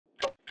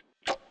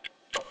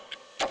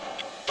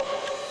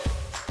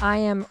I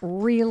am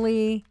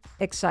really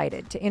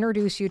excited to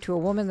introduce you to a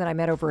woman that I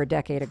met over a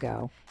decade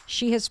ago.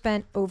 She has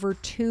spent over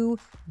 2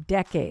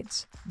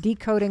 decades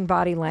decoding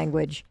body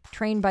language,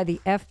 trained by the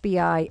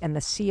FBI and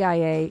the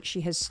CIA.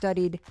 She has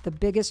studied the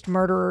biggest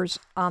murderers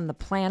on the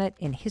planet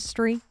in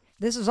history.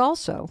 This is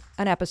also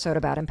an episode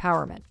about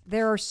empowerment.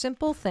 There are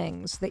simple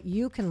things that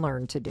you can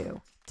learn to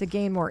do to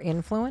gain more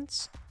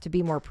influence, to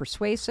be more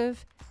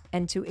persuasive,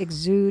 and to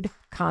exude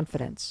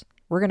confidence.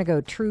 We're going to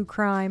go true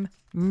crime,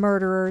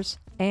 murderers,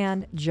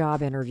 and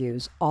job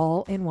interviews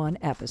all in one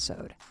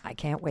episode. I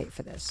can't wait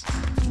for this.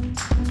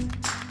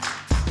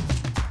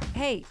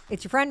 Hey,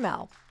 it's your friend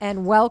Mel,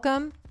 and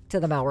welcome to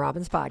the Mel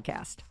Robbins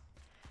podcast.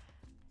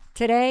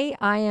 Today,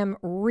 I am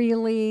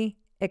really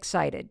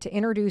excited to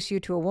introduce you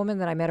to a woman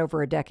that I met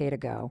over a decade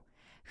ago,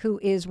 who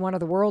is one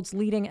of the world's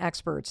leading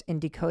experts in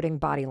decoding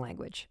body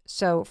language.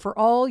 So for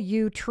all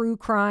you true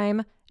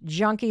crime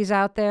junkies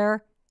out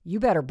there, you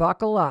better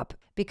buckle up,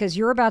 because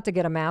you're about to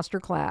get a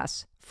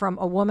masterclass from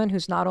a woman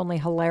who's not only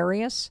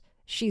hilarious,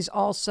 she's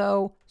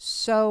also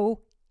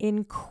so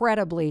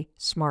incredibly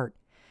smart.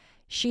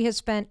 She has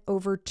spent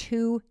over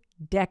 2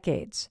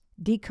 decades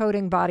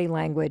decoding body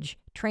language,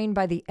 trained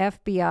by the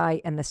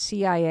FBI and the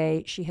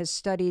CIA. She has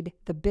studied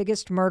the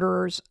biggest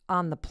murderers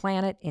on the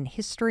planet in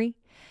history.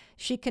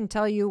 She can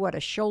tell you what a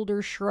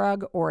shoulder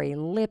shrug or a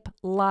lip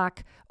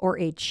lock or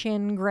a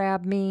chin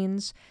grab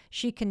means.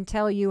 She can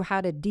tell you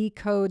how to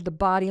decode the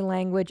body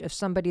language of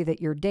somebody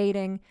that you're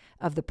dating,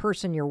 of the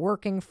person you're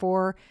working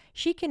for.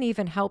 She can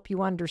even help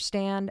you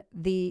understand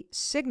the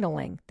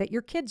signaling that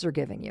your kids are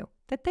giving you,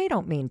 that they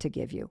don't mean to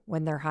give you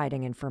when they're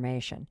hiding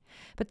information.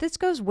 But this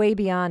goes way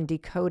beyond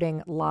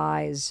decoding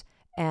lies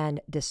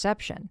and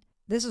deception.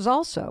 This is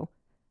also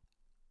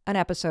an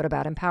episode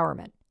about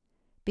empowerment,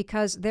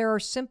 because there are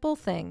simple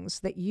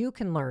things that you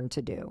can learn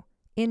to do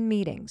in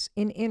meetings,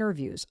 in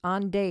interviews,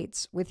 on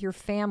dates, with your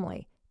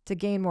family, to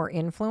gain more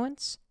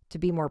influence, to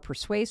be more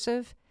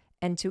persuasive,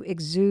 and to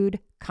exude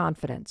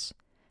confidence.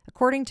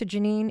 According to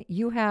Janine,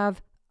 you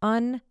have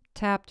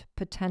untapped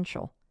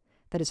potential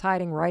that is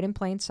hiding right in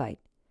plain sight.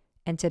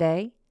 And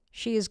today,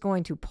 she is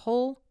going to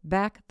pull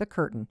back the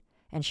curtain,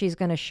 and she's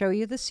going to show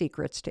you the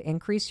secrets to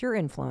increase your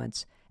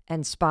influence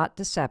and spot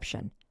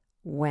deception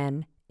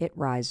when it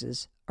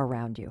rises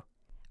around you.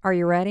 Are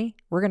you ready?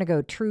 We're going to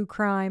go true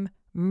crime,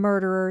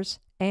 murderers,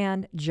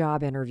 and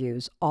job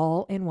interviews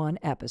all in one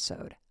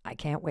episode. I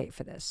can't wait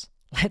for this.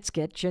 Let's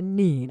get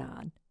Janine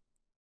on.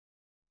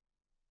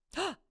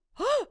 Hi,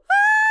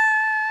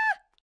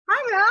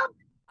 Mel.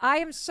 I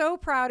am so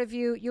proud of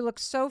you. You look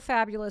so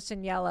fabulous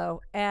in yellow,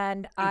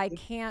 and I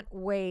can't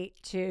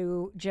wait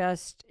to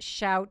just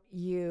shout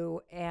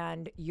you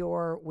and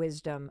your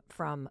wisdom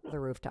from the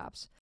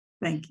rooftops.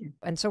 Thank you.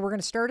 And so we're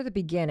going to start at the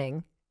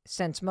beginning,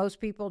 since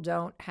most people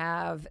don't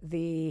have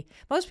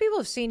most people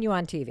have seen you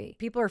on TV.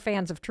 People are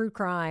fans of true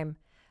crime,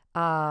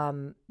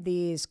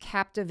 these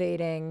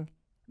captivating,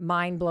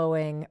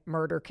 mind-blowing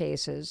murder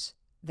cases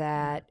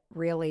that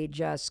really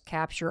just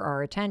capture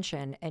our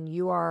attention. And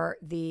you are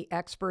the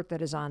expert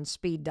that is on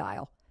speed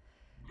dial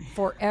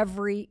for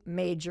every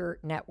major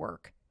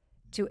network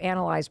to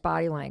analyze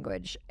body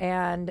language.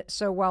 And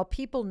so while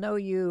people know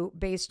you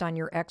based on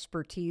your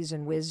expertise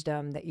and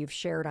wisdom that you've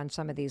shared on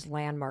some of these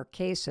landmark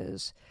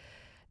cases,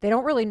 they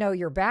don't really know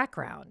your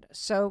background.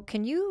 So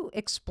can you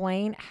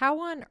explain, how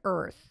on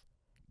earth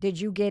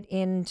did you get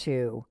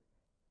into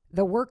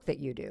the work that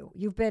you do?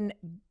 You've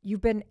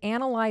been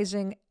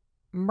analyzing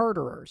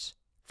murderers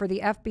for the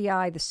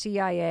FBI, the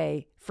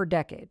CIA for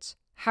decades.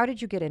 How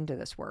did you get into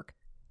this work?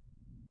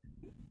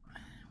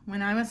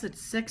 When I was at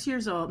 6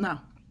 years old, no.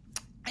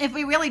 If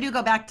we really do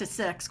go back to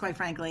 6, quite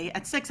frankly,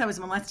 at 6 I was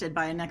molested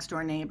by a next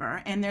door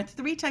neighbor. And there are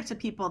 3 types of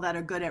people that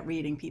are good at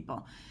reading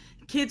people.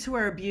 Kids who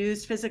are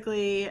abused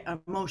physically,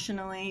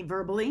 emotionally,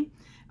 verbally.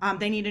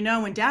 They need to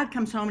know when dad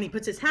comes home and he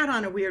puts his hat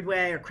on a weird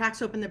way, or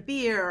cracks open the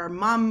beer, or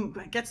mom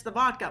gets the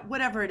vodka,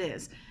 whatever it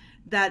is,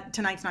 that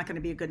tonight's not going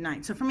to be a good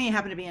night. So for me, it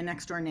happened to be a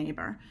next door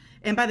neighbor.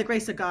 And by the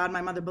grace of God,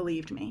 my mother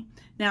believed me.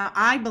 Now,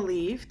 I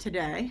believe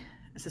today,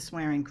 as a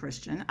swearing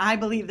Christian, I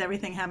believe that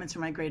everything happens for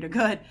my greater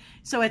good.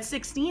 So at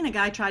 16, a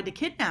guy tried to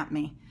kidnap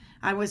me.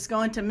 I was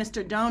going to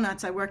Mr.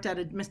 Donuts. I worked at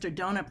a Mr.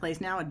 Donut place,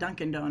 now a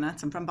Dunkin'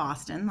 Donuts. I'm from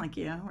Boston, like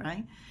you,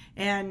 right?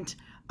 And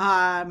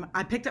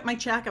I picked up my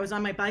check. I was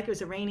on my bike. It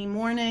was a rainy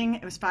morning.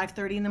 It was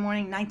 5:30 in the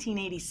morning,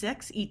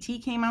 1986. E.T.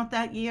 came out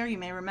that year. You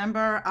may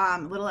remember.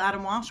 Little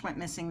Adam Walsh went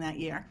missing that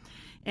year.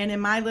 And in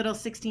my little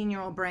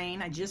 16-year-old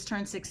brain, I just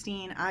turned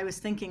 16, I was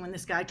thinking when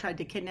this guy tried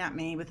to kidnap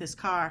me with his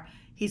car,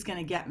 he's going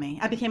to get me.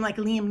 I became like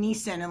Liam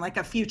Neeson in like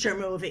a future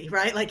movie,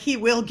 right? Like, he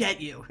will get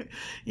you,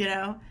 you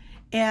know?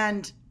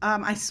 And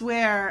I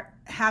swear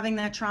having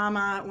that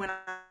trauma when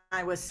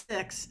I was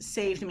 6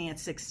 saved me at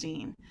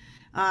 16.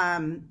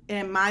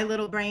 And my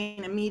little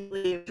brain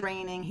immediately was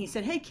draining. He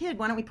said, "Hey kid,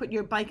 why don't we put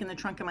your bike in the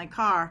trunk of my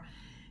car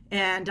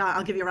and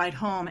I'll give you a ride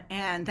home."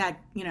 And that,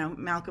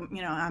 Malcolm,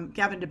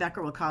 Gavin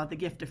DeBecker will call it the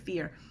gift of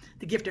fear.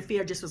 The gift of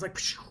fear just was like,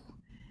 phew.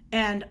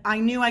 And I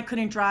knew I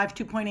couldn't drive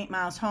 2.8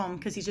 miles home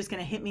because he's just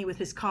going to hit me with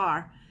his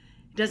car.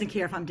 He doesn't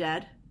care if I'm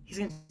dead.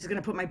 he's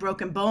gonna put my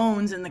broken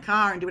bones in the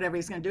car and do whatever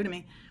he's gonna do to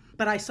me.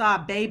 But I saw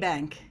Bay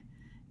Bank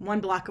 1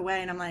 block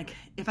away, and I'm like,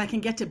 if I can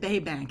get to Bay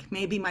Bank,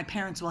 maybe my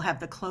parents will have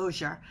the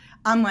closure.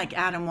 Unlike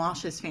Adam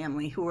Walsh's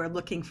family, who were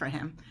looking for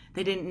him.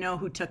 They didn't know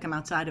who took him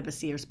outside of a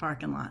Sears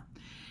parking lot.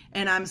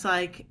 And I was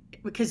like,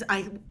 because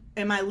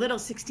in my little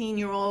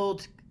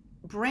 16-year-old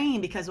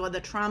brain, because of the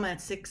trauma at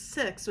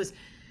 6'6", was,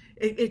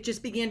 it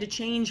just began to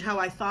change how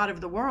I thought of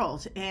the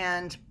world.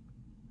 And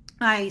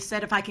I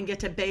said, if I can get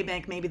to Bay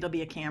Bank, maybe there'll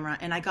be a camera.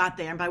 And I got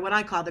there, and by what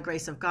I call the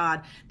grace of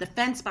God, the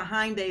fence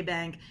behind Bay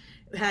Bank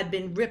had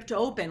been ripped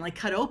open, like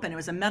cut open. It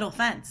was a metal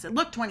fence. It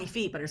looked 20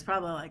 feet, but it was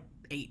probably like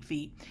 8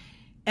 feet.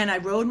 And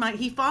I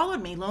he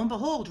followed me, lo and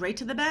behold, right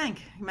to the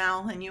bank,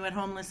 Mel, and you at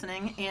home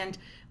listening. And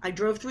I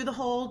drove through the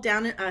hole,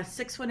 down a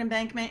 6-foot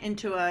embankment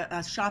into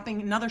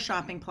another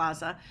shopping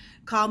plaza,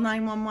 called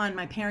 911.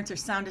 My parents are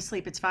sound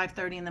asleep. It's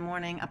 5:30 in the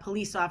morning. A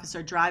police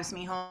officer drives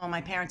me home. My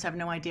parents have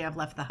no idea I've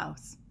left the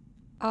house.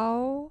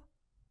 Oh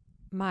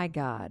my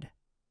God.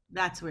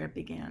 That's where it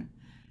began.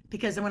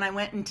 Because when I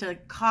went into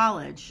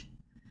college,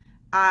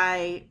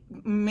 I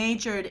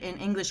majored in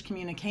English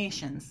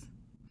communications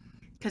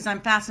because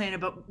I'm fascinated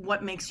about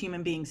what makes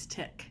human beings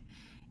tick.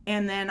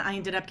 And then I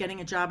ended up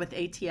getting a job with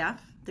ATF,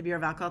 the Bureau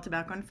of Alcohol,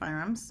 Tobacco, and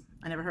Firearms.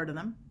 I never heard of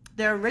them.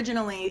 They're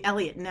originally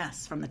Elliott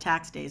Ness from the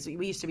tax days.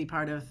 We used to be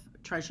part of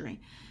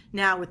Treasury,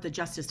 now with the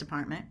Justice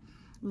Department.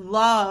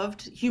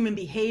 Loved human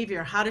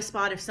behavior, how to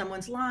spot if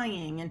someone's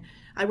lying. And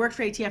I worked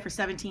for ATF for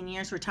 17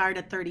 years, retired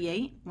at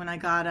 38 when I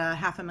got a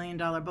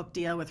 $500,000 book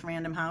deal with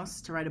Random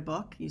House to write a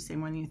book, You Say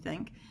More Than You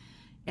Think.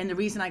 And the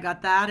reason I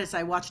got that is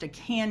I watched a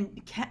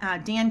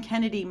Dan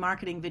Kennedy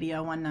marketing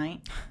video one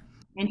night,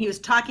 and he was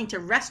talking to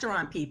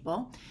restaurant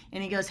people,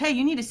 and he goes, hey,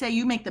 you need to say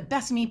you make the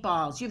best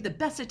meatballs. You have the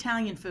best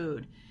Italian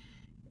food.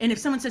 And if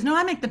someone says, no,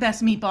 I make the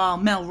best meatball,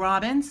 Mel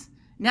Robbins,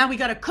 now we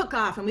got a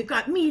cook-off, and we've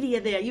got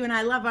media there. You and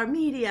I love our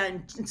media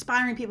and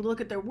inspiring people to look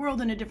at their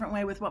world in a different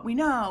way with what we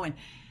know.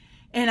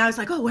 And I was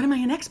like, oh, what am I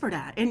an expert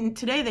at? And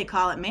today they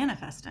call it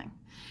manifesting.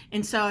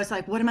 And so I was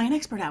like, what am I an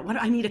expert at?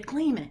 What I need to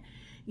claim it.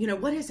 You know,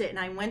 what is it? And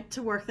I went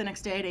to work the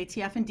next day at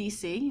ATF in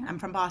DC. I'm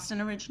from Boston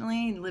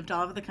originally, lived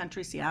all over the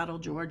country, Seattle,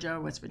 Georgia,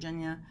 West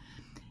Virginia,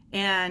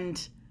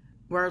 and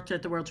worked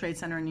at the World Trade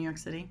Center in New York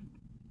City.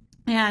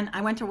 And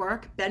I went to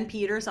work. Ben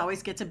Peters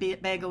always gets a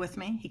bagel with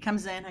me. He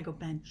comes in. I go,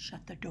 Ben,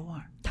 shut the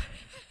door.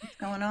 What's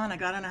going on? I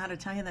don't know how to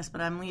tell you this, but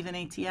I'm leaving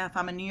ATF.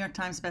 I'm a New York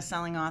Times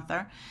bestselling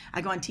author.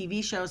 I go on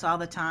TV shows all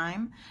the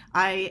time.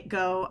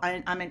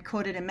 I'm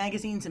quoted in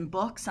magazines and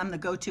books. I'm the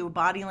go-to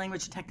body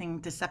language detecting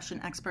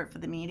deception expert for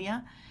the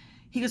media.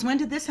 He goes, when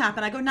did this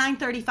happen? I go,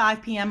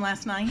 9:35 p.m.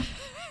 last night.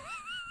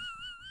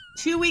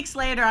 2 weeks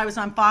later, I was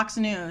on Fox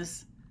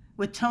News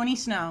with Tony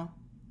Snow,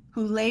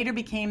 who later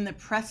became the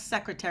press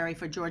secretary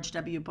for George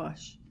W.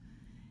 Bush.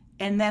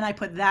 And then I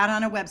put that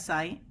on a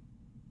website,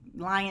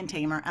 Lion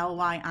Tamer,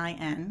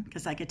 Lyin,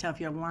 because I could tell if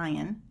you're a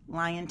lion,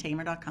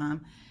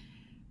 liontamer.com.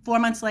 4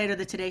 months later,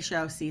 the Today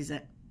Show sees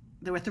it.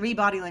 There were 3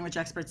 body language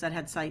experts that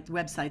had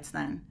websites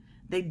then.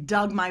 They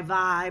dug my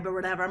vibe or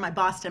whatever, my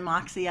Boston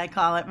Moxie, I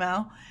call it,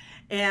 Mel.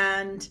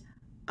 And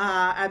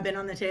I've been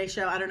on the Today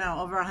Show, I don't know,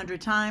 over 100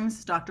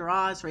 times. Dr.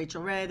 Oz,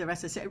 Rachel Ray, the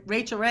rest of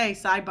Rachel Ray,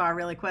 sidebar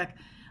really quick.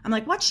 I'm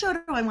like, what show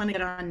do I want to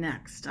get on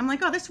next? I'm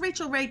like, oh, this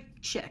Rachel Ray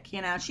chick,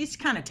 you know, she's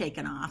kind of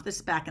taken off. This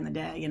is back in the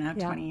day, you know,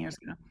 20 years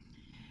ago.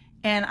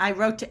 And I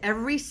wrote to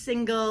every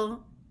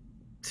single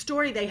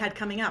story they had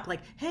coming up, like,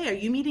 hey, are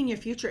you meeting your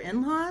future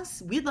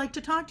in-laws? We'd like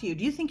to talk to you.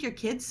 Do you think your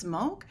kids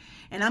smoke?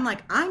 And I'm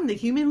like, I'm the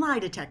human lie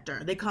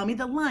detector. They call me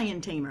the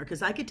lion tamer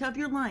because I could tell if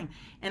you're lying.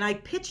 And I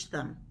pitched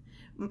them.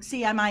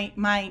 See,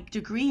 my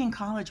degree in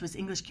college was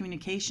English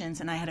communications,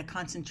 and I had a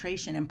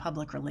concentration in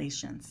public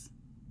relations.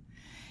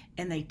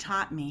 And they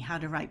taught me how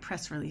to write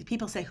press release.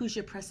 People say, who's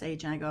your press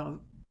agent? I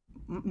go,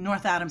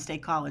 North Adams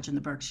State College in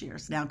the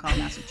Berkshires, now called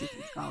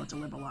Massachusetts College of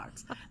Liberal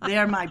Arts.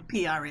 They're my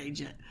PR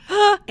agent.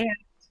 And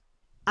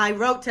I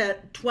wrote to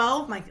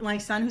 12, my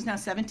son, who's now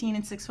 17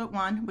 and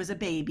 6'1", was a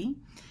baby.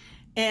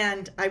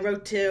 And I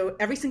wrote to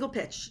every single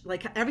pitch,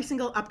 like every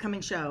single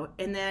upcoming show.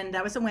 And then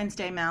that was a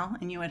Wednesday, Mel,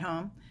 and you at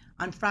home.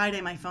 On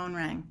Friday, my phone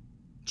rang.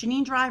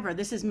 Janine Driver,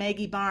 this is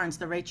Maggie Barnes,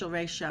 the Rachel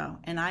Ray Show.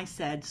 And I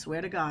said,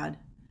 swear to God,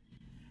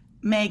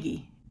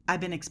 Maggie, I've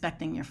been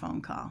expecting your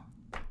phone call.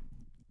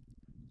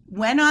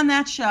 Went on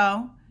that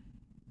show,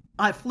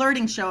 a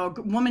flirting show,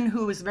 a woman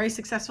who was very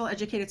successful,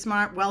 educated,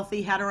 smart,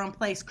 wealthy, had her own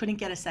place, couldn't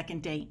get a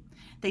second date.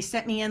 They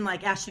sent me in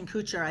like Ashton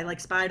Kutcher. I like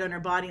spied on her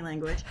body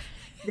language.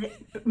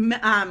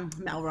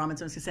 Mel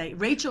Robbins, I was gonna say.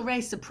 Rachel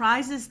Ray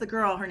surprises the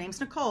girl, her name's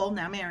Nicole,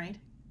 now married,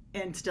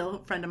 and still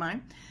a friend of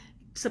mine,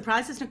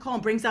 surprises Nicole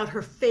and brings out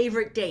her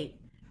favorite date.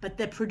 But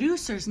the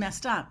producers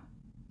messed up.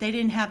 They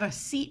didn't have a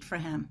seat for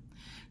him.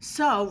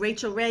 So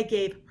Rachel Ray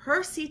gave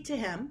her seat to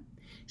him.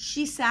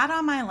 She sat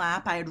on my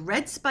lap. I had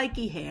red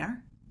spiky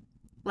hair,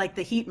 like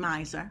the heat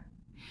miser.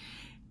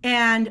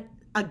 And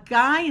a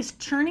guy is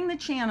turning the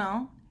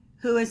channel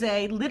who is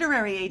a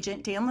literary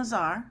agent, Dan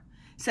Lazar,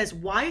 says,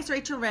 why is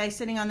Rachel Ray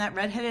sitting on that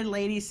redheaded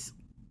lady's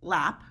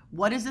lap?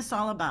 What is this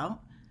all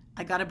about?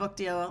 I got a book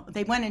deal.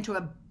 They went into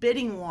a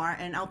bidding war,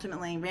 and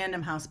ultimately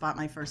Random House bought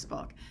my first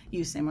book,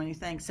 You Say More Than You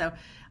Think. So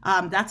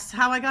that's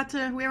how I got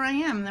to where I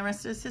am. The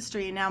rest is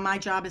history. Now my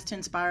job is to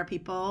inspire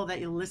people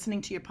that you're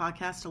listening to your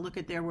podcast to look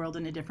at their world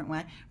in a different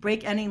way,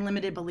 break any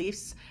limited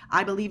beliefs.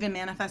 I believe in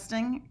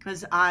manifesting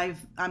because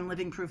I'm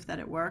living proof that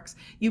it works.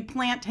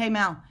 Hey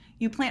Mel,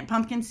 you plant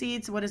pumpkin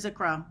seeds, what does it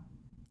grow?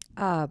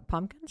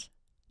 Pumpkins?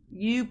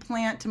 You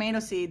plant tomato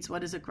seeds, what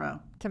does it grow?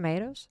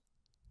 Tomatoes?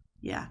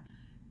 Yeah.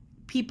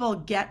 People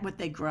get what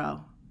they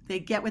grow. They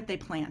get what they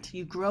plant.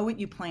 You grow what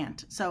you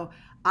plant. So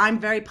I'm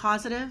very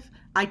positive.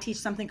 I teach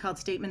something called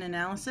statement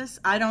analysis.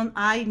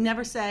 I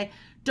never say,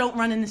 don't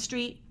run in the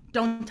street.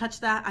 Don't touch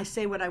that. I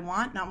say what I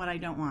want, not what I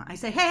don't want. I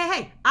say,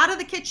 hey, out of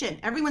the kitchen.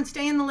 Everyone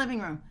stay in the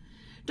living room.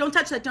 Don't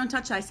touch that. Don't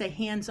touch that. I say,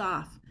 hands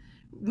off.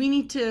 We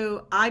need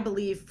to, I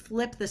believe,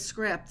 flip the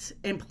script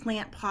and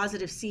plant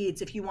positive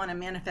seeds if you want to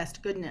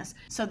manifest goodness.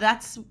 So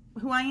that's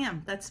who I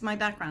am. That's my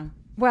background.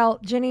 Well,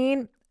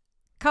 Janine,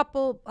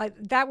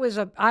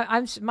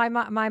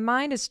 my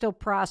mind is still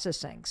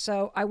processing.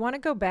 So I want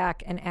to go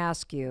back and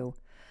ask you,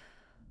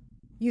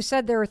 you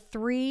said there are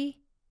 3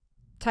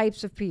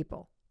 types of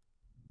people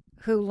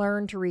who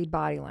learn to read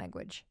body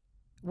language.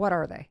 What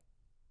are they?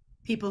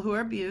 People who are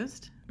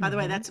abused. By the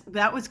way,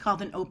 that was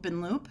called an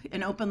open loop.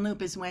 An open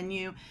loop is when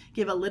you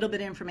give a little bit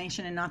of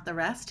information and not the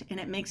rest, and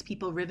it makes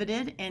people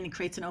riveted and it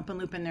creates an open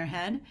loop in their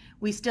head.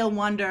 We still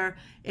wonder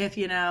if,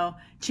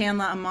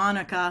 Chandler and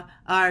Monica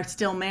are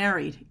still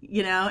married,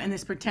 in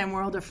this pretend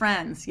world of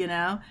friends,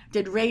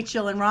 Did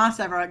Rachel and Ross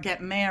ever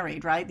get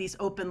married, right? These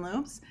open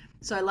loops.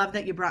 So I love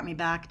that you brought me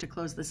back to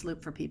close this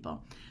loop for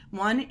people.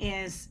 1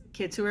 is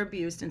kids who are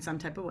abused in some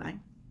type of way.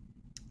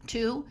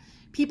 2,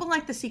 people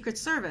like the Secret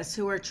Service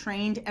who are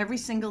trained every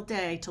single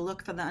day to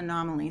look for the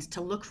anomalies,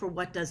 to look for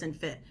what doesn't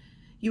fit.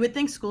 You would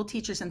think school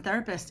teachers and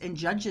therapists and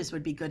judges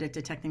would be good at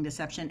detecting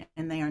deception,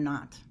 and they are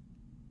not.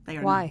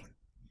 Why? Not.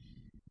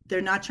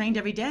 They're not trained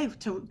every day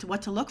to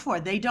what to look for.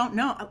 They don't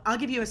know. I'll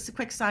give you a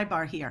quick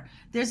sidebar here.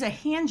 There's a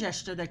hand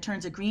gesture that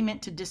turns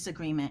agreement to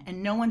disagreement,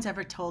 and no one's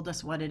ever told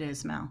us what it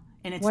is, Mel.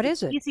 And it's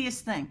the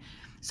easiest thing.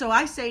 So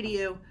I say to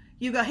you,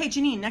 you go, hey,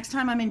 Janine, next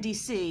time I'm in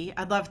DC,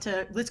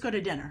 let's go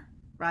to dinner.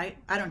 Right?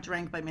 I don't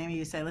drink, but maybe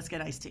you say, let's get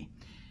iced tea.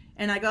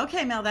 And I go,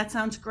 okay, Mel, that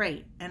sounds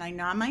great. And I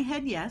nod my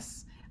head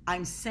yes.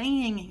 I'm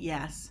saying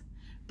yes,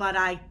 but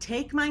I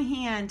take my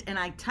hand and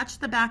I touch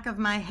the back of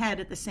my head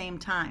at the same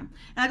time.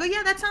 And I go,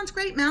 yeah, that sounds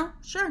great, Mel.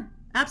 Sure,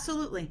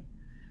 absolutely.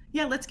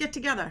 Yeah, let's get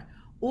together.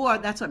 Or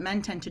that's what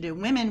men tend to do.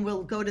 Women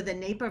will go to the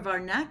nape of our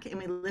neck and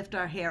we lift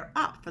our hair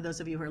up, for those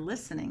of you who are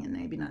listening and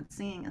maybe not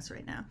seeing us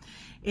right now.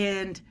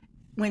 And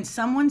when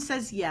someone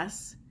says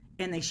yes,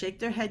 and they shake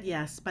their head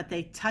yes, but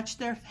they touch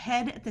their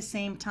head at the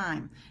same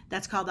time,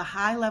 that's called a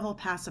high-level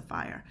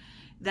pacifier.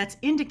 That's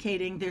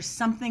indicating there's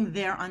something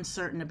they're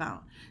uncertain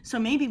about. So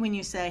maybe when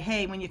you say,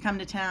 hey, when I come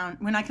to town,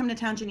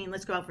 Janine,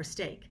 let's go out for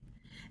steak.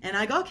 And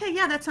I go, okay,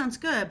 yeah, that sounds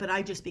good, but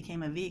I just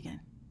became a vegan.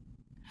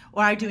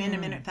 Or I do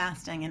intermittent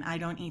fasting and I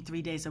don't eat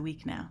 3 days a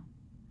week now.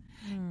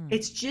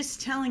 It's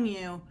just telling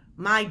you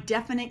my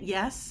definite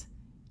yes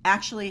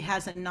actually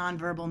has a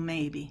nonverbal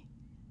maybe.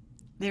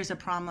 There's a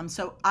problem.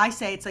 So I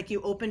say it's like you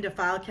opened a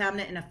file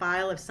cabinet in a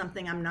file of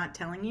something I'm not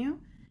telling you,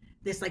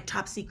 this like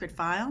top secret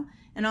file.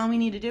 And all we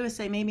need to do is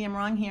say, maybe I'm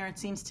wrong here. It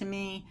seems to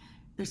me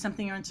there's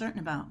something you're uncertain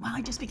about. Well,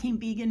 I just became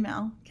vegan,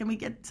 Mel. Can we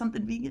get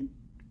something vegan?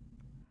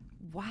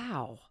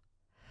 Wow.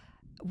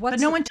 But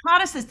no one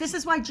taught us this. This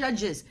is why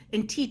judges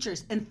and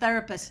teachers and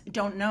therapists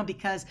don't know,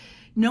 because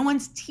no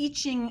one's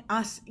teaching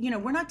us,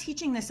 we're not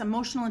teaching this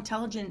emotional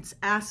intelligence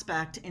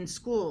aspect in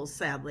schools,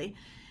 sadly.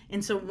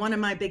 And so one of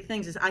my big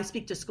things is I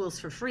speak to schools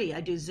for free. I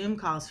do Zoom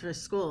calls for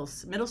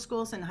schools, middle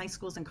schools and high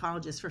schools and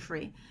colleges for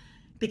free,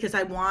 because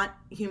I want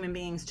human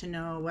beings to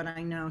know what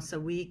I know so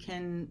we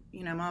can,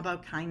 I'm all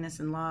about kindness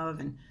and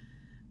love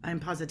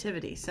and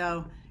positivity.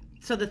 So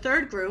the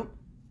third group,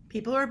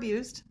 people who are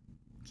abused,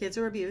 kids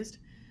who are abused,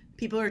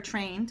 people who are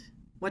trained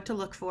what to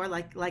look for,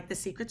 like the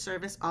Secret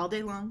Service all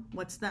day long.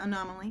 What's the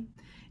anomaly?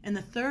 And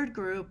the third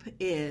group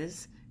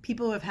is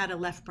people who have had a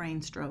left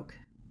brain stroke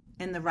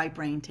and the right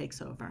brain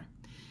takes over.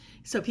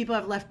 So people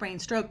have left brain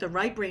stroke, the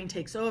right brain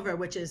takes over,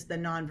 which is the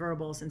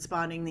nonverbals and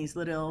spotting these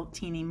little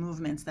teeny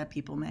movements that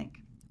people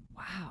make.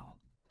 Wow.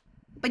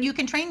 But you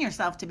can train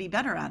yourself to be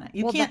better at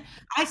it.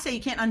 I say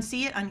you can't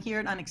unsee it, unhear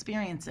it,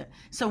 unexperience it.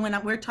 So when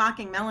we're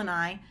talking, Mel and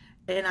I,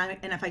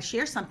 and if I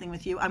share something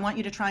with you, I want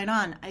you to try it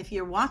on. If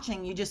you're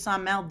watching, you just saw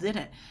Mel did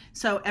it.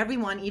 So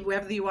everyone,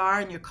 wherever you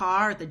are, in your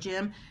car, at the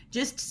gym,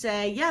 just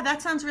say, yeah,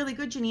 that sounds really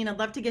good, Janine. I'd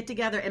love to get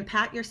together, and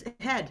pat your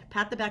head,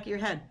 pat the back of your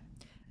head.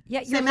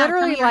 Yeah, you're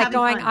literally like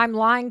going, I'm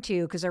lying to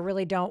you because I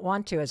really don't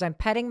want to. As I'm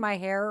petting my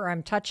hair or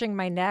I'm touching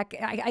my neck.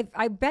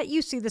 I bet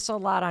you see this a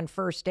lot on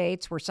first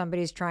dates where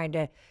somebody's trying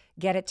to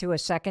get it to a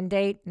second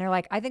date. And they're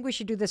like, I think we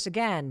should do this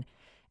again.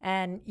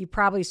 And you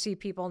probably see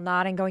people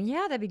nodding, going,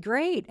 yeah, that'd be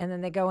great. And then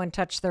they go and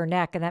touch their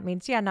neck. And that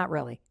means, yeah, not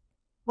really.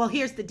 Well,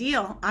 here's the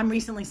deal. I'm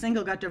recently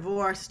single, got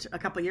divorced a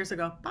couple of years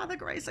ago, by the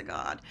grace of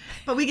God.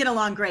 But we get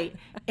along great.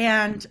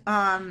 And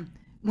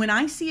when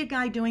I see a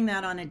guy doing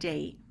that on a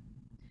date,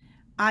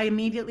 I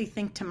immediately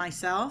think to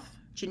myself,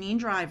 Janine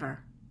Driver,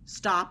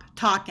 stop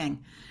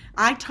talking.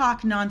 I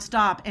talk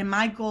nonstop, and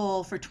my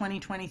goal for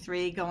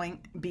 2023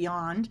 going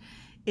beyond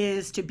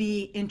is to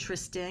be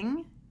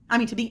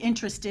to be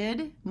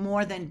interested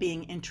more than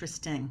being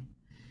interesting.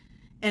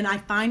 And I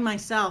find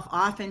myself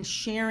often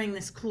sharing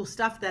this cool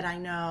stuff that I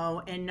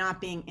know and not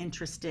being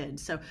interested.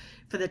 So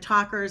for the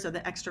talkers or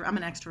the extrovert, I'm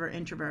an extrovert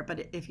introvert,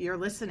 but if you're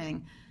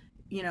listening,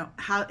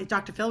 how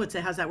Dr. Phil would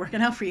say, how's that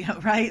working out for you,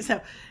 right? So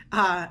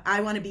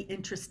I want to be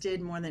interested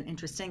more than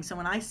interesting. So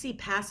when I see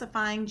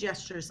pacifying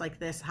gestures like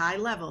this, high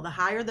level, the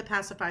higher the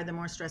pacifier, the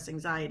more stress,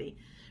 anxiety.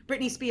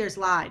 Britney Spears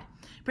lied.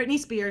 Britney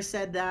Spears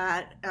said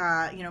that,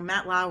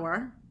 Matt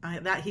Lauer,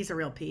 that he's a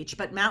real peach,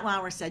 but Matt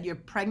Lauer said, you're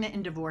pregnant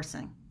and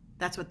divorcing.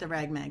 That's what the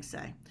rag mags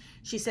say.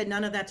 She said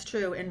none of that's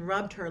true and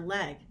rubbed her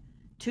leg.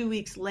 2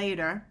 weeks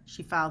later,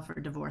 she filed for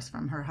divorce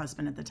from her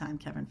husband at the time,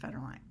 Kevin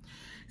Federline.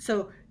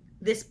 So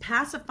this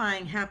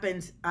pacifying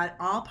happens at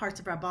all parts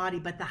of our body,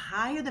 but the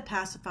higher the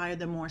pacifier,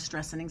 the more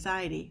stress and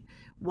anxiety.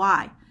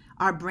 Why?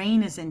 Our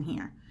brain is in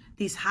here.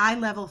 These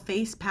high-level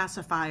face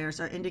pacifiers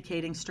are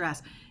indicating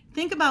stress.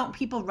 Think about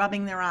people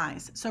rubbing their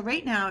eyes. So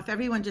right now, if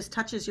everyone just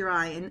touches your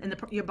eye and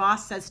your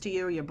boss says to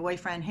you or your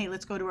boyfriend, hey,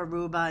 let's go to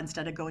Aruba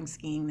instead of going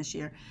skiing this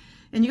year.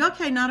 And you go,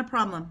 okay, not a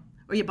problem.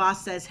 Or your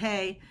boss says,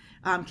 hey,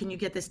 can you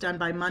get this done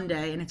by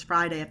Monday? And it's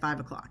Friday at 5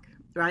 o'clock,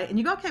 right? And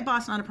you go, okay,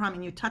 boss, not a problem.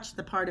 And you touch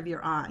the part of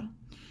your eye.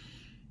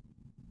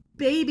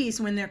 Babies,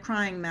 when they're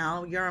crying,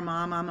 Mel, you're a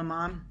mom, I'm a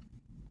mom.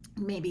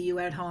 Maybe you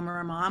at home are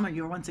a mom, or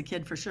you were once a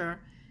kid for sure.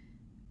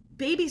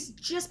 Babies,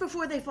 just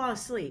before they fall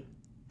asleep,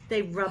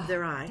 they rub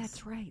their eyes.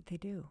 That's right, they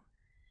do.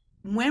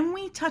 When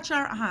we touch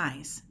our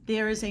eyes,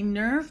 there is a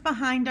nerve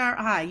behind our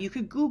eye. You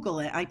could Google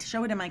it. I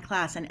show it in my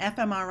class. An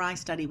fMRI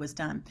study was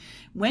done.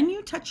 When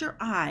you touch your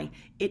eye,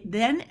 it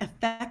then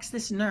affects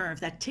this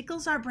nerve that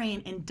tickles our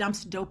brain and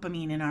dumps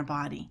dopamine in our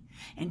body.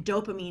 And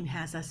dopamine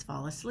has us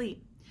fall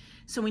asleep.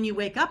 So when you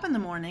wake up in the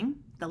morning,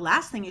 the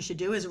last thing you should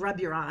do is rub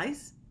your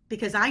eyes,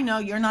 because I know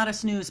you're not a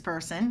snooze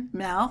person,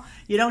 Mel.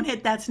 You don't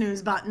hit that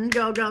snooze button,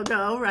 go, go,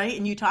 go, right?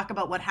 And you talk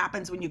about what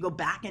happens when you go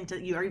back into,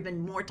 you're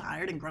even more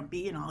tired and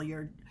grumpy and all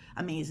your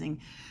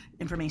amazing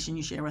information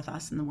you share with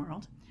us in the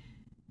world.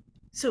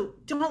 So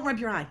don't rub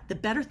your eye. The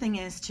better thing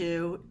is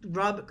to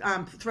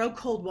throw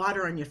cold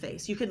water on your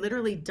face. You could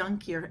literally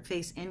dunk your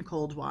face in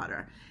cold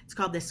water. It's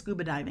called the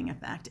scuba diving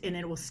effect, and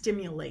it will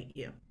stimulate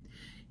you.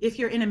 If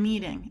you're in a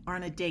meeting or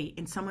on a date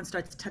and someone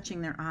starts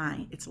touching their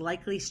eye, it's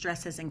likely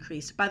stress has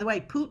increased. By the way,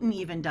 Putin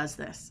even does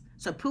this.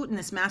 So Putin,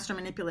 this master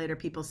manipulator,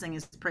 people sing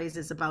his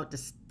praises about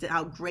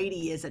how great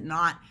he is at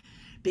not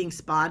being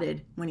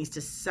spotted when he's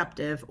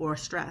deceptive or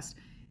stressed.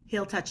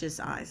 He'll touch his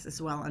eyes as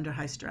well under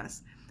high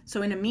stress.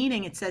 So in a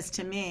meeting, it says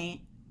to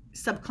me,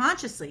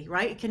 subconsciously,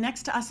 right? It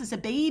connects to us as a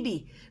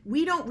baby.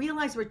 We don't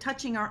realize we're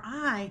touching our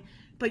eye,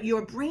 but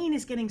your brain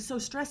is getting so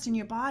stressed in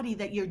your body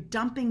that you're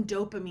dumping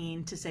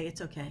dopamine to say,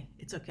 it's okay,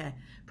 it's okay.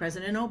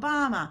 President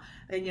Obama,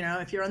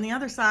 if you're on the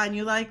other side and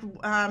you like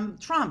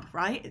Trump,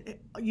 right?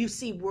 You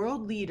see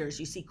world leaders,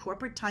 you see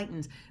corporate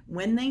titans.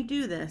 When they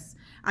do this,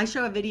 I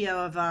show a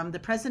video of the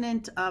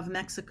president of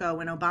Mexico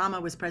when Obama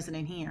was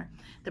president here.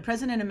 The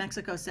president of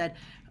Mexico said,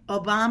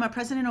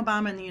 President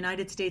Obama and the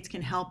United States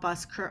can help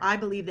us, I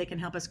believe they can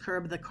help us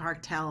curb the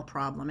cartel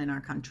problem in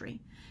our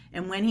country.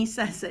 And when he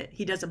says it,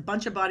 he does a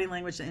bunch of body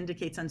language that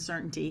indicates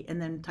uncertainty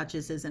and then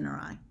touches his inner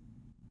eye.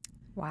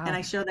 Wow. And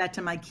I show that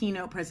to my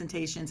keynote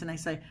presentations and I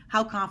say,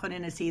 how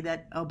confident is he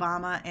that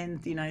Obama and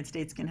the United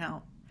States can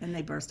help? And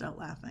they burst out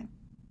laughing.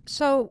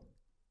 So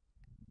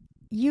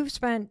you've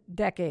spent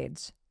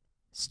decades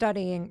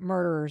studying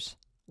murderers,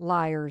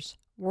 liars,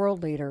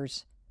 world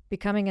leaders,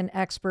 becoming an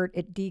expert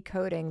at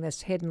decoding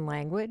this hidden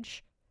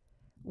language.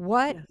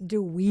 What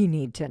do we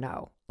need to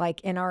know,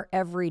 like in our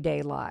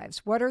everyday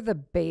lives? What are the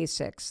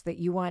basics that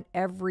you want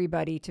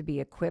everybody to be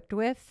equipped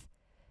with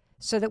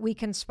so that we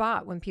can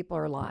spot when people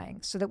are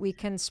lying, so that we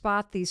can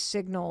spot these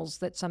signals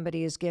that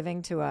somebody is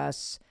giving to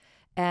us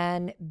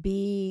and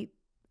be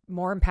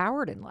more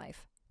empowered in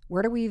life?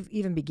 Where do we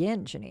even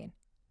begin, Janine?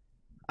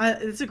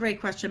 It's a great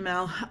question,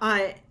 Mel.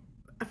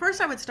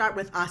 First, I would start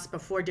with us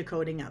before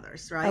decoding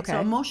others, right? Okay.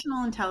 So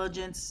emotional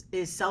intelligence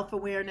is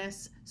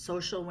self-awareness,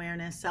 social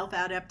awareness,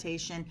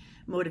 self-adaptation,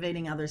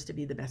 motivating others to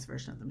be the best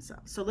version of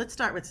themselves. So let's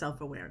start with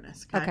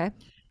self-awareness. Okay.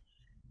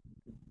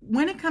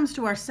 When it comes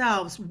to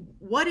ourselves,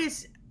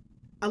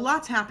 a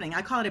lot's happening.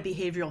 I call it a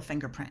behavioral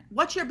fingerprint.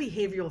 What's your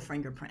behavioral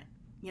fingerprint?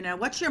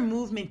 What's your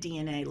movement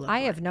DNA look like? I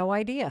have no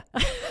idea.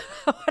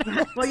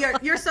 Well,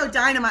 you're so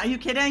dynamite. Are you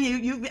kidding?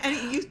 You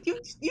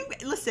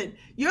listen.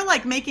 You're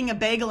like making a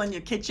bagel in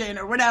your kitchen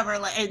or whatever,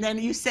 and then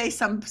you say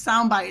some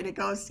soundbite and it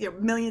goes.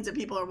 Millions of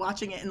people are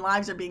watching it and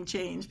lives are being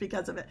changed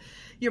because of it.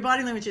 Your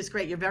body language is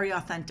great. You're very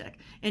authentic,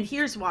 and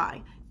here's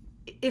why.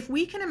 If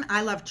we can,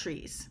 I love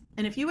trees,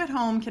 and if you at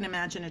home can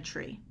imagine a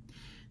tree,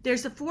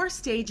 there's the 4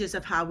 stages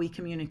of how we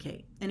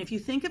communicate. And if you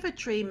think of a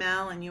tree,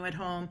 Mel, and you at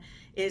home,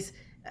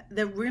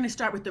 we're going to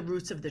start with the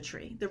roots of the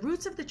tree. The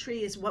roots of the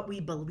tree is what we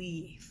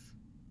believe.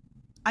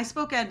 I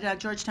spoke at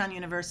Georgetown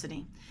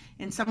University,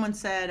 and someone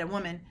said, a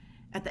woman,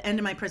 at the end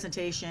of my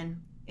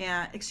presentation,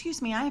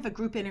 excuse me, I have a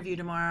group interview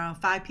tomorrow.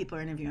 5 people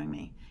are interviewing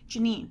me.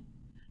 Janine,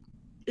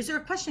 is there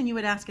a question you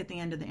would ask at the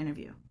end of the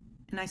interview?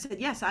 And I said,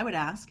 yes, I would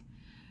ask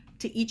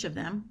to each of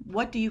them,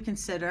 what do you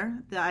consider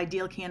the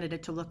ideal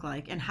candidate to look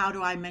like? And how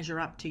do I measure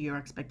up to your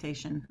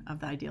expectation of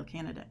the ideal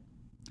candidate?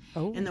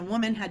 Oh. And the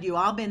woman, had you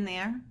all been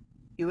there,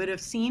 you would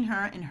have seen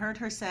her and heard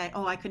her say,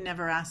 oh, I could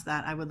never ask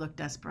that. I would look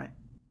desperate.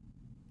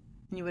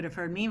 And you would have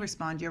heard me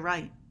respond, you're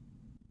right.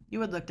 You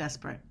would look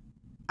desperate.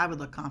 I would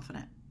look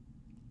confident.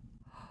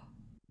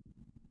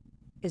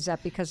 Is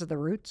that because of the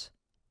roots?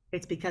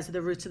 It's because of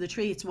the roots of the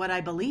tree. It's what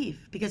I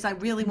believe, because I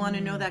really want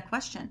to know that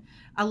question.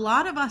 A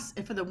lot of us,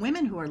 for the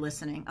women who are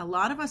listening, a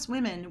lot of us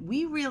women,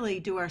 we really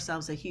do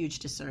ourselves a huge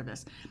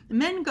disservice.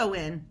 Men go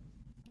in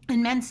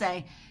and men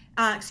say,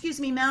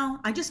 excuse me, Mel,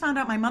 I just found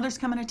out my mother's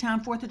coming to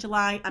town 4th of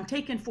July. I'm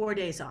taking 4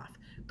 days off.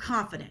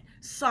 Confident,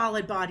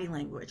 solid body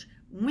language.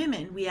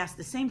 Women, we ask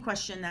the same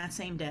question that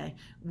same day.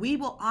 We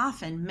will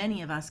often,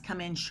 many of us, come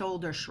in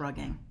shoulder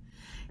shrugging.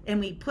 And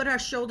we put our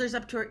shoulders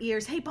up to our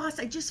ears. Hey, boss,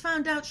 I just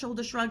found out,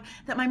 shoulder shrug,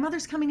 that my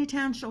mother's coming to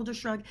town, shoulder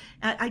shrug.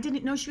 I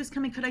didn't know she was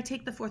coming. Could I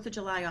take the 4th of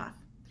July off?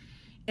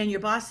 And your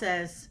boss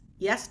says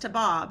yes to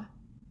Bob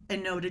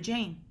and no to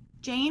Jane.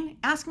 Jane,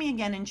 ask me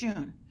again in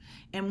June.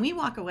 And we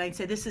walk away and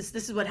say, this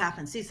is what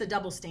happens. See, it's a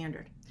double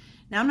standard.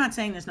 Now, I'm not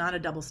saying there's not a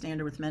double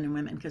standard with men and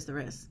women, because there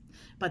is.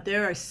 But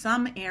there are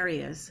some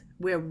areas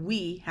where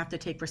we have to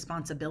take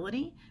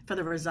responsibility for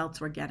the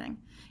results we're getting.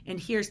 And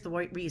here's the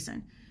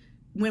reason.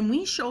 When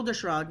we shoulder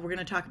shrug, we're going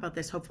to talk about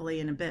this hopefully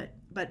in a bit,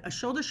 but a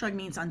shoulder shrug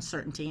means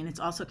uncertainty, and it's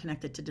also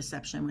connected to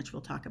deception, which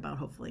we'll talk about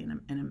hopefully in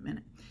a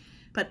minute.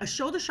 But a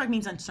shoulder shrug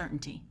means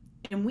uncertainty,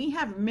 and we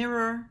have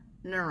mirror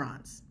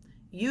neurons.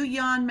 You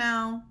yawn,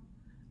 Mel,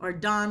 or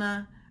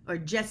Donna, or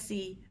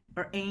Jesse,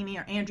 or Amy,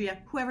 or Andrea,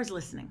 whoever's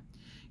listening.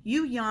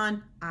 You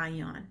yawn, I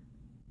yawn.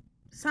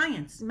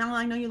 Science. Mel,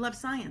 I know you love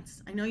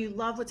science. I know you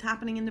love what's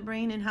happening in the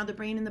brain and how the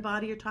brain and the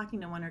body are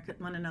talking to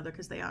one another,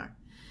 because they are.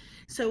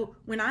 So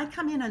when I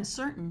come in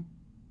uncertain,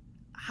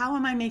 how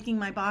am I making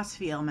my boss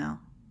feel, Mel?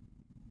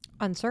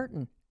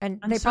 Uncertain. And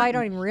they probably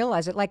don't even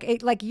realize it.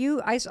 Like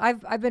you,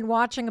 I've been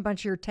watching a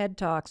bunch of your TED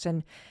Talks,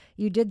 and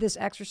you did this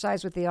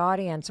exercise with the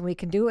audience, and we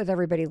can do it with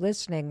everybody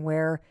listening,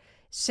 where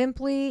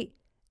simply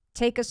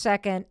take a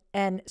second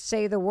and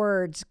say the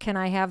words, can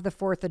I have the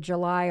 4th of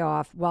July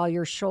off, while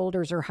your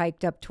shoulders are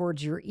hiked up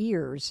towards your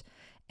ears.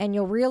 And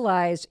you'll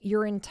realize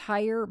your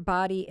entire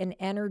body and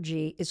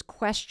energy is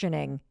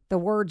questioning the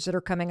words that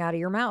are coming out of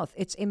your mouth.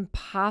 It's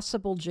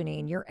impossible,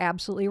 Janine. You're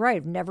absolutely right.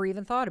 I've never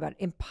even thought about it.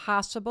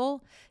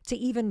 Impossible to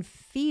even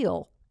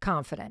feel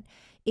confident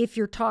if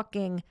you're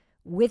talking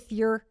with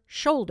your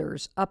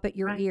shoulders up at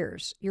your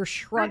ears. You're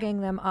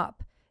shrugging them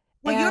up.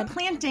 Well, you're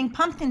planting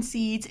pumpkin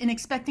seeds and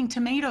expecting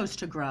tomatoes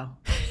to grow.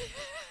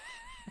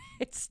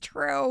 It's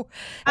true.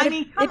 I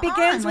mean, it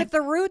begins with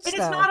the roots, and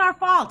it's not our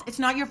fault. It's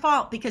not your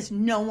fault, because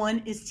no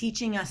one is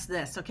teaching us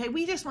this, okay?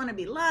 We just want to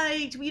be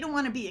liked. We don't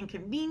want to be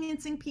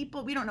inconveniencing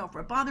people. We don't know if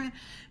we're bothering.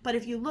 But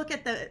if you look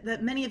at the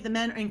many of the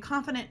men in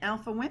confident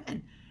alpha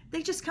women,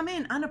 they just come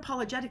in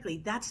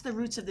unapologetically. That's the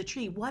roots of the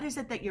tree. What is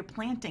it that you're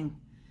planting?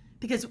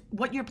 Because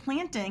what you're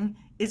planting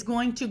is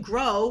going to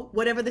grow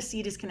whatever the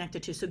seed is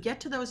connected to. So get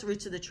to those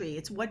roots of the tree.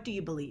 It's what do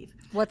you believe?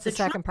 What's the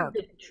second part?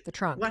 The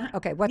trunk.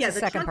 Okay, what's the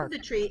second part? The trunk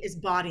of the tree is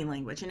body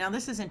language. And now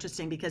this is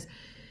interesting, because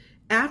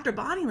after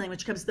body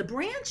language comes the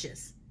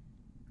branches.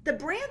 The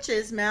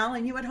branches, Mel,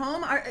 and you at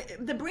home,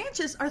 the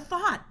branches are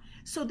thought.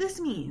 So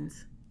this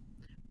means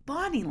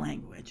body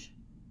language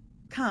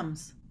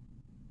comes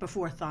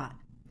before thought.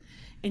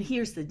 And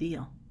here's the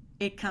deal.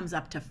 It comes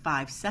up to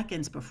 5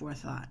 seconds before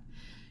thought.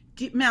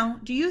 Mel,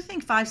 do you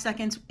think 5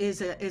 seconds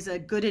is a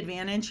good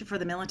advantage for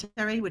the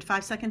military? Would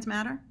 5 seconds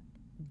matter?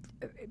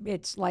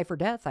 It's life or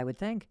death, I would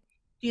think.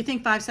 Do you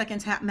think 5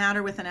 seconds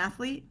matter with an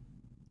athlete?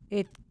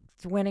 It's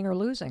winning or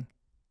losing.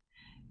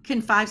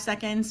 Can 5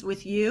 seconds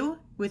with you,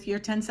 with your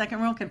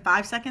 10-second rule, can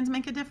 5 seconds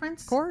make a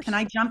difference? Of course. Can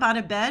I jump out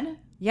of bed?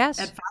 Yes.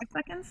 At 5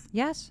 seconds?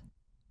 Yes.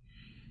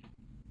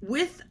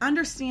 With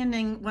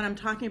understanding what I'm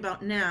talking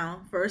about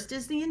now, first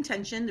is the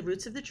intention, the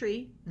roots of the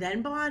tree,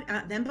 then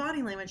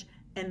body language,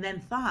 and then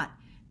thought.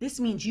 This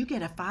means you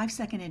get a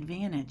 5-second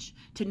advantage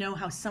to know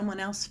how someone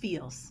else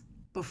feels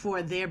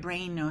before their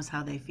brain knows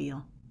how they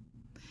feel.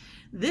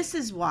 This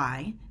is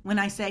why when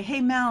I say,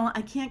 hey, Mel,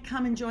 I can't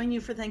come and join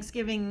you for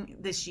Thanksgiving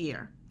this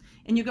year.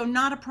 And you go,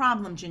 not a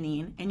problem,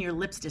 Janine, and your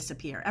lips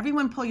disappear.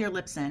 Everyone pull your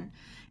lips in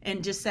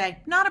and just say,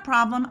 not a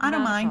problem, I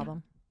don't mind.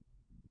 Problem.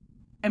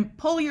 And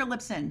pull your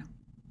lips in,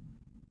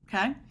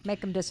 okay?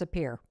 Make them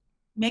disappear.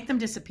 Make them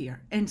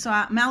disappear. And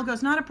so Mel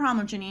goes, not a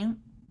problem, Janine.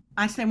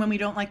 I say when we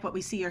don't like what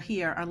we see or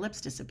hear, our lips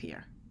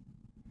disappear.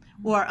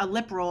 Or a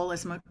lip roll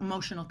is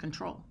emotional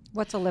control.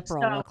 What's a lip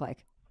roll look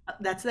like?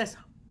 That's this.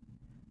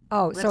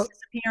 Oh, lips so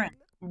disappearing,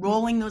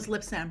 rolling those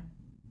lips in.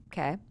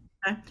 Okay.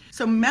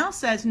 So Mel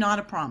says, not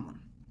a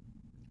problem.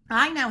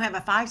 I now have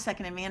a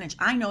 5-second advantage.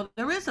 I know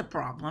there is a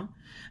problem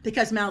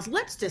because Mel's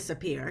lips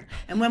disappeared.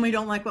 And when we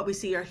don't like what we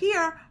see or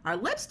hear, our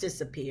lips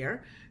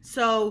disappear.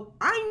 So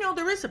I know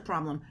there is a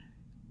problem.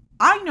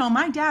 I know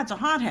my dad's a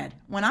hothead.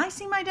 When I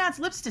see my dad's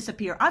lips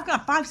disappear, I've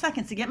got 5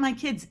 seconds to get my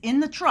kids in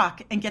the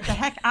truck and get the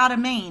heck out of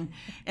Maine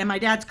and my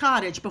dad's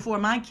cottage before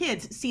my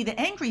kids see the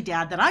angry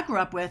dad that I grew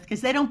up with,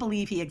 because they don't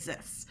believe he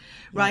exists,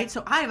 right?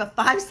 So I have a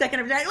 5 second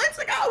of day. Let's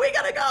go. We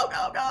gotta go.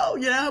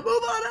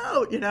 Move on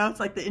out.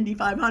 It's like the Indy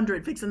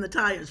 500 fixing the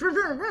tires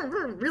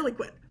really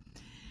quick.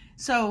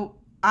 So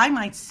I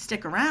might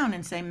stick around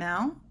and say,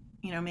 Mel,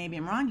 maybe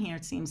I'm wrong here.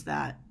 It seems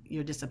that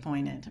you're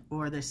disappointed,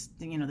 or there's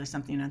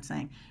something you're not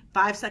saying.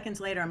 5 seconds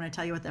later, I'm going to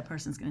tell you what that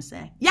person's going to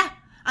say. Yeah,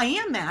 I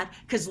am mad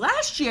because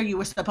last year you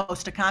were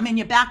supposed to come and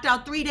you backed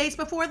out 3 days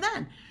before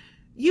then.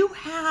 You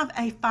have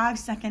a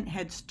 5-second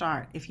head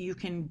start if you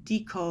can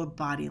decode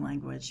body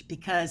language,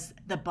 because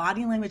the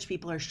body language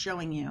people are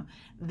showing you,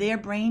 their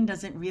brain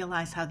doesn't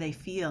realize how they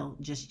feel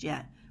just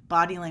yet.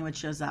 Body language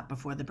shows up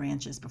before the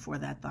branches, before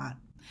that thought.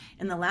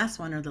 And the last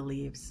one are the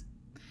leaves.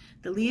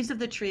 The leaves of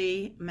the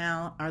tree,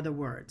 Mel, are the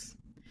words.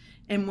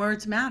 And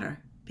words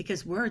matter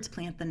because words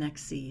plant the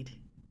next seed.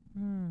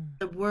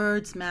 The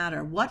words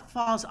matter. What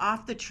falls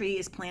off the tree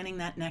is planting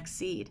that next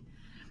seed.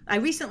 I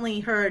recently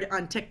heard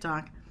on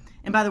TikTok,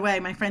 and by the way,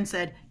 my friend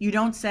said, you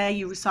don't say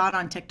you saw it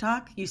on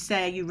TikTok, you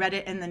say you read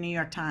it in the New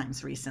York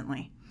Times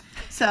recently.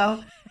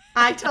 So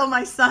I told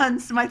my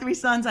 3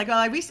 sons, I go,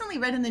 I recently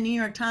read in the New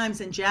York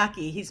Times, and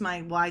Jackie, he's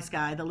my wise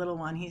guy, the little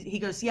one, he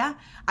goes, yeah,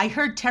 I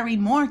heard Terry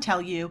Moore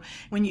tell you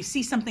when you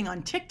see something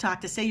on TikTok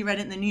to say you read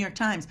it in the New York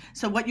Times.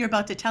 So what you're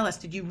about to tell us,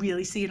 did you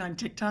really see it on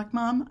TikTok,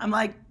 Mom? I'm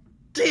like,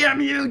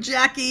 damn you,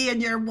 Jackie, and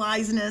your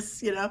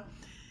wiseness,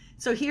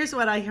 So here's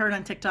what I heard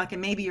on TikTok,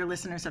 and maybe your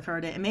listeners have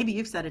heard it, and maybe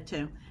you've said it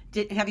too.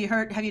 Have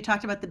you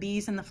talked about the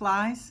bees and the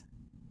flies?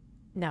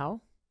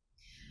 No.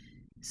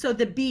 So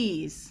the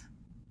bees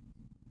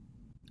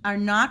are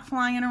not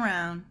flying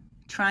around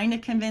trying to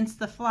convince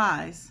the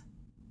flies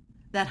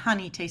that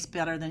honey tastes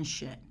better than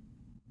shit.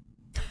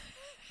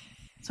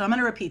 So I'm going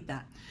to repeat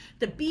that.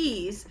 The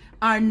bees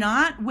are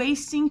not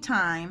wasting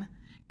time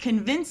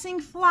convincing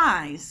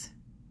flies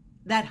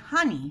that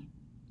honey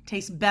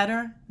tastes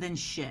better than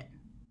shit.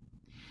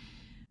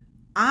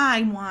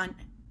 I want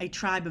a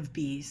tribe of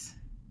bees.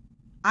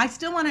 I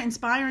still want to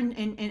inspire and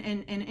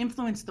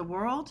influence the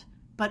world,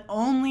 but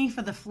only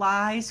for the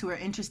flies who are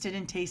interested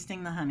in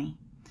tasting the honey.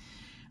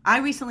 I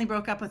recently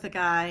broke up with a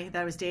guy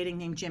that I was dating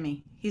named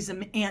Jimmy. He's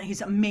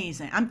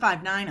amazing. I'm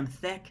 5'9", I'm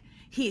thick.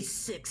 He's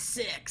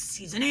 6'6".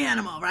 He's an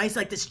animal, right? He's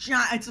like this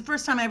giant. It's the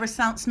first time I ever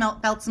felt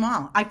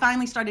small. I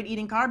finally started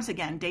eating carbs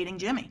again, dating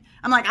Jimmy.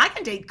 I'm like, I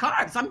can date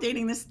carbs. I'm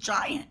dating this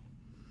giant.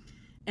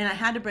 And I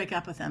had to break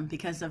up with him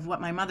because of what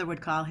my mother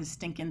would call his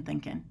stinking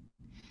thinking.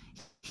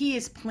 He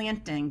is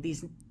planting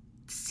these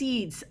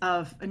seeds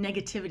of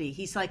negativity.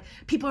 He's like,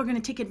 people are going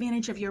to take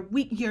advantage of they're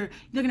going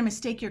to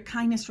mistake your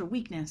kindness for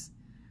weakness.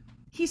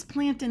 He's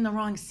planting the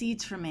wrong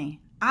seeds for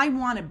me. I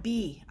want a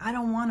bee. I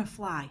don't want to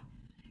fly.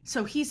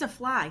 So he's a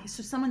fly.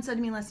 So someone said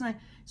to me last night,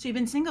 so you've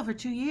been single for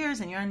 2 years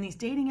and you're on these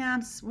dating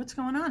apps. What's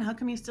going on? How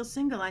come you're still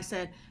single? I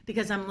said,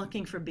 because I'm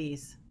looking for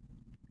bees.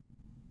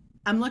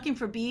 I'm looking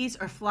for bees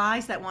or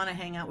flies that want to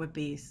hang out with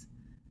bees.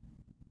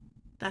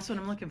 That's what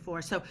I'm looking for.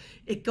 So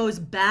it goes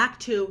back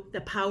to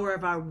the power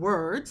of our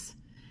words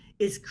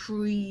is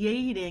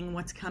creating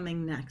what's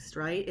coming next,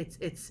 right?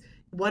 It's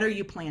what are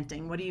you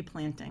planting? What are you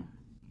planting?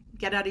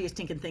 Get out of your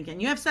stinking thinking.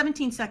 You have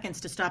 17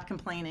 seconds to stop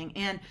complaining.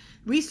 And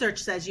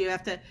research says you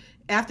have to,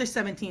 after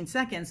 17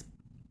 seconds,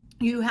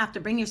 you have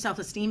to bring your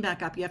self-esteem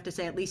back up. You have to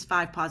say at least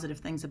 5 positive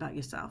things about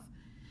yourself.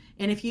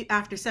 And if you,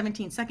 after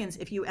 17 seconds,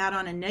 if you add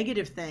on a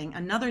negative thing,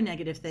 another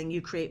negative thing,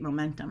 you create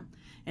momentum.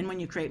 And when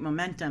you create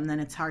momentum, then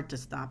it's hard to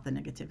stop the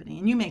negativity.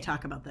 And you may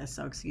talk about this,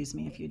 so excuse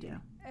me if you do.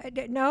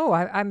 No,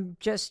 I'm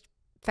just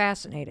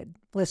fascinated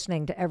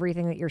listening to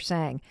everything that you're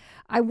saying.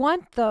 I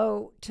want,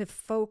 though, to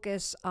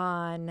focus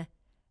on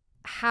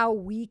how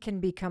we can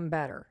become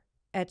better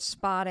at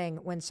spotting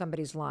when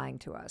somebody's lying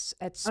to us,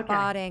 at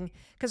spotting,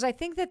 because I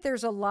think that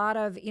there's a lot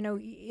of,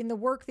 in the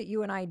work that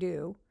you and I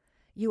do,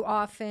 you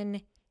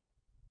often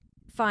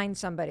find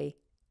somebody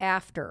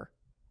after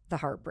the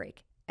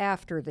heartbreak,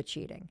 after the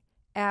cheating,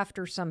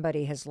 after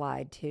somebody has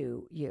lied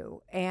to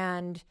you.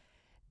 And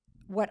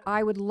what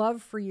I would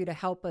love for you to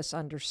help us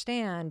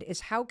understand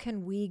is how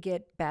can we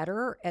get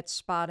better at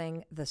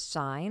spotting the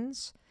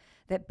signs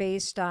that,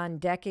 based on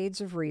decades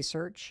of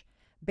research,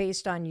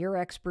 based on your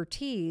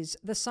expertise,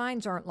 the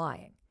signs aren't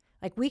lying.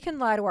 Like, we can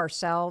lie to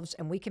ourselves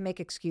and we can make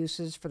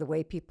excuses for the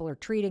way people are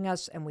treating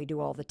us, and we do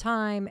all the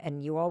time.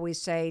 And you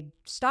always say,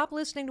 stop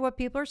listening to what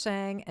people are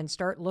saying and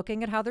start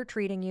looking at how they're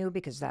treating you,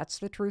 because that's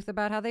the truth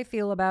about how they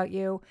feel about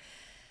you.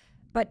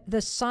 But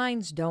the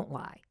signs don't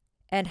lie.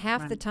 And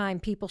half the time,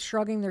 people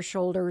shrugging their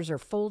shoulders or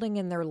folding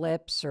in their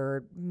lips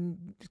or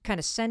kind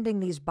of sending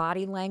these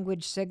body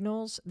language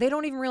signals, they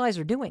don't even realize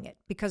they're doing it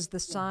because the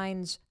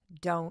signs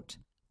don't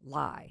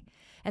lie.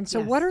 And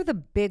so what are the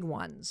big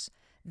ones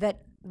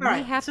that we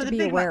have to be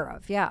aware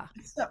of? Yeah.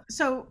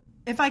 So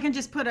if I can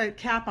just put a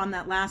cap on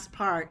that last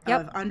part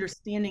of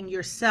understanding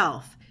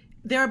yourself,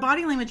 there are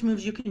body language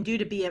moves you can do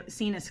to be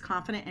seen as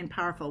confident and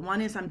powerful.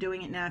 One is, I'm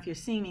doing it now. If you're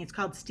seeing me, it's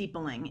called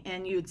steepling.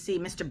 And you'd see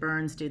Mr.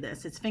 Burns do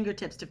this. It's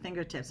fingertips to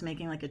fingertips,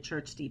 making like a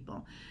church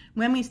steeple.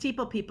 When we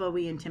steeple people,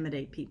 we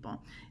intimidate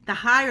people. The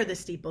higher the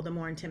steeple, the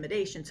more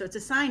intimidation. So it's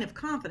a sign of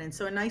confidence.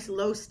 So a nice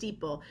low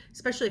steeple,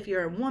 especially if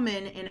you're a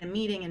woman in a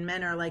meeting and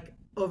men are like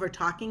over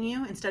talking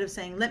you, instead of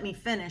saying, let me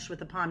finish,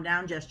 with a palm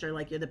down gesture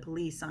like you're the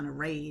police on a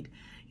raid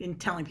and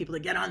telling people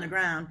to get on the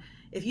ground.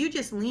 If you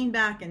just lean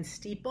back and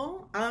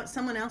steeple,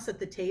 someone else at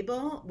the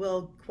table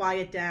will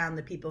quiet down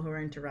the people who are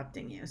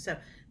interrupting you. So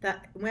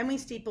that when we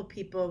steeple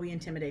people, we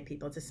intimidate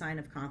people. It's a sign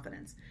of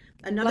confidence.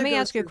 Let me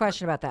ask you a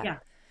question about that. Yeah.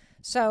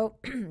 So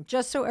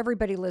just so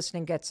everybody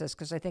listening gets this,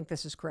 because I think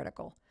this is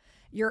critical.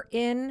 You're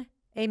in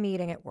a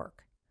meeting at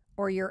work,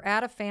 or you're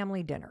at a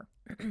family dinner,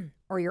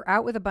 or you're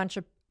out with a bunch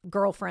of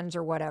girlfriends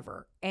or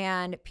whatever,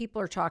 and people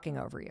are talking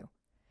over you.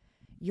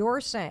 You're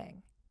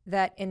saying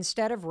that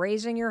instead of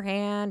raising your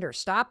hand or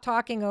stop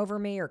talking over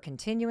me or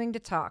continuing to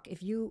talk,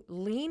 if you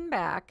lean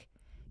back,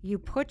 you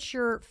put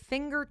your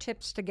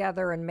fingertips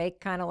together and make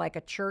kind of like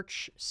a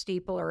church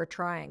steeple or a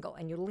triangle,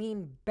 and you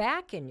lean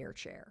back in your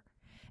chair,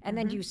 and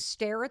then you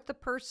stare at the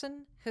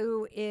person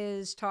who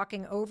is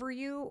talking over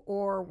you,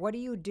 or what do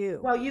you do?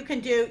 Well, you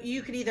could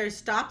either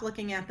stop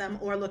looking at them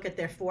or look at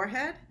their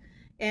forehead.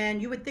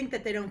 And you would think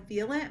that they don't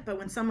feel it, but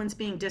when someone's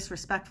being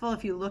disrespectful,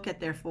 if you look at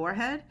their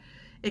forehead,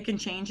 it can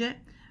change it.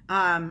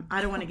 I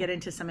don't want to get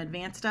into some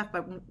advanced stuff,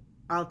 but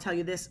I'll tell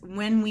you this.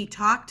 When we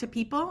talk to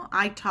people,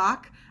 I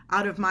talk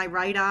out of my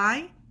right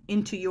eye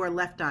into your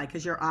left eye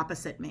because you're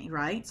opposite me,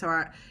 right?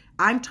 So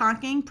I'm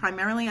talking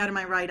primarily out of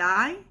my right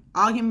eye.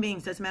 All human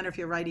beings, doesn't matter if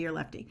you're righty or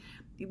lefty.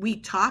 We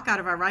talk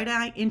out of our right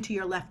eye into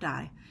your left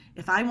eye.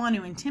 If I want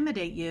to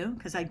intimidate you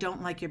because I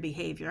don't like your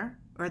behavior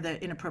or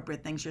the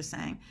inappropriate things you're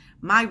saying,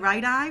 my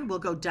right eye will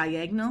go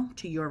diagonal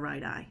to your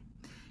right eye.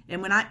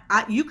 And when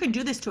you can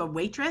do this to a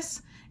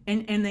waitress,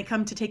 and they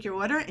come to take your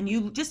order, and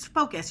you just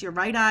focus your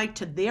right eye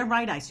to their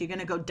right eye. So you're going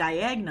to go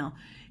diagonal,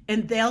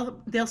 and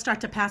they'll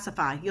start to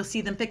pacify. You'll see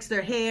them fix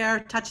their hair,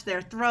 touch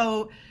their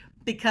throat,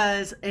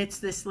 because it's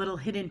this little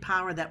hidden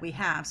power that we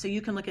have. So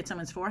you can look at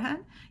someone's forehead.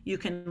 You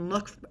can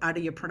look out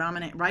of your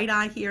predominant right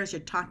eye here as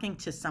you're talking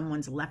to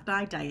someone's left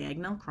eye,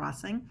 diagonal,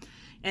 crossing,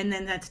 and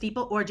then that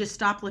steeple, or just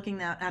stop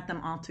looking at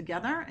them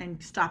altogether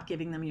and stop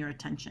giving them your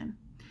attention.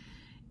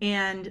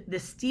 And the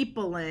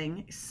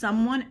steepling,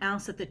 someone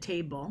else at the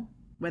table,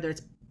 whether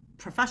it's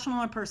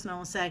professional or personal,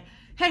 will say,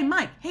 hey,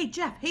 Mike, hey,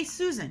 Jeff, hey,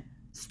 Susan,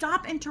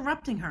 stop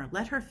interrupting her.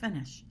 Let her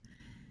finish.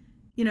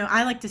 You know,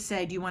 I like to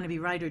say, do you want to be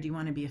right or do you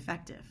want to be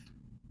effective?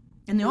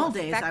 In the old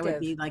days, I would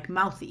be like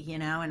mouthy,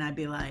 and I'd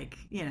be like,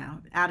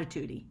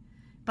 attitude-y.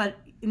 But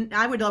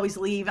I would always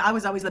leave. I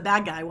was always the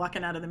bad guy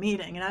walking out of the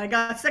meeting, and I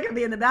got sick of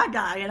being the bad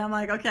guy. And I'm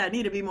like, okay, I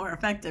need to be more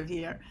effective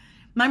here.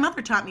 My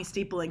mother taught me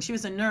steepling. She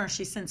was a nurse.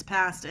 She's since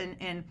passed,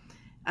 and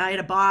I had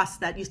a boss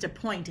that used to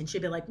point, and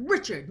she'd be like,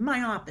 Richard,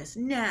 my office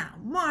now.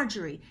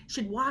 Marjorie.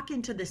 She'd walk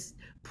into this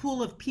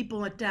pool of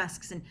people at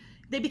desks, and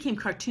they became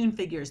cartoon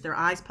figures. Their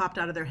eyes popped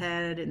out of their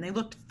head, and they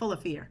looked full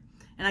of fear.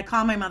 And I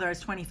called my mother. I was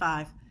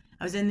 25.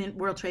 I was in the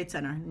World Trade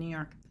Center in New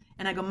York.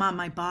 And I go, Mom,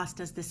 my boss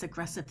does this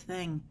aggressive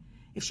thing.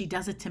 If she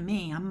does it to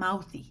me, I'm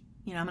mouthy.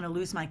 I'm going to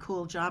lose my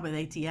cool job with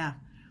ATF.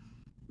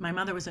 My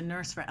mother was a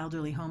nurse for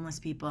elderly homeless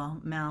people,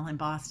 Mel, in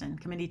Boston,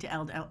 Committee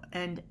to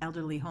End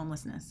Elderly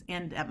Homelessness,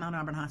 and at Mount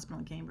Auburn Hospital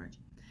in Cambridge.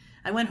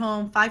 I went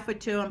home,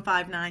 5'2", I'm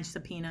 5'9", she's a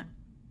peanut.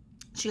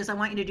 She goes, I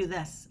want you to do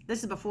this.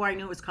 This is before I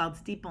knew it was called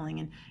steepling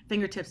and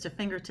fingertips to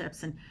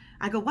fingertips. And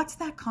I go, what's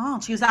that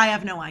called? She goes, I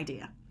have no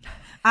idea.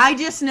 I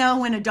just know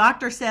when a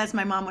doctor says,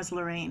 my mom was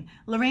Lorraine,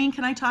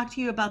 can I talk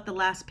to you about the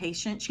last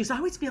patient? She goes, I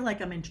always feel like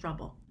I'm in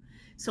trouble.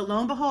 So lo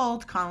and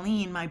behold,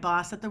 Colleen, my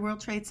boss at the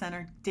World Trade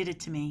Center, did it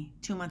to me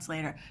 2 months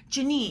later.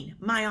 Janine,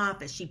 my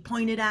office, she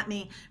pointed at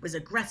me, was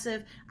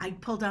aggressive. I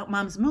pulled out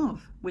Mom's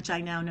move, which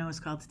I now know is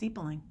called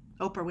steepling.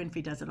 Oprah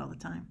Winfrey does it all the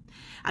time.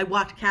 I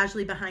walked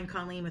casually behind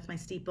Colleen with my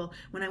steeple.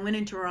 When I went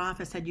into her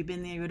office, had you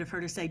been there, you would have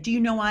heard her say, do you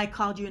know why I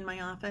called you in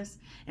my office?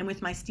 And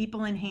with my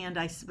steeple in hand,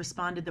 I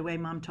responded the way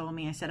Mom told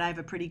me. I said, I have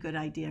a pretty good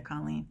idea,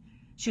 Colleen.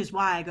 She goes,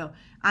 why? I go,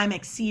 I'm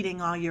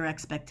exceeding all your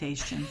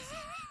expectations.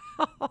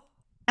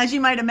 As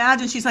you might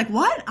imagine, she's like,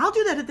 what? I'll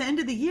do that at the end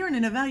of the year in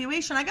an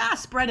evaluation. I gotta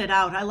spread it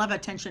out. I love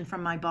attention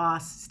from my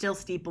boss, still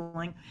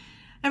steepling.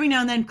 Every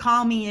now and then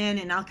call me in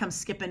and I'll come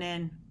skipping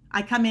in.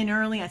 I come in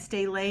early, I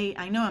stay late.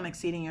 I know I'm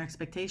exceeding your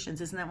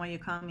expectations. Isn't that why you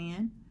call me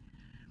in?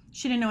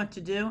 She didn't know what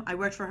to do. I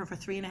worked for her for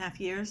 3.5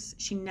 years.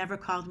 She never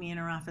called me in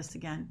her office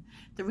again.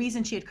 The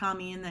reason she had called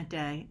me in that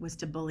day was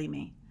to bully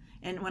me.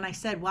 And when I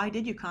said, why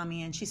did you call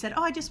me in? She said,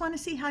 oh, I just want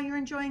to see how you're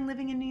enjoying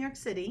living in New York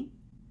City.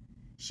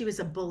 She was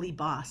a bully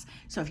boss.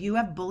 So if you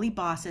have bully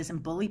bosses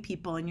and bully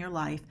people in your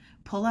life,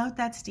 pull out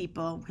that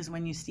steeple, because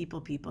when you steeple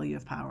people, you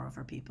have power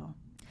over people.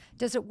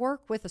 Does it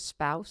work with a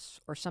spouse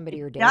or somebody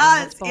you're dating?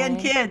 Yes, and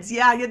kids.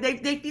 Yeah,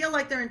 they feel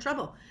like they're in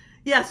trouble.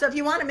 Yeah, so if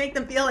you want to make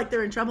them feel like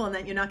they're in trouble and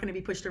that you're not going to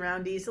be pushed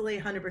around easily,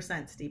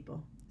 100%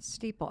 steeple.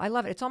 Steeple. I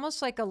love it. It's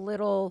almost like a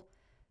little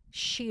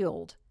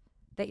shield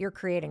that you're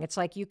creating. It's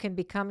like you can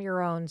become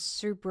your own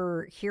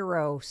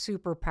superhero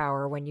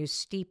superpower when you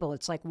steeple.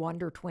 It's like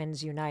Wonder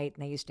Twins unite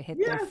and they used to hit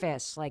their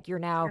fists. Like you're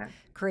now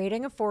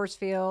creating a force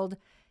field.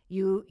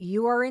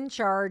 You are in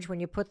charge when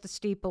you put the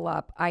steeple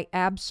up. I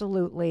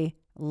absolutely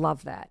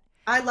love that.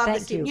 I love Thank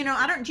this steeple.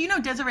 you. Do you know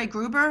Desiree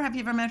Gruber? Have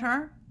you ever met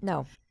her?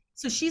 No.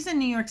 So she's in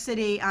New York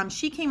City.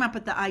 She came up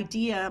with the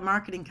idea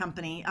marketing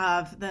company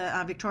of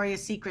the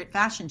Victoria's Secret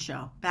fashion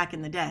show back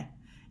in the day.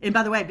 And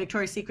by the way,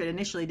 Victoria's Secret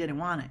initially didn't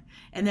want it.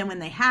 And then when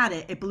they had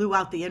it, it blew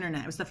out the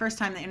internet. It was the first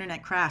time the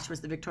internet crashed, was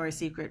the Victoria's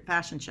Secret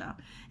fashion show.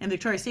 And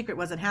Victoria's Secret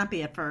wasn't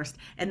happy at first.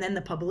 And then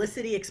the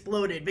publicity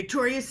exploded.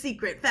 Victoria's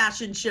Secret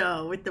fashion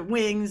show with the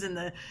wings and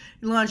the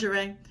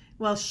lingerie.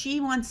 Well, she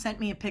once sent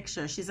me a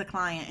picture. She's a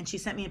client, and she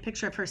sent me a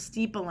picture of her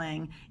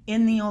steepling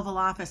in the Oval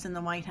Office in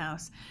the White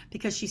House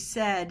because she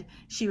said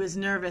she was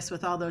nervous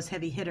with all those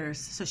heavy hitters.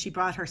 So she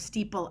brought her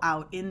steeple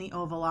out in the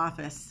Oval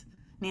Office.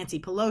 Nancy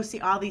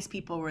Pelosi, all these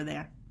people were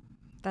there.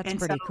 That's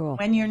pretty cool.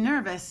 When you're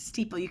nervous,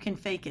 steeple, you can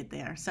fake it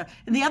there. So,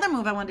 and the other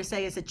move I wanted to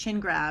say is a chin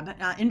grab.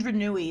 Indra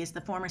Nooyi is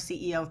the former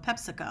CEO of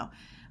PepsiCo.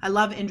 I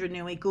love Indra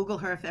Nooyi. Google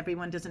her if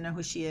everyone doesn't know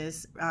who she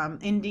is.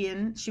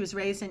 Indian. She was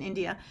raised in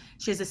India.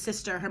 She has a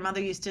sister. Her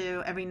mother used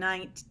to, every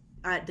night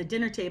at the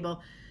dinner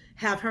table,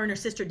 have her and her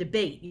sister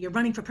debate. You're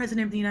running for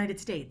president of the United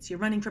States. You're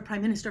running for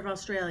prime minister of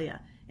Australia.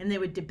 And they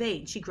would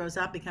debate. She grows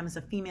up, becomes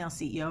a female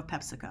CEO of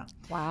PepsiCo.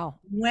 Wow.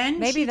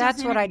 Maybe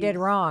that's what I did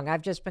wrong.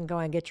 I've just been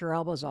going, get your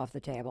elbows off the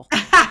table.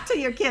 To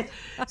your kids.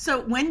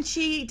 So when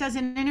she does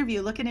an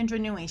interview, look at Indra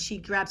Nooyi. She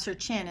grabs her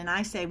chin, and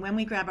I say, when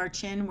we grab our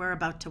chin, we're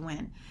about to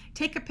win.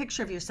 Take a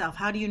picture of yourself.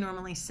 How do you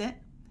normally sit?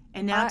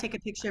 And now take a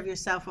picture of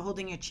yourself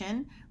holding your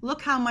chin. Look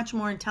how much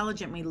more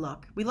intelligent we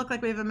look. We look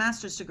like we have a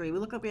master's degree. We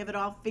look like we have it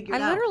all figured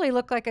out. I literally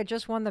look like I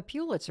just won the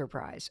Pulitzer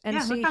Prize.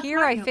 And see, here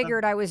I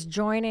figured I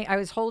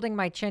was holding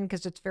my chin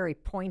because it's very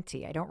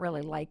pointy. I don't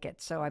really like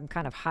it, so I'm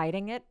kind of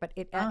hiding it. But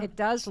it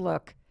does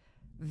look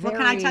very.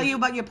 Well, can I tell you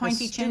what your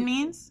pointy chin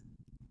means?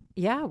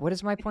 Yeah, what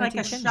is my pointy chin?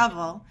 It's like a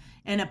shovel,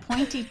 and a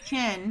pointy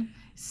chin.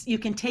 You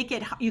can take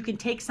it. You can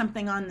take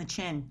something on the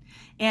chin,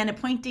 and a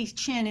pointy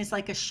chin is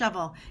like a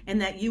shovel, and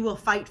that you will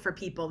fight for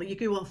people.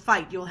 You will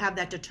fight. You'll have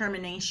that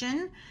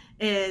determination.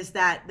 Is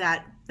that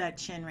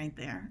chin right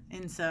there?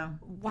 And so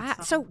wow.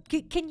 So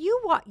can you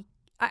what?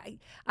 I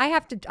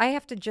have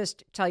to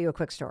just tell you a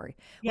quick story.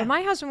 Yeah. When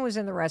my husband was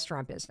in the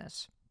restaurant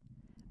business,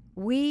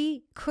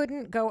 we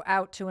couldn't go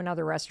out to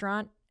another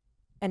restaurant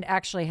and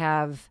actually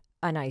have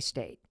a nice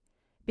date.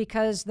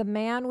 Because the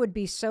man would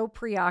be so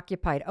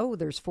preoccupied. Oh,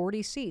 there's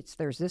 40 seats.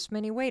 There's this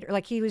many waiters.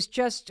 Like he was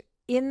just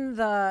in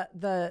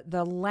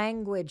the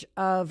language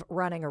of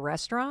running a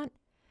restaurant.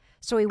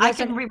 So he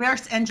wasn't. I can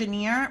reverse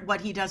engineer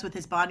what he does with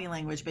his body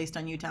language based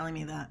on you telling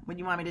me that. Would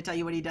you want me to tell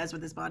you what he does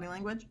with his body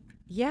language?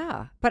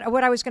 Yeah. But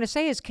what I was going to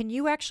say is, can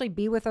you actually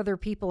be with other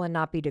people and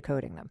not be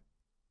decoding them?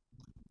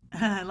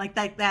 Like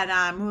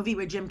that movie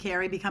where Jim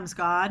Carrey becomes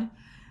God,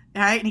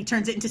 all right? And he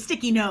turns it into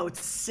sticky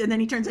notes, and then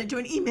he turns it into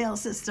an email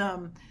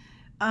system.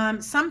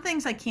 Some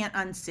things I can't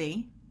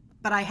unsee,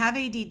 but I have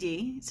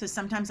ADD, so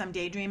sometimes I'm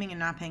daydreaming and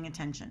not paying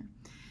attention.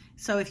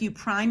 So if you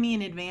prime me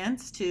in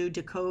advance to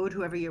decode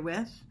whoever you're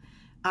with,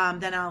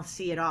 then I'll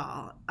see it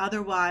all.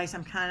 Otherwise,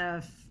 I'm kind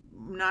of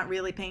not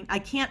really paying. I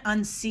can't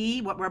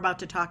unsee what we're about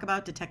to talk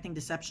about, detecting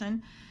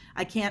deception.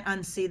 I can't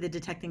unsee the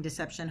detecting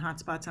deception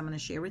hotspots I'm going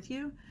to share with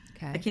you.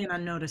 Okay. I can't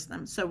unnotice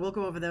them. So we'll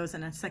go over those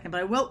in a second.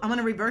 But I'm going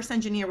to reverse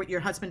engineer what your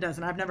husband does.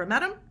 And I've never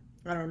met him.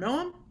 I don't know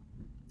him.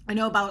 I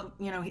know about,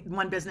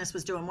 one business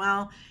was doing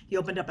well. He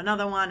opened up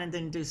another one and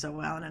didn't do so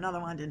well, and another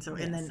one didn't so.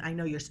 Yes. And then I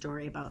know your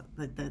story about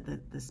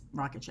this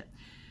rocket ship.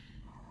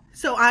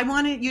 So I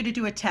wanted you to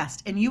do a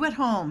test, and you at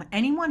home,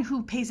 anyone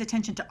who pays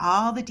attention to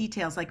all the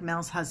details, like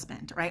Mel's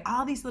husband, right?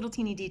 All these little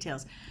teeny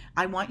details.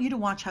 I want you to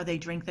watch how they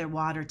drink their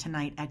water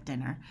tonight at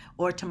dinner,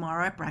 or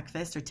tomorrow at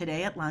breakfast, or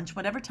today at lunch,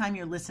 whatever time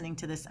you're listening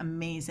to this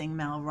amazing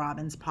Mel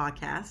Robbins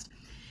podcast.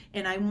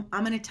 And I'm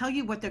going to tell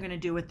you what they're going to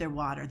do with their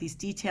water. These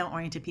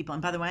detail-oriented people,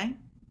 and by the way,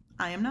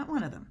 I am not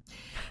one of them,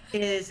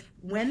 is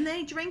when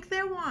they drink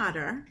their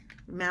water,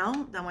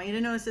 Mel, I want you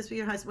to notice this with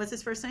your husband. What's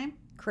his first name?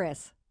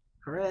 Chris.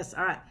 Chris.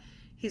 All right.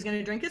 He's going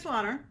to drink his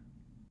water.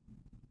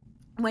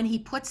 When he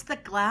puts the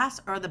glass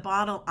or the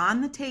bottle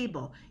on the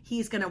table,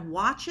 he's going to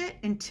watch it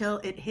until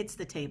it hits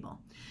the table.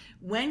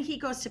 When he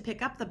goes to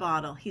pick up the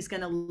bottle, he's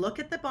going to look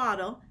at the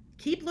bottle,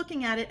 keep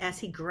looking at it as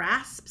he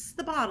grasps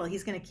the bottle.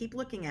 He's going to keep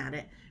looking at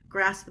it,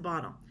 grasp the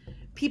bottle.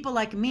 People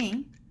like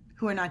me,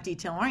 who are not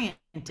detail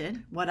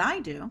oriented, what I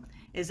do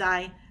is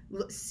I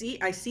see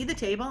the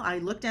table, I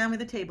look down where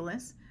the table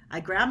is, I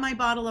grab my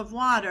bottle of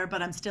water,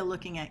 but I'm still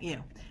looking at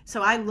you.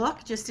 So I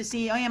look just to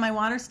see, oh yeah, my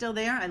water's still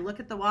there. I look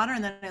at the water,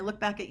 and then I look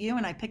back at you,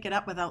 and I pick it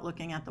up without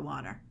looking at the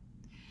water.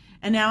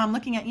 And now I'm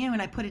looking at you,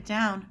 and I put it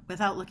down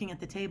without looking at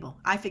the table.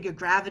 I figure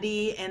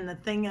gravity and the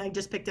thing I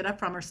just picked it up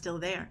from are still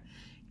there.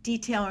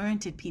 Detail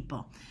oriented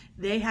people,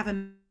 they have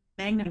a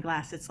magnifying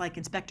glass. It's like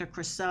Inspector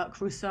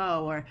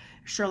Clouseau or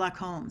Sherlock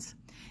Holmes.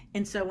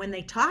 And so when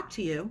they talk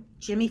to you,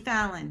 Jimmy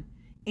Fallon,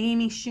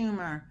 Amy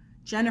Schumer,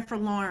 Jennifer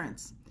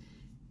Lawrence,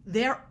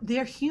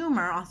 Their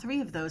humor, all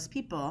three of those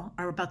people,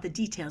 are about the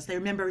details. They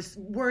remember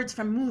words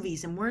from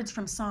movies and words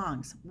from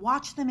songs.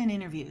 Watch them in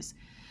interviews,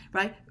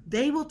 right?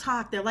 They will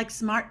talk. They're like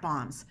smart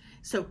bombs.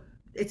 So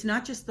it's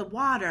not just the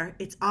water,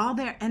 it's all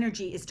their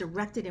energy is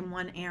directed in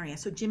one area.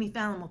 So Jimmy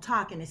Fallon will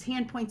talk and his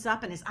hand points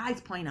up and his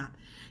eyes point up.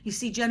 You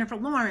see Jennifer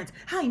Lawrence,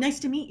 hi, nice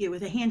to meet you,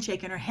 with a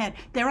handshake in her head.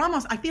 They're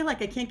almost, I feel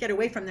like I can't get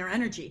away from their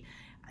energy.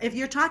 If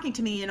you're talking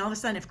to me and all of a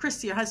sudden, if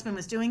Chris, your husband,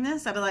 was doing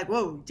this, I'd be like,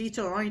 whoa,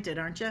 detail-oriented,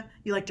 aren't you?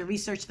 You like to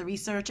research the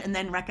research and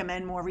then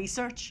recommend more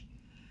research?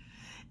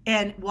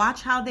 And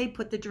watch how they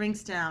put the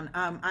drinks down.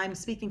 I'm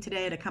speaking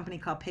today at a company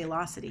called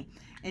Paylocity,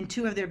 and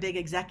two of their big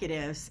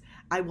executives,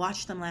 I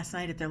watched them last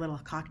night at their little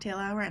cocktail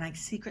hour, and I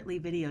secretly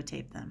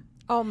videotaped them.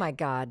 Oh my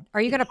God.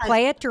 Are you going to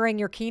play it during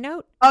your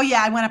keynote? Oh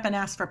yeah, I went up and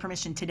asked for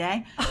permission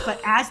today. But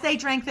as they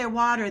drank their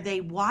water,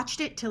 they watched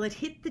it till it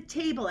hit the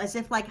table as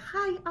if like,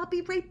 hi, I'll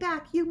be right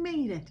back. You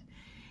made it.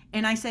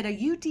 And I said, are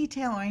you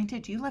detail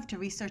oriented? Do you love to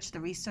research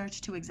the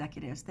research? To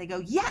executives. They go,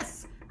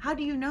 yes. How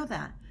do you know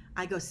that?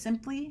 I go,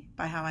 simply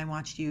by how I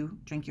watched you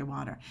drink your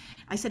water.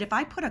 I said, if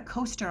I put a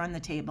coaster on the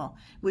table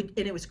and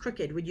it was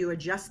crooked, would you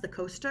adjust the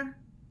coaster?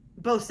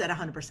 Both said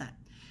 100%.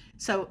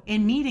 So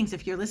in meetings,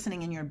 if you're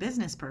listening and you're a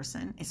business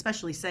person,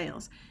 especially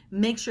sales,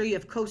 make sure you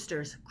have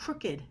coasters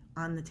crooked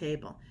on the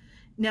table.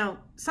 Now,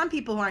 some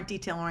people who aren't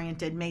detail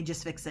oriented may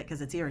just fix it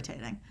because it's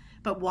irritating.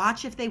 But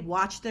watch if they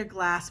watch their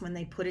glass when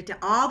they put it down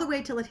all the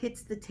way till it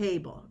hits the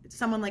table.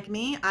 Someone like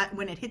me,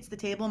 when it hits the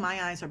table,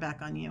 my eyes are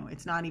back on you.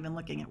 It's not even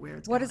looking at where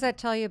it's going. What does that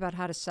tell you about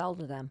how to sell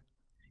to them?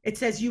 It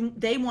says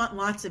they want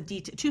lots of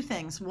detail. Two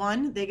things.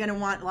 One, they're going to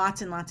want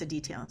lots and lots of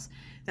details.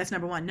 That's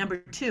number one. Number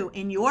two,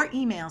 in your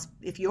emails,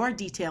 if you're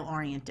detail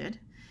oriented,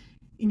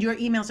 your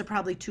emails are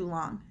probably too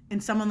long.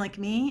 And someone like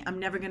me, I'm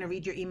never going to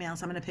read your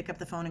emails. I'm going to pick up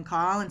the phone and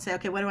call and say,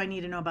 okay, what do I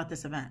need to know about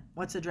this event?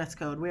 What's the dress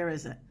code? Where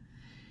is it?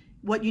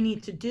 What you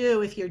need to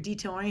do if you're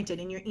detail oriented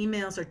in your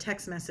emails or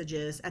text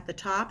messages, at the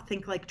top,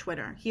 think like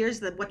Twitter.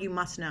 Here's what you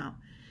must know.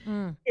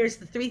 Here's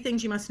the 3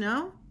 things you must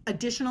know.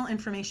 Additional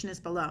information is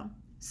below.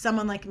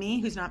 Someone like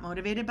me who's not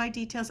motivated by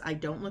details, I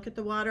don't look at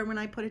the water when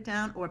I put it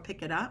down or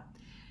pick it up.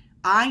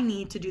 I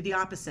need to do the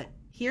opposite.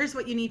 Here's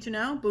what you need to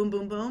know. Boom,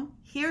 boom, boom.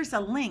 Here's a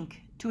link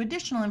to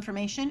additional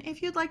information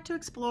if you'd like to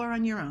explore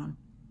on your own.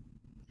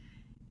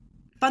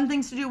 Fun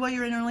things to do while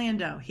you're in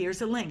Orlando.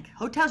 Here's a link.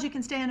 Hotels you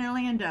can stay in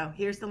Orlando.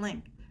 Here's the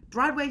link.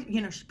 Broadway,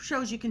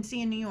 shows you can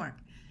see in New York.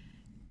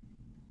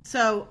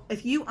 So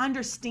if you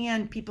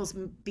understand people's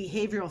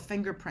behavioral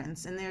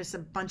fingerprints, and there's a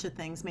bunch of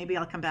things, maybe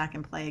I'll come back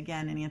and play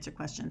again and answer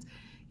questions.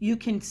 You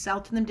can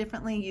sell to them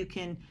differently. You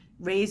can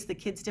raise the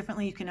kids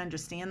differently. You can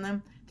understand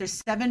them.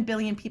 There's 7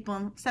 billion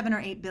people, 7 or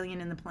 8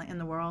 billion in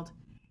the world.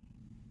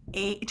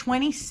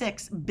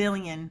 26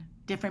 billion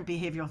different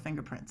behavioral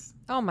fingerprints.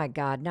 Oh my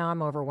God, now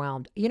I'm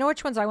overwhelmed. You know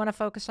which ones I want to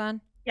focus on?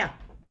 Yeah.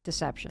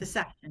 Deception.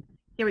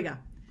 Here we go.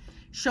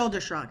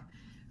 Shoulder shrug.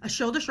 A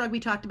shoulder shrug we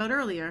talked about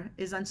earlier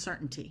is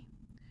uncertainty.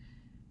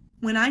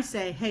 When I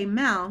say, hey,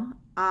 Mel,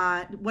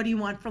 what do you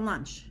want for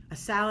lunch? A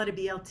salad, a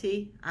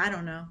BLT? I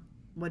don't know.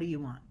 What do you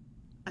want?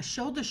 A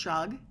shoulder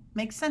shrug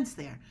makes sense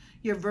there.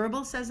 Your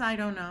verbal says, I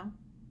don't know.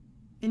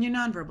 And your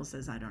nonverbal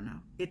says, I don't know.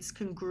 It's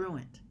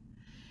congruent.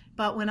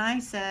 But when I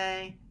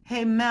say,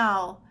 hey,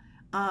 Mel,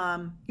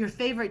 your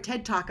favorite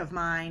TED Talk of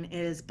mine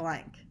is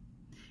blank,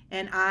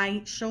 and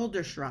I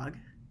shoulder shrug,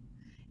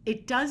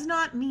 it does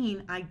not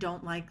mean I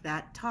don't like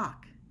that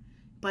talk,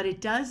 but it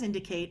does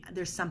indicate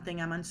there's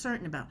something I'm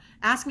uncertain about.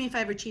 Ask me if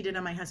I ever cheated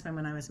on my husband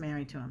when I was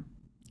married to him.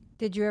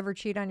 Did you ever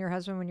cheat on your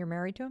husband when you're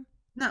married to him?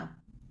 No.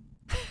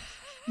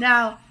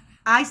 Now,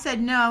 I said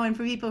no, and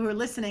for people who are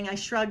listening, I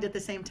shrugged at the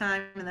same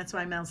time, and that's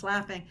why Mel's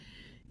laughing.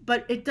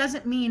 But it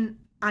doesn't mean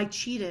I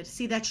cheated.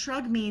 See, that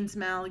shrug means,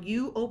 Mel,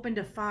 you opened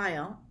a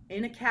file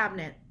in a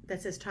cabinet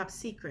that says top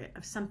secret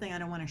of something I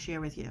don't want to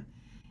share with you.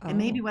 And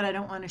maybe what I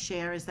don't want to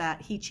share is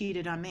that he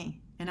cheated on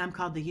me, and I'm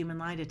called the human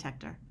lie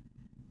detector.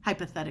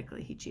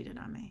 Hypothetically, he cheated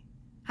on me.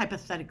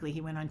 Hypothetically, he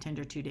went on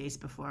Tinder 2 days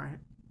before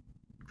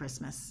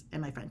Christmas,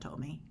 and my friend told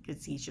me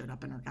because he showed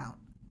up in her account.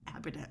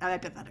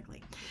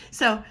 Hypothetically.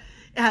 So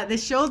the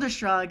shoulder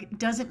shrug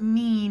doesn't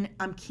mean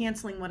I'm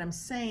canceling what I'm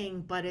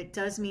saying, but it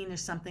does mean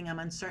there's something I'm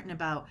uncertain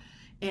about.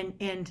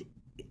 And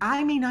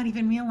I may not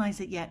even realize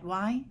it yet.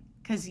 Why?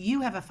 Because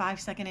you have a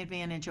 5-second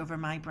advantage over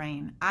my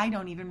brain. I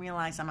don't even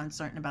realize I'm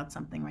uncertain about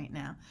something right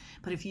now.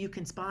 But if you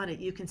can spot it,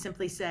 you can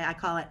simply say, I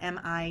call it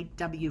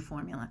MIW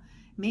formula.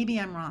 Maybe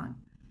I'm wrong.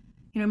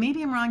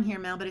 Maybe I'm wrong here,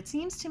 Mel, but it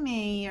seems to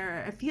me,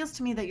 or it feels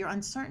to me that you're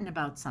uncertain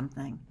about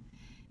something.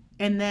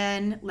 And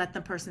then let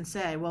the person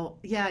say, well,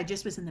 yeah, I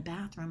just was in the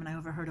bathroom and I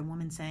overheard a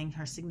woman saying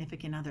her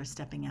significant other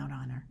stepping out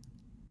on her.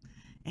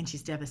 And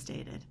she's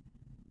devastated.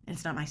 And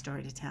it's not my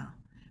story to tell.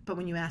 But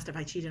when you asked if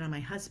I cheated on my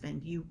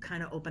husband, you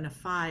kind of open a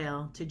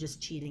file to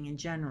just cheating in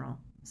general.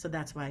 So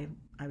that's why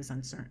I was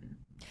uncertain.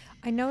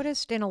 I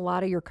noticed in a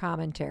lot of your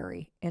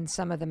commentary in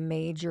some of the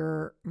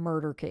major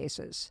murder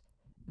cases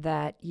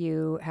that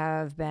you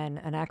have been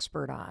an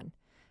expert on,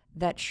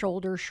 that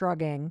shoulder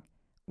shrugging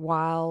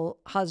while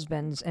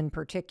husbands in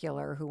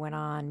particular who went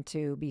on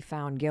to be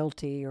found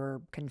guilty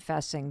or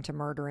confessing to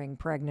murdering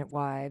pregnant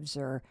wives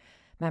or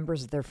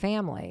members of their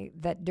family,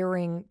 that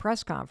during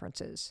press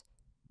conferences,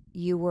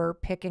 you were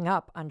picking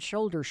up on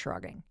shoulder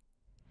shrugging.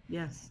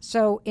 Yes.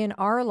 So in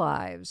our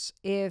lives,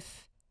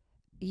 if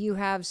you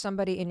have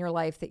somebody in your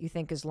life that you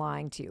think is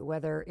lying to you,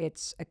 whether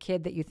it's a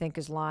kid that you think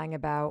is lying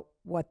about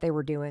what they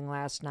were doing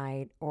last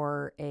night,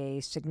 or a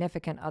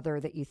significant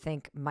other that you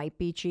think might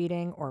be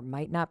cheating or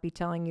might not be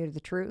telling you the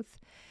truth,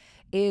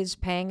 is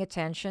paying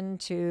attention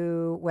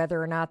to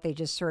whether or not they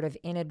just sort of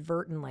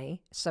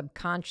inadvertently,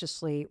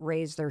 subconsciously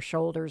raise their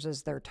shoulders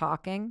as they're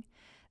talking.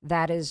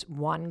 That is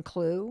one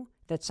clue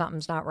that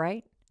something's not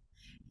right.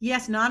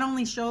 Yes, not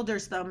only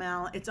shoulders though,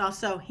 Mel, it's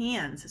also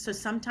hands. So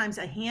sometimes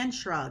a hand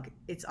shrug,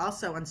 it's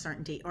also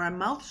uncertainty, or a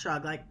mouth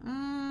shrug, like,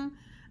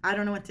 I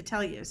don't know what to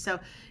tell you. So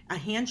a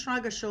hand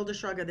shrug, a shoulder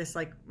shrug, or this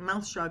like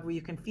mouth shrug where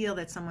you can feel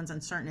that someone's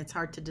uncertain, it's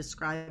hard to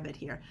describe it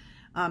here,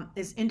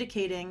 is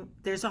indicating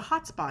there's a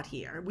hot spot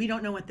here. We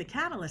don't know what the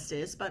catalyst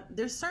is, but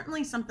there's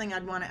certainly something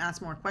I'd want to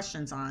ask more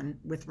questions on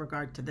with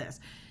regard to this.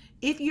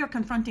 If you're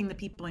confronting the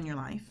people in your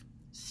life,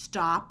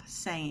 stop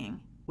saying,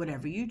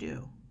 whatever you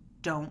do,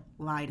 don't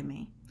lie to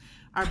me.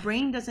 Our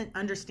brain doesn't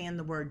understand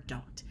the word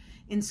don't.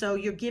 And so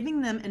you're giving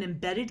them an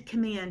embedded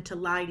command to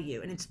lie to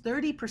you. And it's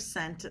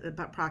 30%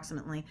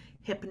 approximately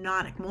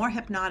hypnotic, more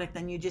hypnotic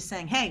than you just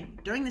saying, hey,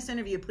 during this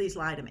interview, please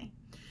lie to me.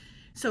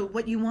 So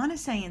what you want to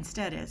say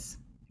instead is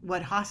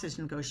what hostage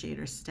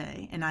negotiators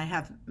say. And I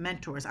have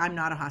mentors. I'm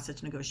not a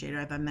hostage negotiator. I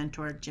have a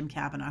mentor, Jim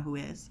Kavanaugh, who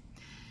is.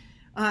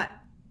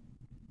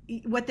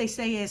 What they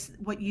say is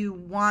what you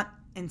want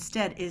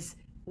instead is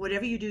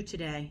whatever you do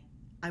today,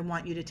 I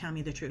want you to tell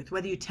me the truth.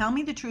 Whether you tell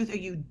me the truth or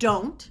you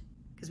don't,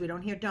 because we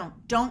don't hear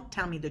don't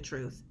tell me the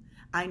truth.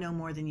 I know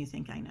more than you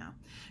think I know.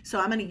 So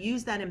I'm going to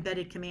use that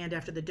embedded command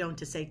after the don't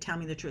to say, tell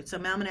me the truth. So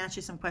Mel, I'm going to ask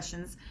you some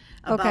questions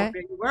about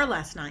where you were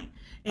last night.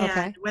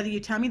 And whether you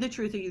tell me the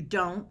truth or you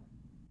don't,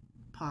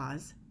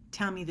 pause,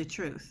 tell me the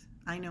truth.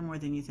 I know more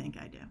than you think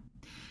I do.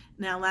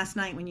 Now, last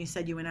night when you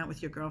said you went out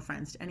with your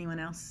girlfriends, did anyone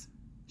else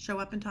show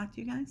up and talk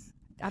to you guys?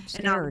 I'm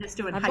scared. And I'm just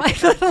doing I'm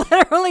like,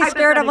 literally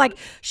scared. I'm like,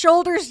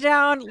 shoulders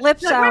down,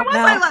 lips out. Where was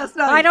I last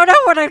night? I don't know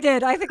what I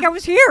did. I think I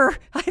was here.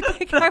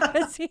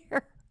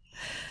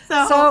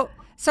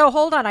 So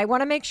hold on. I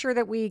want to make sure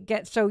that we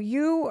get, so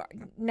you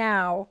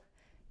now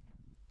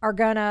are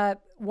going to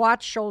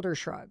watch shoulder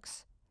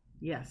shrugs.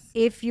 Yes.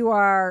 If you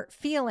are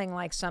feeling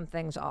like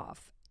something's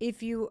off,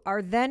 if you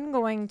are then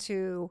going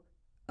to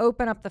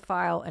open up the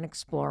file and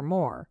explore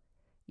more,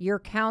 you're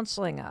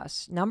counseling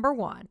us, number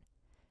one,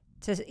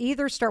 to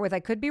either start with, I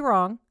could be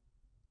wrong.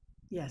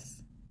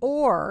 Yes.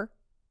 Or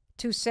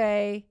to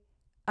say,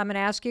 I'm going to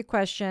ask you a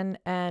question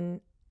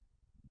and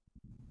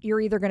you're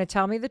either going to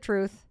tell me the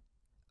truth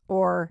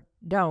or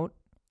don't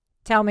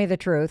tell me the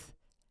truth.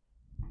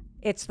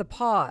 It's the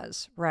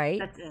pause, right?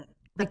 That's it.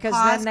 Because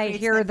then they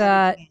hear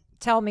the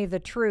tell me the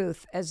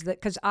truth as the,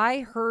 because I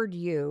heard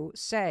you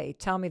say,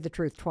 tell me the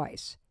truth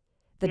twice.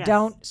 The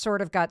don't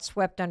sort of got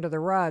swept under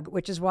the rug,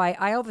 which is why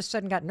I all of a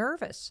sudden got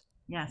nervous.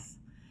 Yes.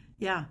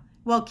 Yeah.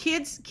 Well,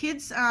 kids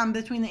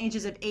between the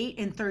ages of 8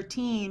 and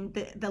 13,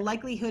 the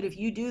likelihood, if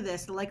you do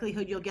this, the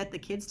likelihood you'll get the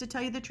kids to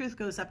tell you the truth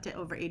goes up to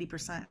over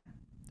 80%.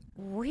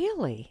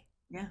 Really?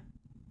 Yeah.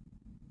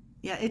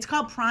 Yeah. It's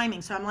called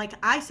priming. So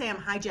I say I'm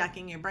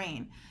hijacking your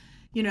brain,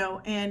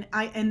 and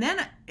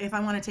then if I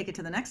want to take it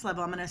to the next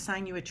level, I'm going to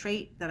assign you a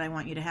trait that I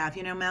want you to have.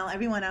 Mel,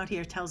 everyone out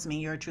here tells me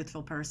you're a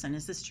truthful person.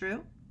 Is this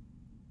true?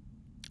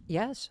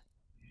 Yes.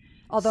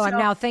 Although I'm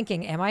now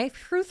thinking, am I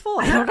truthful?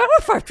 I don't know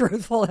if I'm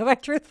truthful. Am I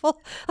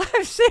truthful?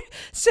 I'm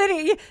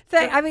sitting.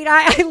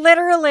 I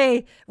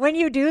literally, when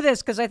you do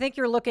this, because I think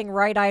you're looking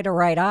right eye to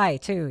right eye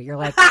too. You're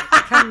like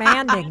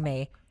commanding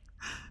me.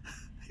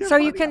 So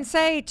you can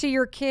say to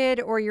your kid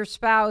or your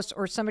spouse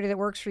or somebody that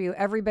works for you,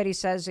 everybody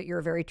says that you're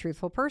a very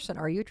truthful person.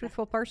 Are you a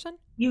truthful person?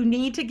 You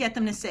need to get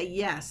them to say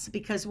yes,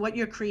 because what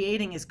you're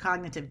creating is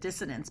cognitive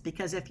dissonance.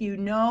 Because if you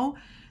know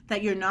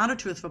that you're not a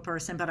truthful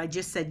person, but I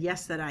just said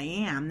yes that I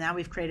am, now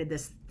we've created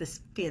this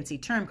fancy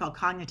term called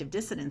cognitive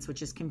dissonance,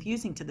 which is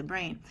confusing to the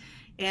brain.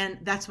 And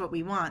that's what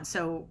we want.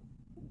 So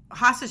my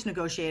hostage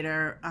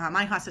negotiator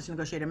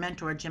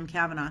mentor, Jim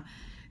Kavanaugh,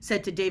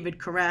 said to David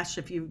Koresh,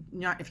 if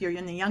you're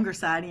in the younger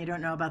side and you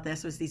don't know about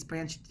this, was these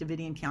Branch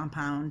Davidian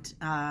compound,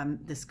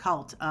 this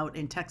cult out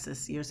in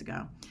Texas years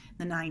ago,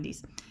 the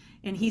 90s.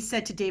 And he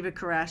said to David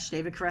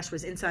Koresh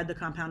was inside the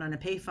compound on a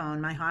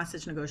payphone, my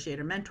hostage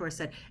negotiator mentor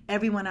said,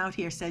 everyone out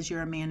here says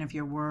you're a man of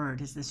your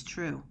word. Is this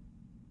true?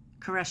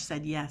 Koresh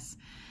said yes.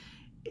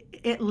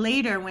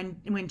 Later,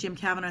 when Jim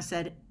Kavanaugh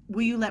said,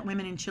 will you let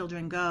women and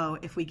children go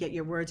if we get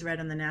your words read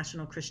on the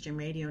National Christian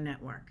Radio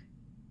Network?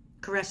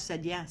 Koresh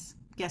said yes.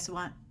 Guess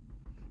what?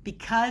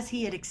 Because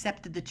he had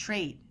accepted the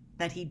trait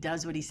that he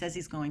does what he says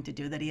he's going to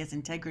do, that he has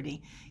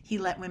integrity, he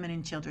let women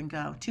and children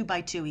go. 2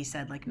 by 2, he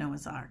said, like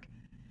Noah's Ark.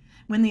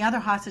 When the other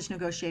hostage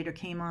negotiator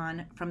came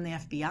on from the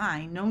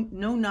FBI,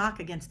 no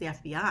knock against the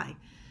FBI,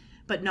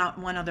 but not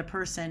one other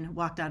person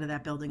walked out of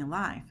that building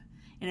alive.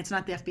 And it's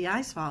not the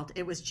FBI's fault.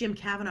 It was Jim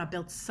Kavanaugh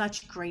built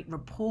such great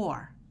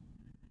rapport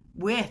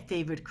with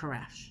David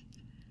Koresh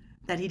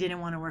that he didn't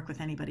want to work with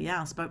anybody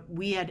else. But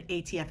we had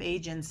ATF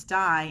agents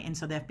die, and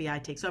so the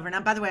FBI takes over. Now,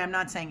 by the way, I'm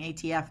not saying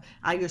ATF,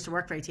 I used to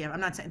work for ATF.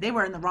 I'm not saying they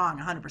were in the wrong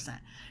 100%.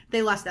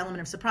 They lost the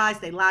element of surprise.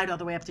 They lied all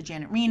the way up to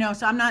Janet Reno.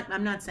 So I'm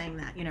not saying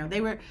that.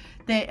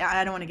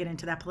 I don't want to get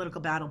into that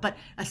political battle, but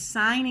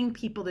assigning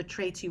people the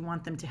traits you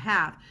want them to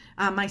have.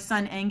 My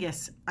son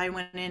Angus, I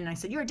went in and I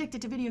said, you're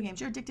addicted to video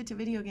games. You're addicted to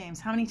video games.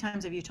 How many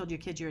times have you told your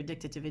kids you're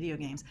addicted to video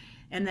games?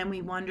 And then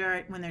we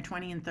wonder when they're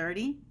 20 and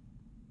 30,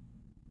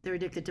 they're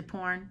addicted to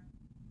porn,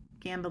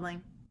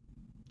 gambling,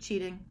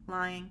 cheating,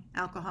 lying,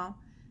 alcohol.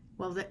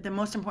 Well, the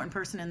most important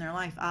person in their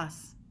life,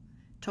 us,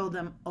 told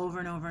them over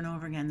and over and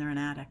over again they're an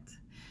addict.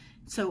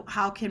 So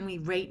how can we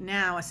right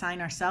now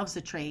assign ourselves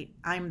a trait?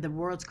 I'm the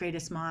world's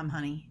greatest mom,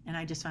 honey, and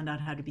I just found out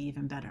how to be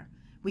even better.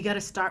 We got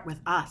to start with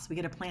us. We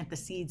got to plant the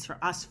seeds for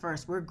us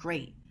first. We're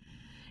great.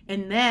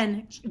 And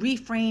then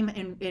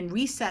reframe and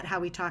reset how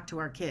we talk to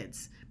our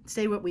kids.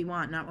 Say what we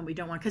want, not what we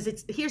don't want.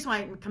 Because here's why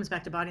it comes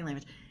back to body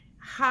language.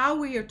 How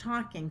we are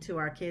talking to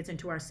our kids and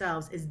to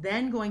ourselves is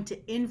then going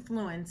to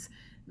influence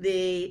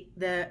the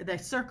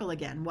circle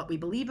again, what we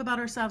believe about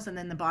ourselves, and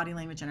then the body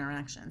language and our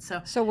actions.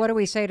 So what do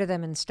we say to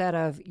them instead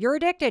of, you're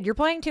addicted, you're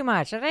playing too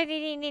much?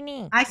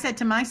 I said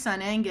to my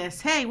son,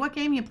 Angus, hey, what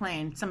game you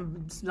playing?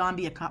 Some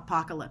zombie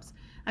apocalypse.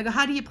 I go,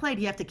 how do you play?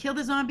 Do you have to kill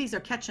the zombies or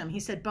catch them? He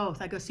said,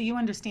 both. I go, so you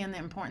understand the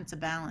importance of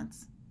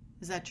balance.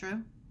 Is that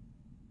true?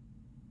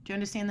 Do you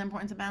understand the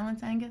importance of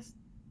balance, Angus?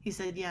 He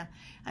said, yeah.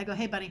 I go,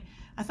 hey, buddy,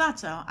 I thought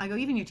so. I go,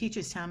 even your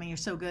teachers tell me you're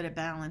so good at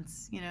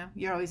balance.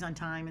 You're always on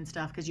time and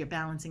stuff because you're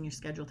balancing your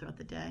schedule throughout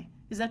the day.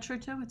 Is that true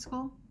too at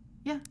school?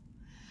 Yeah.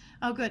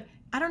 Oh, good.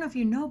 I don't know if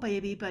you know,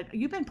 baby, but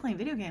you've been playing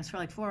video games for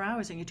like 4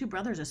 hours and your two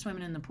brothers are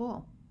swimming in the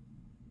pool.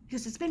 He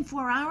goes, it's been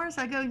 4 hours?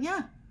 I go,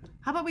 yeah.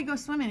 How about we go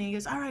swimming? And he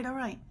goes, all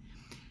right.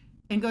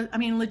 And go,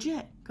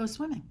 legit, go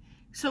swimming.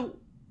 So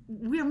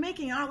we're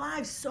making our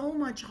lives so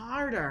much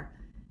harder,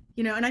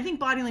 and I think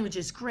body language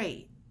is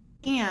great.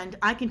 And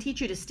I can teach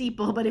you to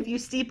steeple, but if you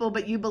steeple,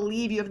 but you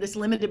believe, you have this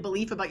limited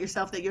belief about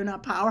yourself that you're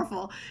not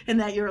powerful and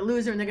that you're a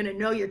loser and they're going to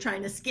know you're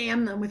trying to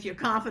scam them with your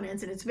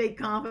confidence and it's fake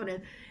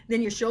confidence,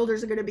 then your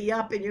shoulders are going to be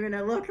up and you're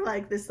going to look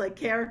like this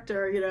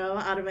character,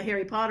 out of a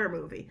Harry Potter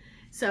movie.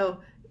 So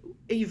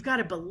you've got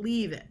to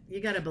believe it.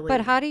 You got to believe it.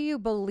 But how do you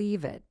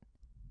believe it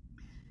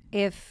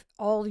if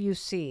all you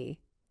see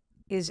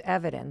is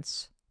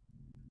evidence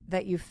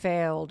that you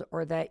failed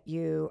or that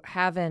you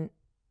haven't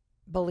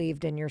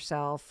believed in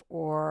yourself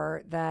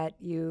or that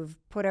you've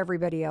put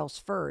everybody else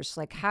first?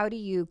 Like, how do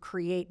you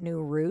create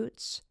new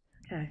roots?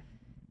 Okay.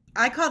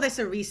 I call this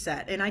a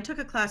reset. And I took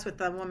a class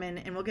with a woman,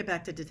 and we'll get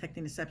back to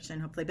detecting deception,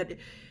 hopefully. But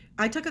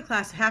I took a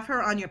class, have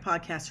her on your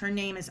podcast. Her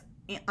name is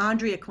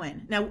Andrea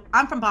Quinn. Now,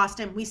 I'm from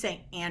Boston. We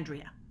say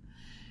Andrea.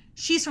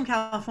 She's from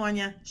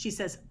California. She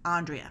says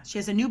Andrea. She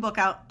has a new book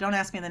out. Don't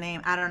ask me the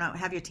name. I don't know.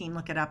 Have your team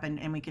look it up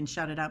and we can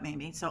shout it out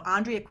maybe. So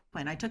Andrea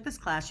Quinn. I took this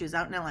class. She was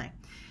out in LA.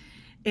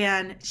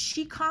 And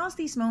she calls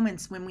these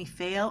moments when we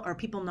fail or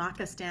people knock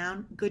us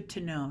down good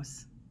to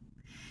knows.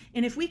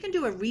 And if we can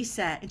do a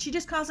reset, and she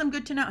just calls them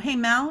good to know. Hey,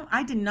 Mel,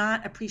 I did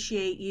not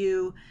appreciate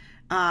you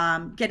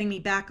getting me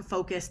back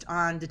focused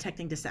on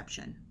detecting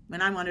deception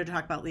when I wanted to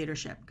talk about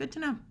leadership. Good to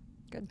know.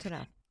 Good to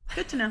know.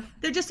 Good to know.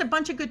 They're just a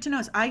bunch of good to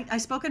knows. I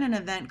spoke at an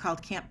event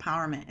called Camp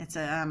Empowerment. It's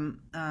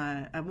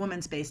a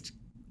women's based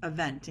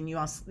event, and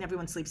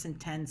everyone sleeps in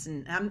tents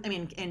and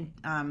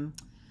in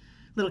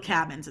little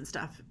cabins and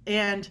stuff.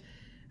 And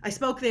I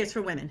spoke there. It's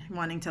for women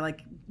wanting to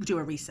do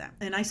a reset.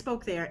 And I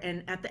spoke there,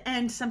 and at the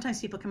end,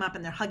 sometimes people come up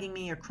and they're hugging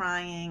me or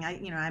crying.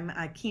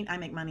 I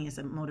make money as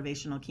a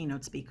motivational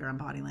keynote speaker on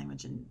body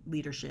language and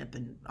leadership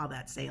and all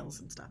that,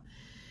 sales and stuff.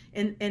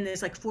 And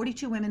there's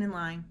 42 women in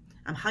line.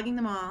 I'm hugging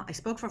them all. I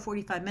spoke for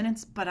 45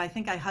 minutes, but I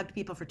think I hugged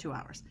people for 2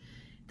 hours.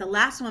 The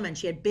last woman,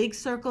 she had big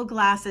circle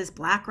glasses,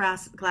 black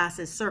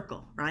glasses,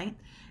 circle, right?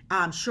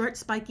 Short,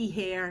 spiky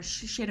hair.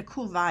 She had a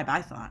cool vibe,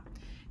 I thought.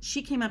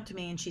 She came up to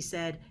me and she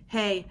said,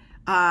 hey,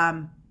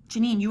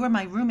 Janine, you were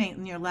my roommate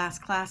in your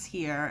last class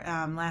here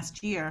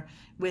last year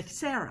with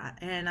Sarah.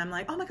 And I'm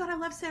like, oh my God, I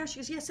love Sarah. She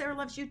goes, yeah, Sarah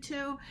loves you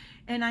too.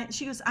 And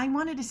she goes, I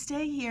wanted to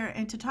stay here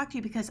and to talk to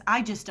you because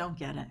I just don't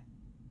get it.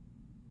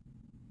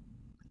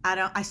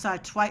 I saw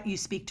you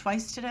speak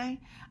twice today.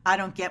 I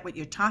don't get what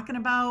you're talking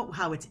about,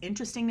 how it's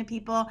interesting to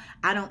people.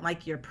 I don't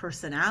like your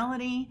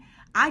personality.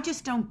 I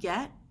just don't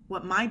get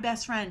what my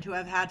best friend, who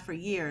I've had for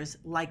years,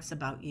 likes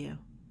about you.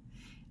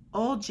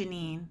 Old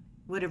Janine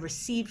would have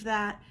received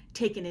that,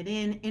 taken it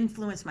in,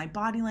 influenced my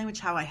body language,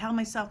 how I held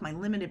myself, my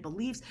limited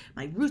beliefs.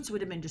 My roots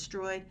would have been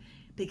destroyed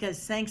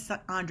because thanks to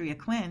Andrea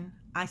Quinn,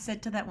 I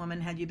said to that woman,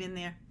 had you been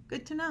there?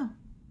 Good to know.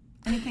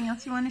 Anything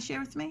else you want to share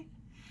with me?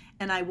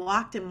 And I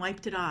walked and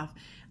wiped it off.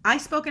 I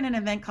spoke at an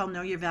event called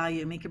Know Your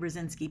Value. Mika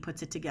Brzezinski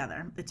puts it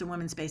together. It's a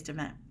women's-based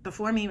event.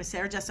 Before me was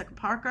Sarah Jessica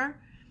Parker.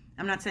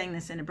 I'm not saying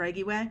this in a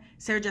braggy way.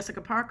 Sarah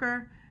Jessica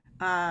Parker,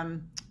 Martha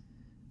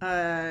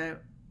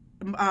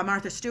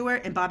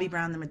Stewart, and Bobby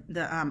Brown,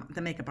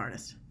 the makeup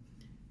artist.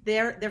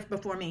 They're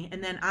before me,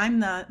 and then I'm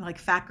the like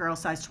fat girl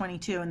size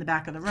 22 in the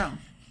back of the room,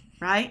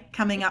 right?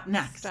 Coming up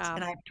next, Stop.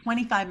 and I have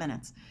 25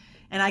 minutes,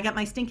 and I got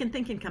my stinking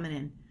thinking coming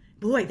in.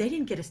 Boy, they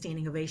didn't get a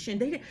standing ovation.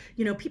 They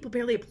didn't, people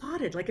barely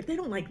applauded. Like if they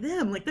don't like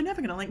them, like they're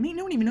never gonna like me.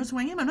 No one even knows who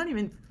I am. I'm not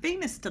even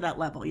famous to that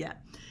level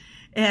yet.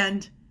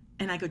 And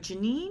I go,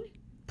 Janine,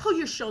 pull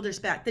your shoulders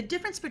back. The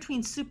difference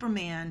between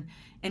Superman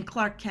and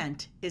Clark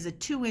Kent is a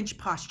 2-inch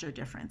posture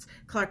difference.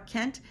 Clark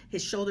Kent,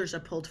 his shoulders are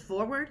pulled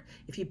forward.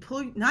 If you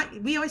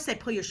we always say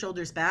pull your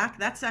shoulders back.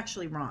 That's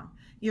actually wrong.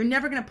 You're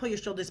never going to pull your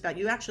shoulders back.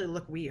 You actually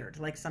look weird,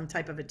 like some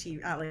type of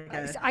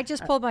I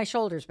just pulled my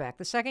shoulders back.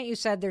 The second you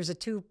said there's a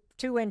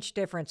two-inch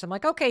difference, I'm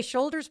like, okay,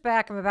 shoulders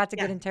back. I'm about to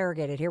get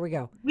interrogated. Here we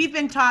go. We've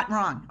been taught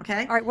wrong.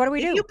 Okay. All right. What do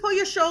we do? If you pull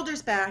your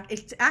shoulders back,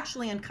 it's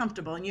actually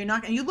uncomfortable, and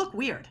you look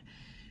weird.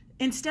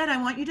 Instead,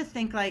 I want you to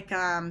think like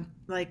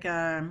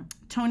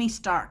Tony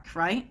Stark,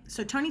 right?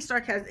 So Tony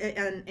Stark has,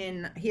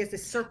 and he has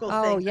this circle thing.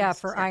 Oh yeah,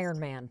 for Iron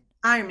Man.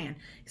 Iron Man.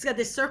 He's got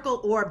this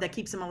circle orb that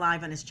keeps him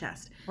alive on his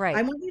chest. Right.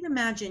 I want you to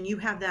imagine you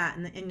have that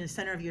in the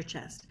center of your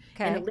chest,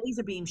 and a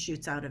laser beam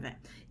shoots out of it.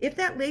 If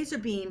that laser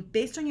beam,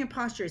 based on your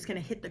posture, is going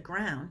to hit the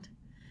ground,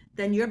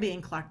 then you're being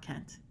Clark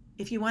Kent.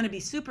 If you want to be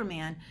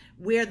Superman,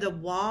 where the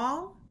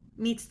wall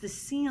meets the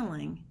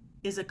ceiling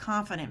is a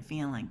confident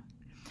feeling.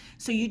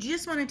 So you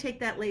just want to take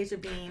that laser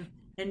beam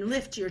and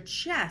lift your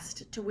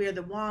chest to where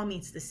the wall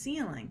meets the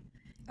ceiling.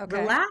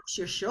 Okay. Relax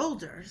your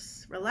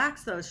shoulders.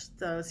 Relax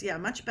those. Yeah,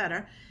 much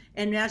better.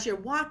 And as you're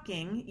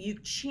walking, you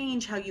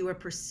change how you are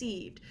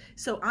perceived.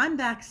 So I'm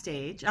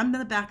backstage. I'm in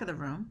the back of the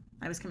room.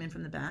 I was coming in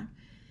from the back.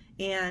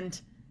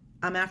 And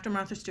I'm after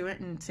Martha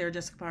Stewart and Sarah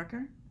Jessica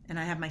Parker. And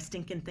I have my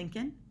stinking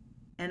thinking.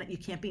 And you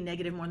can't be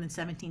negative more than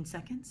 17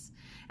 seconds.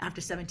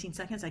 After 17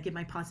 seconds, I give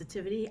my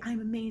positivity.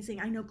 I'm amazing.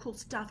 I know cool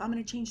stuff. I'm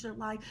going to change their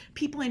life.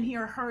 People in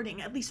here are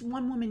hurting. At least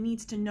one woman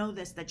needs to know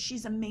this, that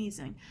she's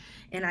amazing.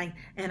 And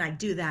I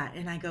do that.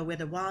 And I go, where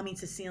the wall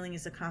meets the ceiling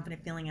is a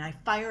confident feeling. And I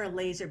fire a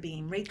laser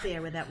beam right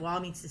there where that wall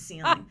meets the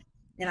ceiling.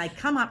 And I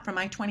come up for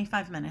my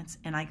 25 minutes,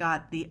 and I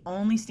got the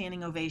only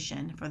standing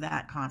ovation for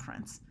that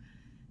conference.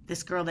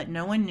 This girl that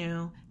no one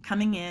knew,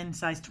 coming in,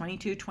 size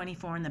 22,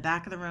 24, in the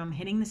back of the room,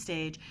 hitting the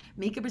stage.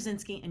 Mika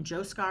Brzezinski and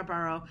Joe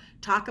Scarborough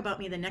talk about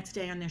me the next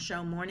day on their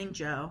show, Morning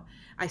Joe.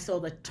 I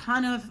sold a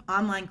ton of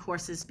online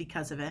courses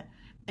because of it.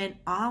 And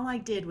all I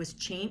did was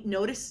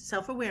notice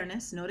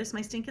self-awareness, notice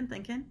my stinking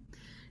thinking.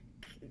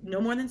 No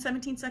more than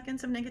 17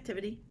 seconds of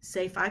negativity.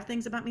 Say 5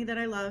 things about me that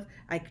I love.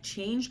 I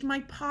changed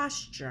my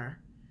posture,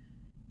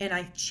 and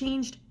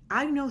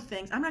I know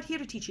things. I'm not here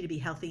to teach you to be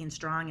healthy and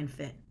strong and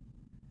fit.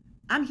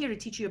 I'm here to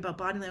teach you about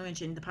body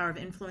language and the power of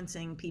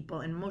influencing people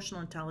and emotional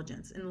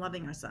intelligence and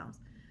loving ourselves.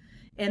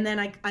 And then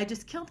I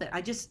just killed it.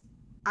 I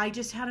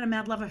just had a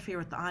mad love affair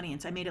with the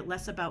audience. I made it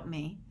less about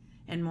me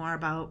and more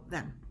about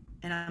them.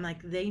 And I'm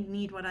like, they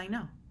need what I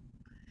know.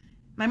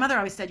 My mother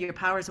always said, your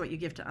power is what you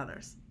give to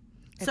others.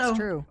 It's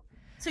true.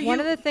 So one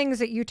of the things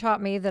that you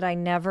taught me that I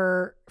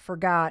never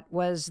forgot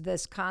was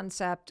this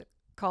concept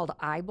called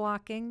eye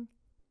blocking.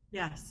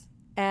 Yes.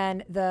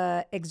 And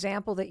the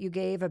example that you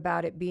gave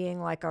about it being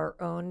like our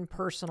own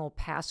personal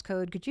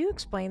passcode, could you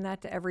explain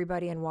that to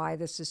everybody and why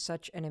this is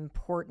such an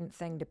important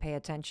thing to pay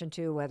attention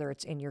to, whether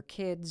it's in your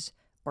kids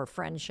or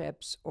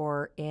friendships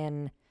or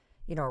in,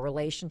 a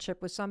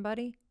relationship with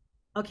somebody?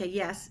 Okay,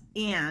 yes.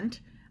 And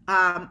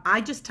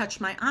I just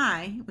touched my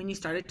eye when you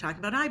started talking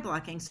about eye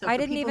blocking. So I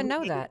didn't even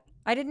know that.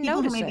 I didn't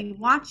notice it. People who may be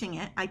watching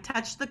it,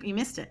 you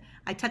missed it.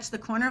 I touched the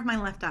corner of my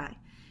left eye.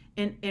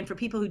 And for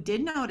people who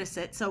did notice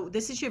it, so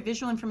this is your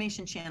visual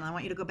information channel. I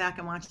want you to go back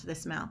and watch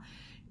this, Mel.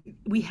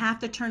 We have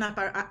to turn up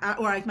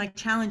my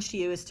challenge to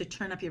you is to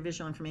turn up your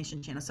visual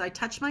information channel. So I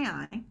touched my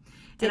eye,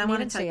 and I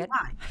want to tell you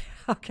why.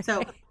 Okay.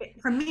 So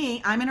for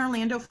me, I'm in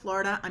Orlando,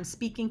 Florida. I'm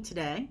speaking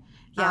today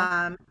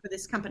for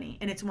this company,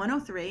 and it's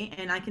 1:03,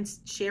 and I can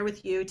share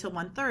with you till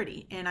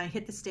 1:30, and I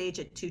hit the stage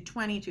at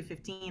 2:20,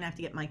 2:15. I have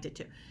to get mic'd at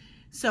 2.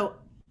 So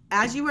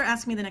as you were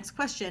asking me the next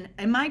question,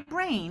 in my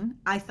brain,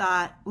 I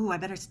thought, I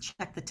better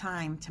check the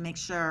time to make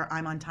sure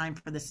I'm on time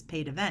for this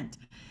paid event.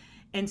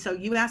 And so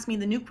you asked me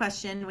the new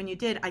question. When you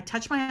did, I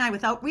touched my eye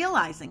without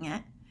realizing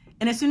it.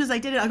 And as soon as I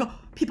did it, I go,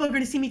 people are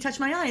going to see me touch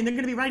my eye, and they're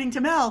going to be writing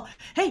to Mel,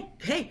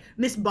 hey,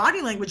 Miss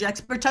Body Language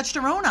Expert touched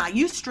her own eye.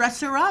 You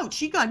stress her out.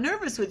 She got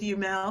nervous with you,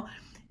 Mel.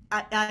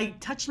 I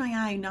touched my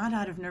eye not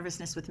out of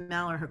nervousness with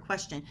Mel or her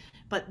question,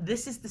 but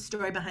this is the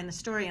story behind the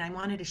story. And I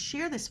wanted to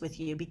share this with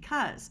you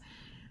because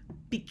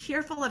be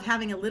careful of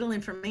having a little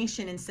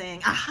information and saying,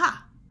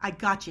 aha, I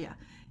got you.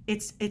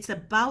 It's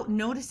about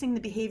noticing the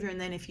behavior, and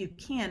then if you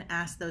can,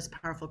 ask those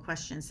powerful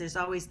questions. There's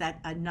always that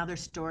another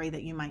story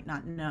that you might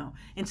not know.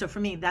 And so for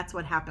me, that's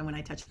what happened when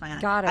I touched my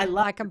eye. Got it.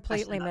 I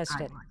completely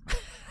missed it.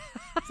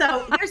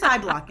 So here's eye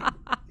blocking.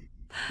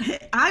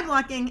 Eye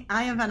blocking,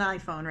 I have an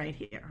iPhone right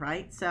here,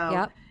 right?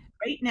 So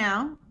right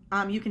now,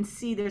 you can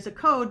see there's a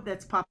code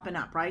that's popping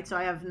up, right? So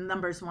I have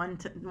numbers 1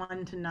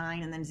 to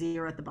 9 and then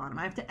 0 at the bottom.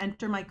 I have to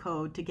enter my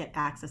code to get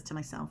access to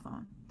my cell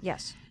phone.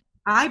 Yes.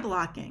 Eye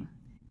blocking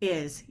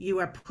is you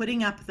are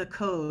putting up the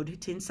code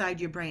to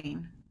inside your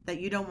brain that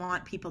you don't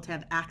want people to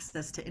have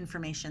access to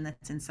information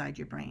that's inside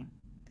your brain.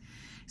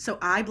 So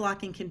eye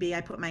blocking can be,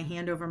 I put my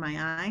hand over my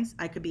eyes.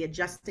 I could be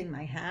adjusting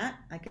my hat.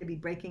 I could be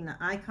breaking the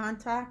eye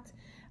contact.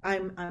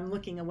 I'm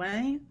looking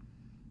away.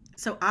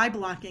 So eye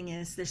blocking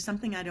is, there's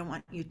something I don't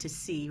want you to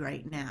see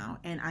right now,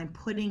 and I'm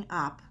putting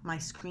up my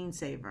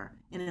screensaver.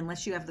 And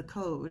unless you have the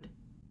code,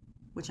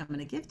 which I'm going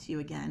to give to you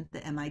again, the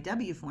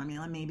MIW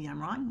formula, maybe I'm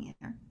wrong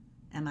here,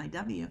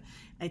 MIW,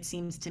 it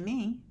seems to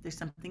me there's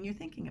something you're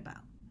thinking about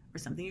or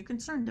something you're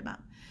concerned about.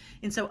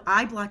 And so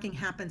eye blocking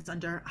happens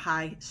under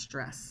high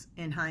stress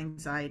and high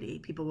anxiety.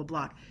 People will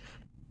block.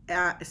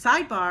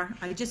 Sidebar,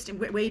 I just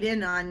weighed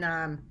in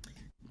on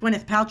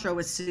Gwyneth Paltrow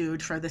was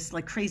sued for this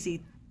like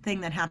crazy thing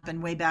that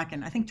happened way back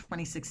in, I think,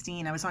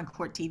 2016. I was on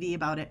Court TV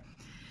about it.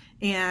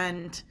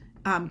 And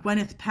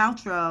Gwyneth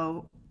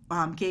Paltrow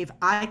gave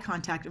eye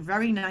contact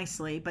very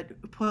nicely, but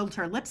pulled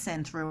her lips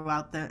in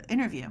throughout the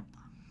interview.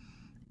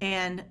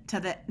 And to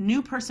the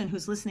new person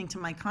who's listening to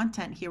my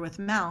content here with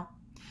Mel,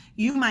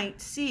 you might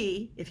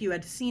see, if you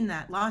had seen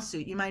that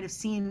lawsuit, you might have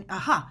seen,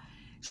 aha,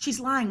 she's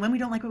lying. When we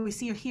don't like what we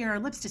see or hear, our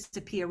lips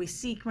disappear. We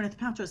see Gwyneth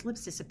Paltrow's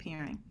lips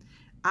disappearing.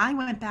 I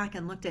went back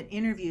and looked at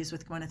interviews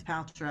with Gwyneth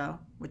Paltrow,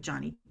 with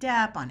Johnny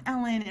Depp, on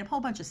Ellen, and a whole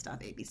bunch of stuff,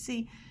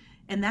 ABC.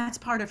 And that's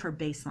part of her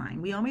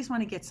baseline. We always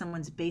want to get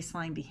someone's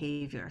baseline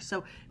behavior.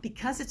 So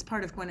because it's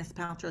part of Gwyneth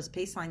Paltrow's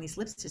baseline, these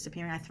lips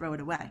disappearing, I throw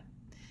it away.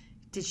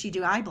 Did she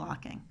do eye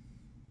blocking?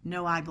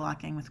 No eye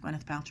blocking with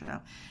Gwyneth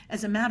Paltrow.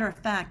 As a matter of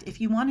fact,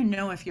 if you want to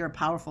know if you're a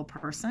powerful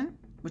person,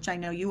 which I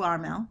know you are,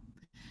 Mel,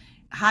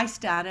 high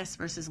status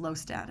versus low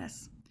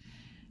status.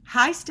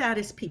 High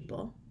status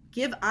people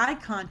give eye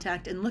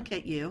contact and look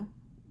at you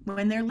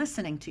when they're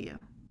listening to you.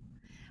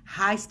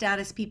 High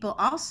status people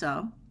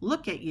also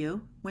look at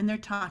you when they're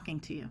talking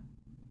to you.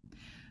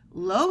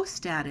 Low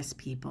status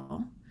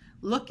people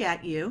look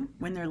at you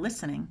when they're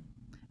listening,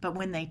 but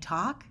when they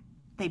talk,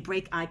 they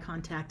break eye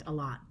contact a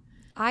lot.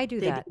 I do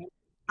that.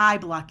 Eye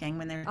blocking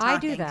when they're talking. I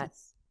do that.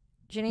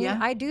 Janine, yeah?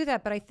 I do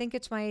that, but I think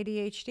it's my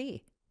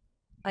ADHD.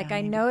 Like, yeah,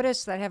 I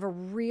notice that I have a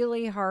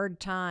really hard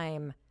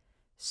time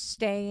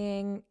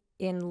staying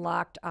in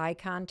locked eye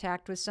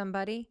contact with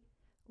somebody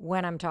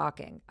when I'm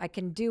talking. I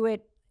can do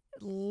it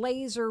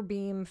laser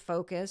beam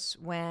focus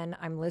when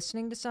I'm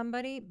listening to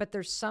somebody, but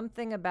there's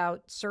something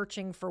about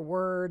searching for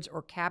words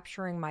or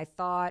capturing my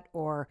thought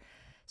or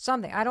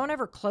something. I don't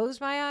ever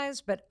close my eyes,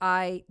 but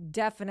I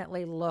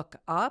definitely look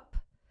up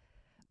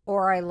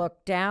or I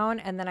look down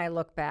and then I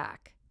look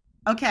back.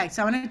 Okay,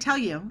 so I want to tell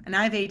you, and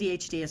I have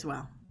ADHD as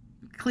well,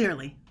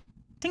 clearly.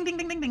 Ding, ding,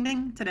 ding, ding, ding,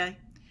 ding today.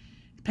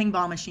 Ping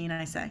ball machine,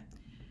 I say.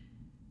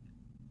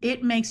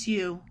 It makes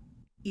you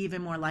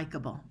even more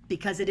likable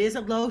because it is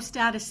a low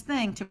status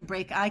thing to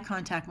break eye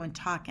contact when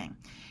talking.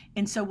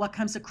 And so what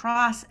comes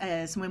across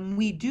as when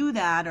we do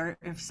that, or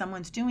if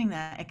someone's doing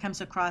that, it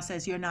comes across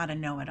as you're not a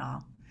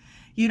know-it-all.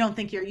 You don't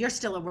think you're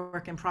still a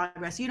work in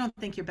progress. You don't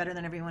think you're better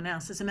than everyone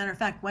else. As a matter of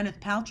fact, Gwyneth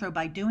Paltrow,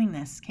 by doing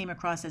this, came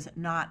across as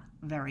not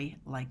very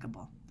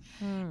likable.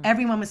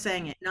 Everyone was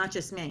saying it, not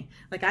just me.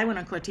 Like, I went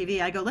on Court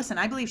TV, I go, listen,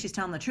 I believe she's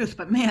telling the truth,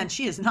 but man,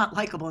 she is not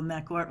likable in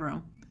that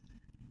courtroom.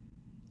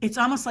 It's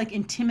almost like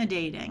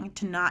intimidating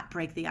to not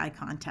break the eye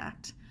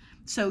contact.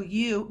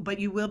 But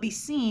you will be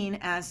seen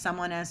as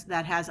someone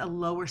that has a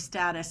lower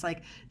status,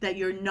 like that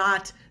you're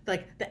not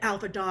like the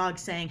alpha dog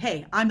saying,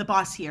 hey, I'm the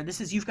boss here.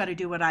 You've got to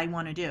do what I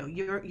want to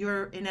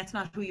do. And that's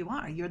not who you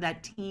are. You're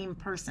that team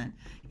person.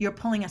 You're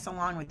pulling us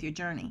along with your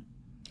journey.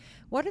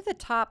 What are the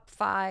top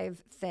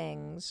 5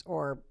 things,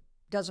 or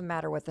doesn't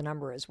matter what the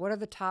number is, what are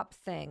the top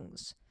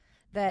things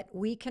that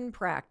we can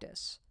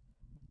practice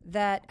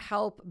that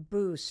help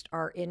boost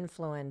our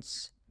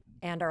influence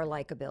and our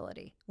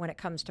likability when it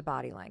comes to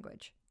body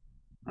language?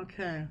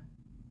 Okay.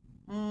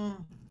 All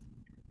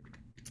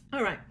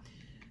right.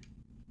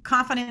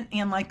 Confident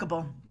and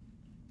likable.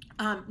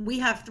 We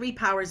have 3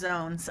 power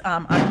zones.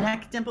 Our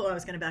neck dimple, I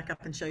was going to back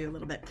up and show you a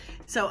little bit.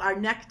 So our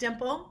neck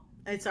dimple,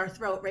 it's our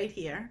throat right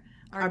here.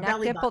 Our neck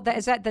belly dimple,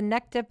 is that the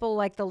neck dimple,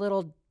 like the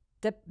little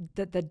dip,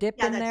 the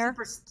dip in there? Yeah,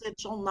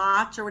 superstitial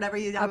notch or whatever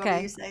you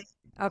say.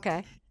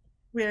 Okay.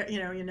 Where,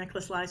 your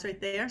necklace lies right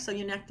there. So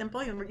your neck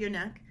dimple, your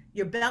neck,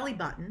 your belly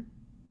button,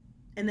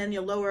 and then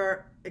your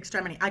lower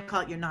extremity. I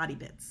call it your naughty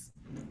bits.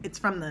 It's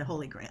from the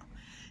Holy Grail.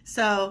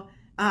 So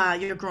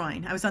your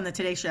groin. I was on the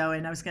Today Show,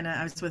 and I was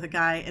with a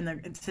guy,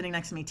 and sitting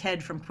next to me,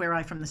 Ted from Queer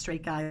Eye from the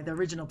Straight Guy, the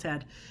original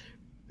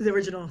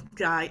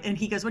guy, and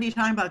he goes, what are you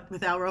talking about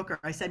with Al Roker?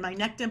 I said, my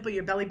neck dimple,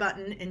 your belly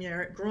button, and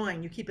your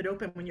groin. You keep it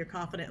open when you're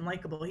confident and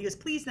likable. He goes,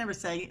 please never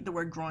say the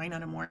word groin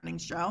on a morning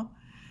show.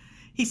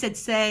 He said,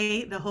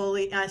 say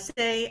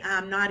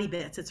naughty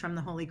bits. It's from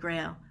the Holy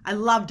Grail. I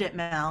loved it,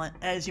 Mel,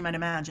 as you might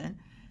imagine.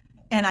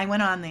 And I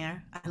went on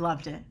there. I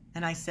loved it.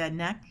 And I said,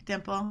 neck,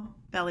 dimple,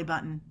 belly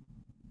button,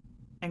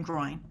 and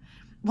groin.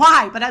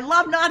 Why? But I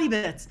love naughty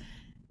bits.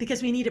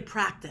 Because we need to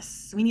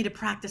practice. We need to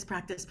practice.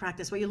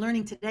 What you're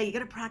learning today, you got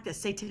to practice.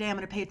 Say, today I'm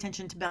going to pay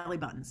attention to belly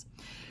buttons.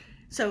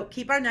 So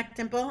keep our neck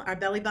dimple, our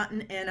belly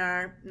button, and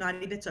our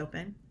naughty bits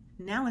open.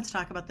 Now let's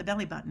talk about the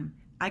belly button.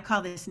 I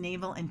call this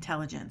navel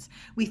intelligence.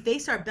 We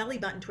face our belly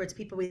button towards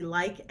people we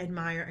like,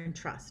 admire, and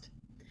trust.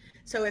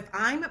 So if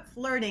I'm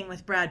flirting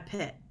with Brad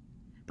Pitt,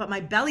 but my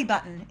belly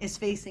button is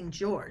facing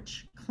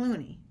George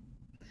Clooney,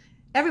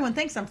 everyone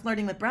thinks I'm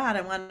flirting with Brad.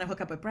 I want to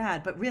hook up with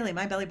Brad, but really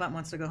my belly button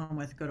wants to go home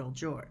with good old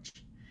George.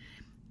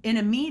 In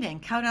a meeting,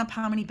 count up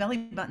how many belly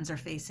buttons are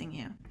facing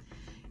you.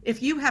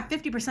 If you have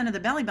 50% of the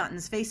belly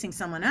buttons facing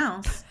someone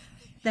else,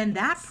 then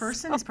that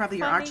person is probably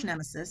your arch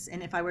nemesis.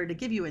 And if I were to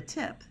give you a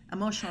tip,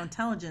 emotional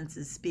intelligence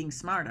is being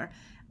smarter.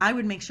 I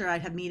would make sure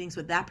I'd have meetings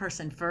with that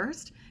person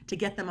first to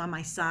get them on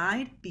my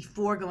side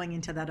before going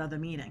into that other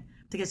meeting,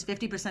 because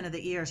 50% of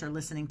the ears are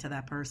listening to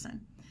that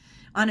person.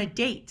 On a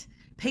date,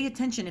 pay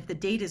attention if the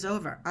date is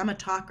over. I'm a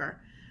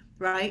talker,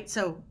 right?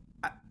 So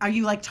are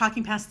you like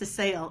talking past the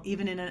sale,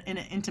 even in an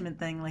intimate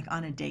thing, like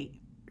on a date,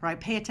 right?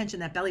 Pay attention.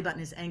 That belly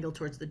button is angled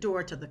towards the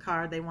door, to the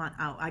car they want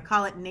out. I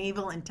call it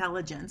navel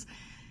intelligence.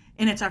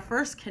 And it's our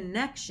first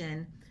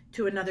connection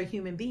to another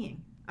human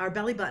being. Our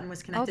belly button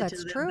was connected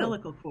to the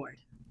umbilical cord.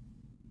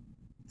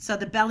 So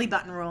the belly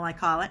button rule, I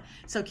call it.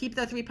 So keep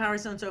the 3 power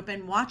zones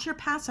open. Watch your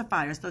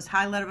pacifiers, those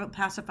high-level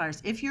pacifiers.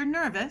 If you're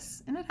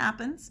nervous, and it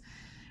happens,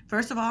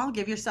 first of all,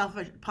 give yourself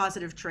a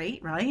positive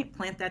trait, right?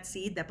 Plant that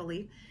seed, that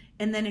belief.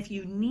 And then if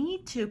you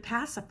need to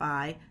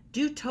pacify,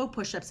 do toe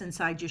push-ups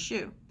inside your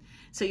shoe.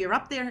 So you're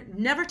up there.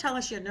 Never tell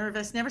us you're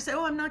nervous. Never say,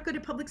 oh, I'm not good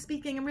at public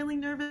speaking. I'm really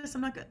nervous.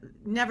 I'm not good.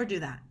 Never do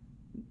that.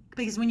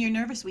 Because when you're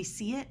nervous, we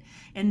see it,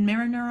 and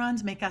mirror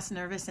neurons make us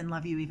nervous and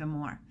love you even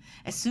more.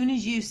 As soon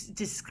as you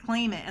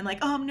disclaim it and like,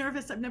 oh, I'm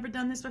nervous, I've never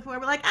done this before,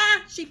 we're like,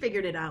 she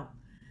figured it out.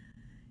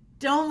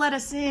 Don't let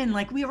us in.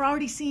 Like, we are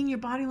already seeing your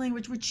body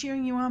language. We're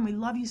cheering you on. We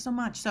love you so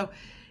much. So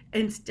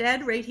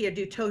instead, right here,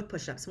 do toe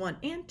push-ups, 1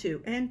 and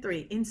 2 and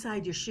 3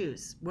 inside your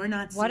shoes. We're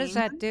not seeing What does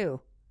that them.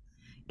 do?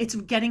 It's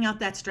getting out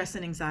that stress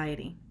and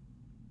anxiety.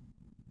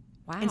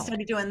 Wow.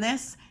 Instead of doing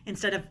this,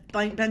 instead of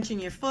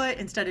benching your foot,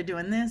 instead of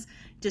doing this,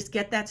 just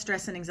get that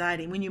stress and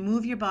anxiety. When you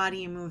move your body,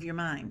 you move your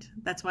mind.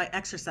 That's why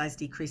exercise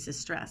decreases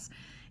stress.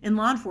 In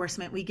law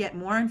enforcement, we get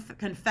more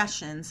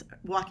confessions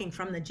walking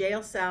from the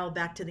jail cell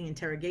back to the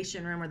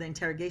interrogation room, or the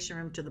interrogation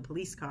room to the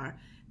police car,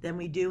 than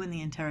we do in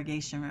the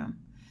interrogation room.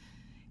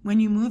 When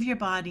you move your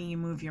body, you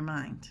move your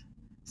mind.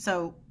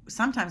 So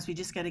sometimes we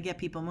just got to get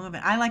people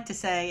moving. I like to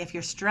say, if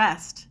you're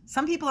stressed,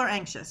 some people are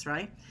anxious,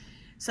 right?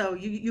 So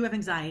you have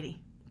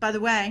anxiety. By the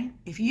way,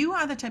 if you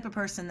are the type of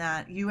person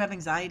that you have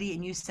anxiety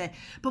and you say,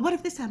 but what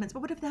if this happens?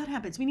 But what if that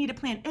happens? We need a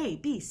plan A,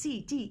 B,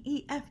 C, D,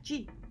 E, F,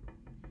 G,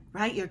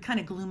 right? You're kind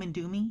of gloom and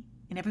doomy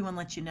and everyone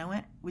lets you know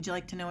it. Would you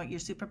like to know what your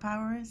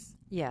superpower is?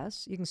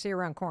 Yes, you can see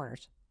around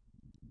corners.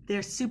 Their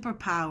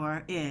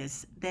superpower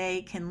is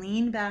they can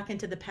lean back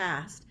into the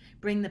past,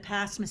 bring the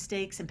past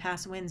mistakes and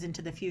past wins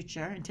into the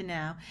future, into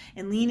now,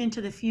 and lean into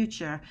the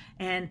future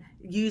and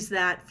use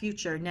that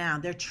future now.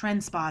 They're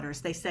trend spotters.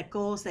 They set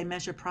goals, they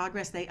measure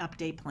progress, they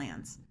update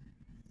plans.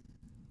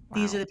 Wow.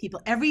 These are the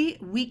people. Every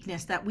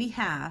weakness that we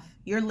have,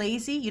 you're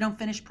lazy, you don't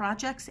finish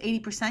projects,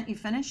 80% you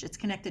finish, it's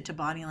connected to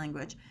body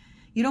language.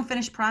 You don't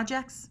finish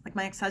projects, like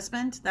my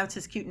ex-husband, that's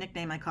his cute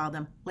nickname, I called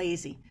him,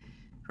 lazy,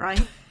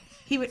 right?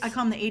 I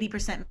call him the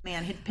 80%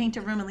 man. He'd paint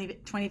a room and leave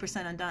it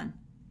 20% undone.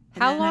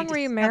 And how long were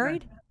you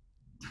married?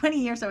 20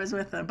 years I was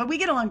with him. But we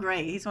get along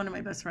great. He's one of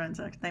my best friends,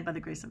 actually, by the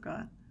grace of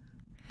God.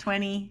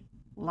 20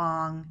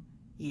 long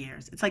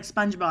years. It's like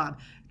SpongeBob.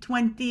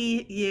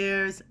 20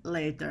 years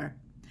later.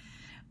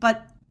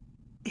 But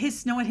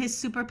know what his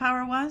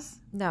superpower was?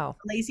 No.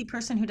 A lazy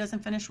person who doesn't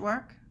finish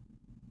work?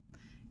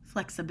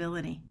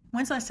 Flexibility.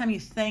 When's the last time you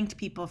thanked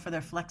people for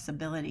their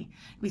flexibility?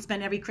 We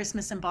spend every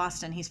Christmas in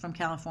Boston. He's from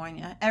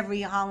California.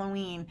 Every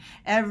Halloween,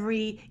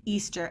 every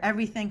Easter,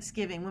 every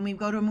Thanksgiving. When we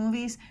go to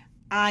movies,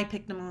 I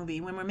pick the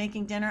movie. When we're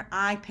making dinner,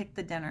 I pick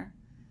the dinner.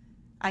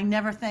 I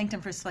never thanked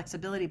him for his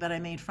flexibility, but I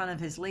made fun of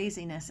his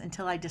laziness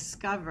until I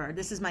discovered,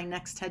 this is my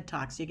next TED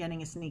Talk, so you're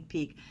getting a sneak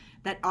peek,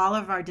 that all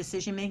of our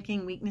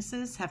decision-making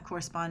weaknesses have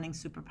corresponding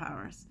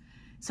superpowers.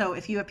 So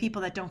if you have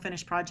people that don't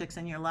finish projects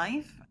in your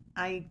life,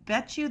 I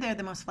bet you they're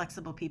the most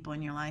flexible people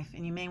in your life,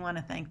 and you may want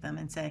to thank them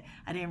and say,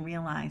 I didn't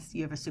realize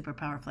you have a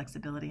superpower of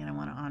flexibility, and I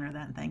want to honor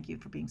that and thank you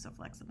for being so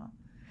flexible.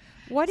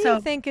 What do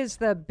you think is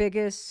the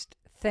biggest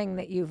thing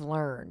that you've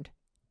learned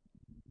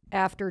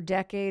after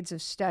decades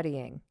of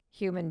studying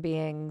human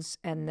beings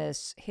and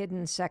this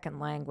hidden second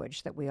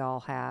language that we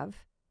all have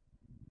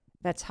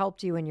that's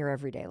helped you in your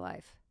everyday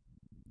life?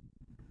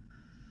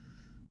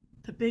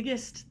 The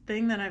biggest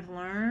thing that I've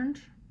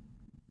learned,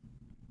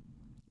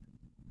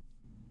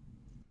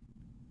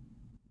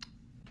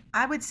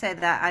 I would say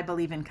that I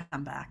believe in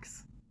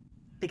comebacks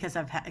because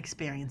I've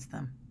experienced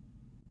them.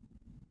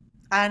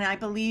 And I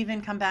believe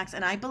in comebacks,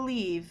 and I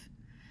believe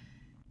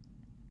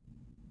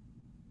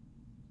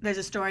there's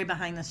a story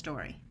behind the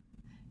story.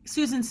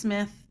 Susan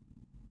Smith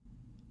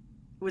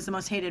was the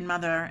most hated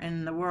mother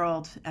in the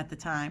world at the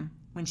time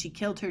when she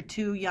killed her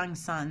 2 young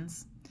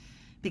sons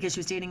because she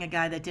was dating a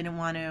guy that didn't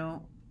want to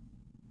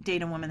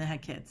date a woman that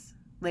had kids.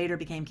 Later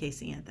became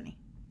Casey Anthony.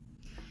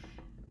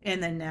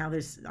 And then now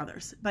there's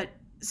others. But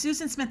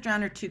Susan Smith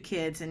drowned her 2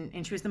 kids,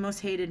 and she was the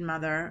most hated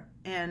mother.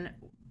 And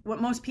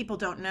what most people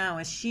don't know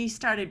is she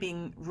started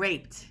being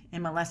raped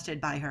and molested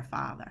by her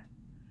father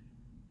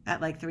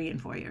at like 3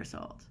 and 4 years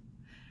old.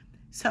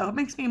 So it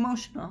makes me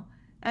emotional.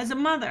 As a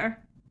mother,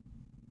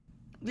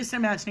 just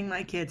imagining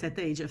my kids at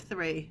the age of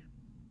 3.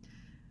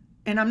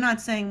 And I'm not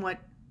saying what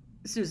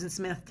Susan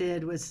Smith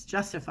did was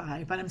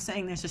justified, but I'm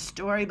saying there's a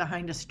story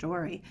behind a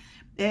story.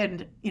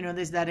 And,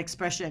 there's that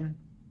expression,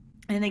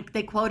 and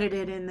they quoted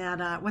it in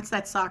that, what's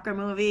that soccer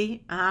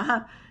movie?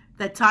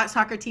 That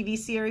soccer TV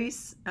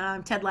series,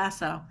 Ted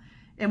Lasso.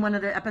 In one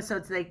of the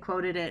episodes, they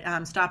quoted it,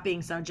 stop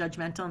being so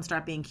judgmental and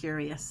start being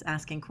curious,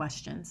 asking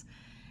questions.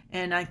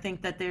 And I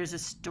think that there's a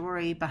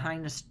story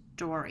behind a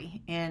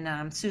story.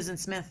 And Susan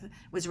Smith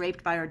was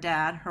raped by her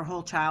dad her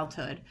whole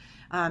childhood.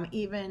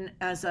 Even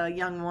as a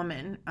young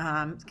woman,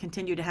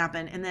 continued to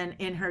happen. And then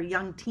in her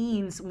young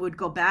teens would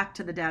go back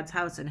to the dad's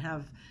house and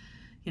have,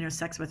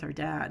 sex with her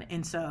dad.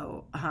 And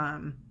so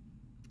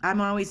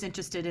I'm always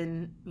interested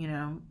in,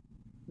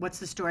 what's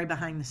the story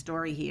behind the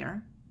story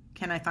here?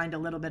 Can I find a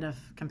little bit of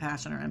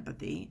compassion or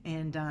empathy?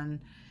 And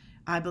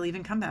I believe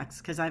in comebacks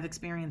because I've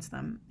experienced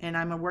them, and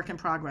I'm a work in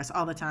progress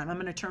all the time.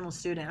 I'm an eternal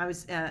student. I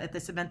was at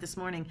this event this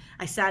morning.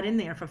 I sat in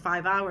there for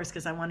 5 hours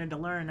because I wanted to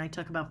learn. I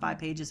took about 5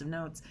 pages of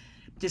notes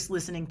just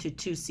listening to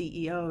 2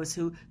 CEOs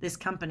who this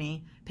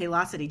company,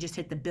 Paylocity, just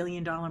hit the $1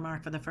 billion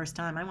mark for the first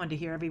time. I wanted to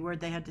hear every word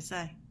they had to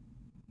say.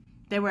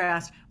 They were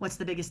asked, what's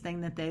the biggest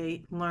thing that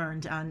they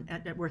learned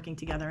at working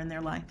together in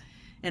their life?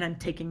 And I'm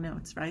taking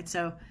notes, right?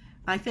 So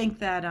I think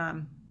that,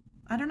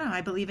 I don't know,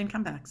 I believe in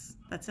comebacks.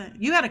 That's it.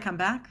 You had a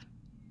comeback.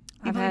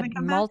 I've had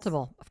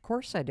multiple. Of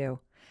course I do.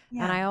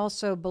 Yeah. And I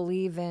also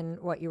believe in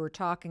what you were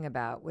talking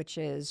about, which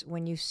is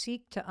when you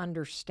seek to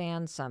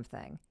understand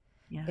something,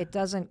 it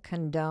doesn't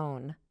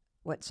condone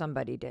what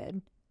somebody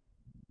did,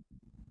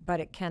 but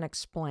it can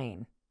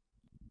explain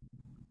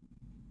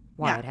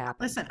why it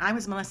happened. Listen, I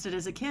was molested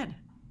as a kid.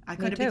 I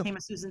could have became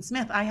a Susan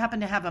Smith. I happen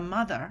to have a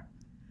mother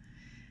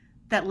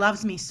that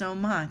loves me so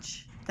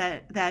much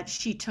that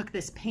she took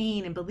this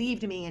pain and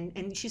believed in me.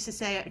 And she used to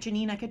say,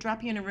 Janine, I could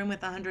drop you in a room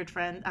with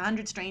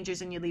 100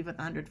 strangers and you leave with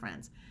 100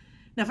 friends.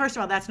 Now, first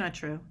of all, that's not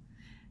true.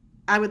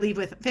 I would leave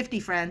with 50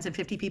 friends and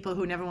 50 people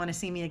who never want to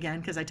see me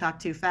again because I talk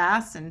too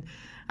fast and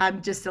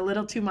I'm just a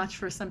little too much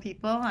for some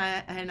people.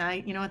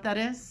 You know what that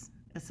is?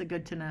 It's a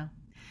good to know.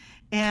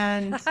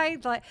 And that's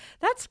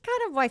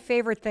kind of my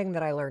favorite thing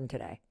that I learned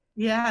today.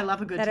 Yeah, I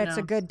love a good to know. That it's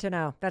a good to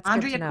know. That's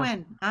Andrea good to know.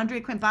 Quinn.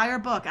 Andrea Quinn, buy her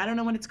book. I don't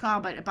know what it's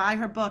called, but buy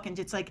her book. And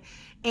it's like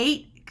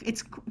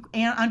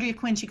Andrea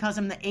Quinn, she calls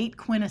them the 8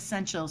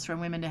 quintessentials for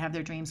women to have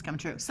their dreams come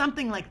true.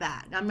 Something like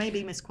that. I may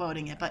be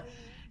misquoting it, but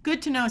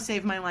good to know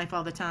saved my life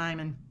all the time.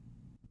 And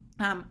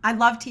I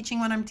love teaching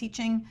what I'm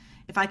teaching.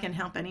 If I can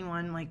help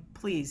anyone, like,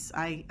 please.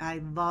 My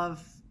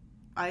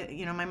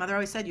mother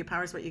always said, your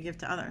power is what you give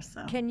to others.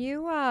 So can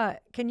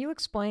you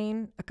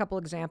explain a couple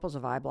examples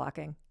of eye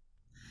blocking?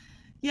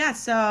 Yeah,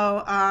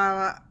 so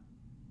a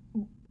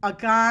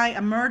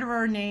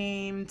murderer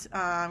named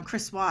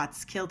Chris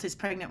Watts killed his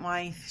pregnant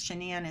wife,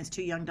 Shanann, and his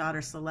 2 young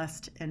daughters,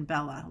 Celeste and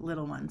Bella,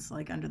 little ones,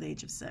 like under the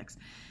age of 6.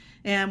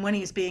 And when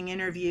he was being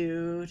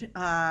interviewed,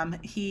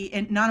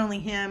 and not only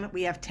him,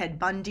 we have Ted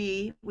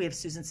Bundy, we have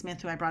Susan Smith,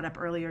 who I brought up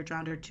earlier,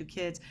 drowned her 2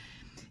 kids.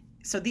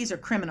 So these are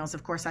criminals,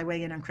 of course. I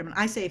weigh in on criminal.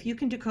 I say if you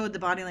can decode the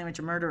body language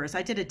of murderers,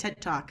 I did a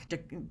TED talk,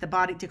 decode the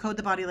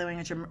body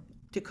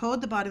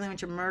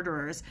language of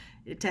murderers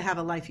to have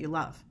a life you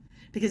love,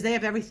 because they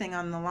have everything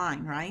on the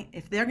line, right?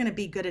 If they're going to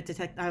be good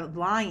at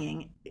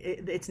lying,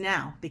 it's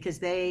now, because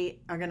they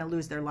are going to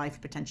lose their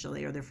life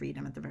potentially, or their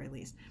freedom at the very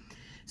least.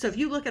 So if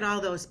you look at all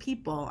those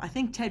people, I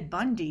think Ted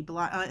Bundy,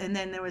 and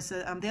then there was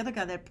the other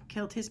guy that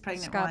killed his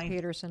pregnant wife.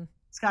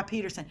 Scott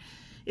Peterson.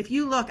 If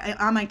you look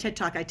on my TED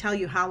Talk, I tell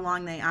you how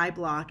long they eye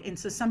block. And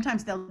so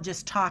sometimes they'll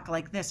just talk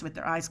like this with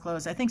their eyes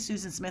closed. I think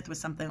Susan Smith was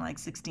something like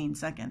 16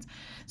 seconds.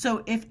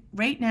 So if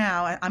right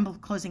now, I'm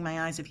closing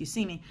my eyes if you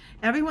see me,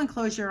 everyone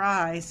close your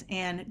eyes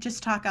and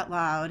just talk out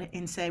loud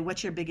and say,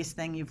 what's your biggest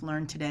thing you've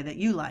learned today that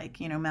you like?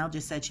 Mel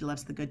just said she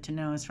loves the good to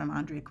knows from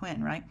Andrea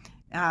Quinn, right?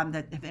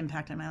 That have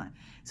impacted my life.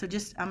 So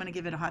I'm going to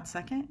give it a hot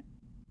second.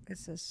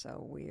 This is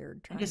so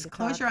weird. Just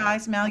close your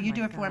eyes. Mel, you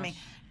do it for me.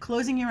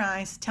 Closing your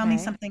eyes. Tell me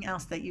something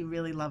else that you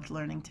really loved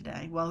learning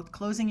today. Well,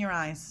 closing your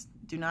eyes.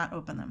 Do not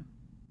open them.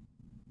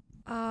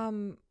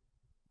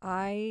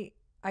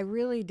 I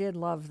really did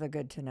love the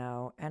good to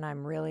know, and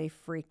I'm really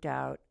freaked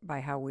out by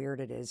how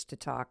weird it is to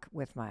talk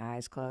with my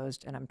eyes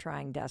closed, and I'm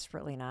trying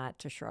desperately not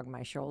to shrug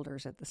my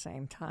shoulders at the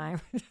same time.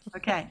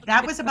 Okay,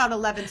 that was about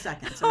 11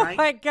 seconds, all right?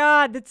 Oh my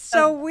God, that's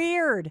so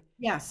weird.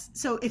 Yes,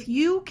 so if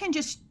you can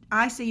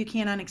I say you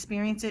can't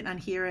unexperience it,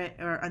 unhear it,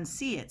 or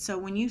unsee it. So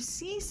when you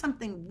see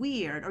something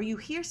weird or you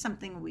hear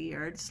something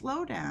weird,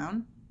 slow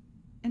down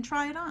and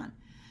try it on.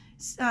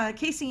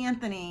 Casey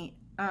Anthony,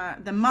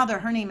 the mother,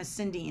 her name is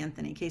Cindy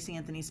Anthony, Casey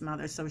Anthony's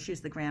mother, so she's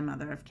the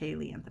grandmother of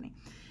Kaylee Anthony.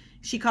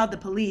 She called the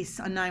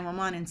police on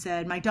 911 and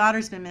said, my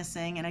daughter's been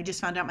missing, and I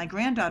just found out my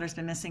granddaughter's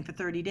been missing for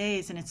 30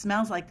 days, and it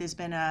smells like there's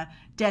been a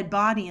dead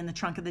body in the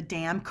trunk of the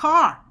damn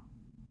car.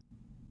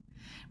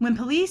 When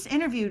police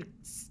interviewed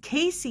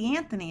Casey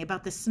Anthony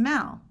about the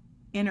smell,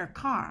 in her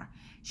car.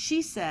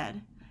 She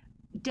said,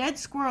 dead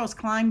squirrels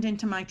climbed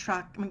into my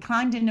truck,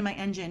 climbed into my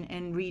engine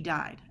and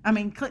re-died.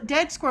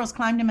 Dead squirrels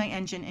climbed in my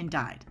engine and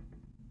died.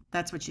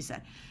 That's what she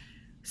said.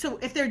 So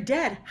if they're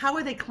dead, how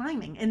are they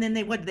climbing? And then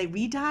they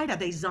re-died? Are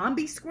they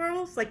zombie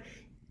squirrels?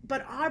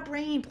 But our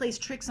brain plays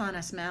tricks on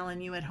us, Mel,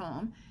 and you at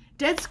home.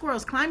 Dead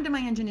squirrels climbed in my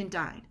engine and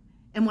died.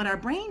 And what our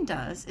brain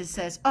does is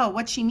says, oh,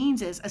 what she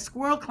means is a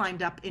squirrel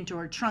climbed up into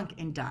her trunk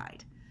and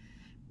died.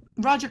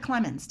 Roger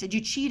Clemens, did you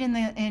cheat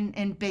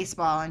in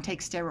baseball and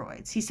take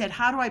steroids? He said,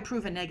 how do I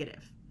prove a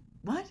negative?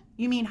 What?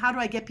 You mean, how do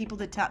I get people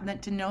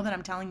to know that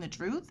I'm telling the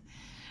truth?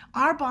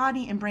 Our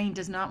body and brain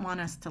does not want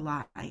us to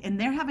lie, and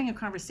they're having a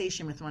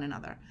conversation with one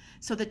another.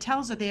 So the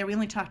tells are there. We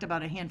only talked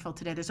about a handful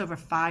today. There's over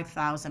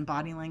 5,000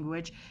 body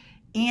language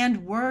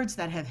and words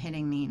that have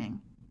hidden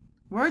meaning.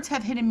 Words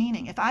have hidden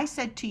meaning. If I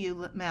said to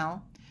you,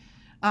 Mel,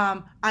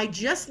 I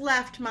just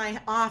left my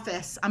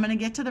office. I'm going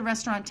to get to the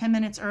restaurant 10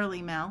 minutes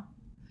early, Mel.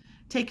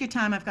 Take your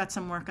time. I've got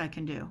some work I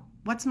can do.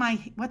 What's my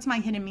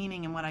hidden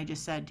meaning in what I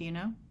just said? Do you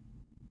know?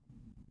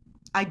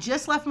 I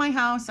just left my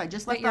house. I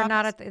just left.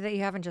 That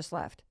you haven't just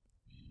left.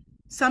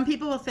 Some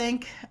people will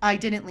think I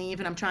didn't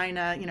leave and I'm trying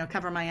to,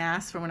 cover my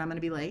ass for when I'm going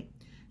to be late.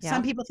 Yeah.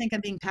 Some people think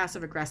I'm being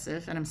passive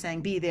aggressive and I'm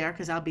saying be there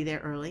because I'll be there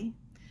early.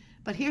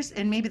 But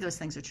and maybe those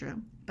things are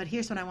true. But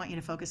here's what I want you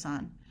to focus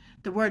on.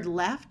 The word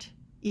left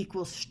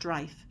equals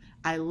strife.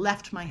 I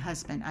left my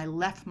husband. I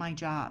left my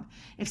job.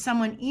 If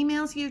someone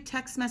emails you,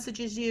 text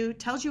messages you,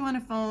 tells you on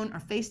a phone or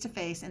face to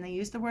face, and they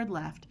use the word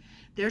left,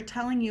 they're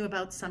telling you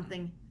about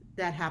something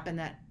that happened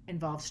that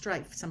involves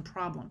strife, some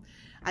problem.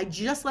 I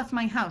just left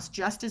my house,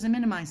 just as a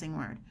minimizing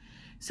word.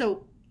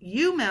 So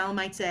you, Mel,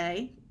 might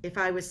say, if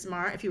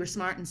you were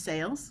smart in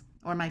sales,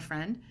 or my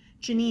friend,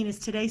 Janine, is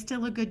today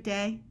still a good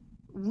day?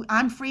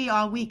 I'm free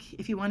all week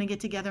if you want to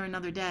get together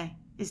another day.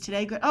 Is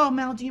today good? Oh,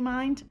 Mel, do you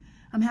mind?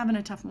 I'm having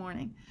a tough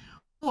morning.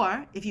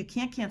 Or if you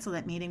can't cancel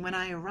that meeting, when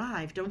I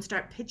arrive, don't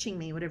start pitching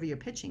me whatever you're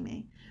pitching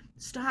me.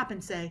 Stop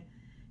and say,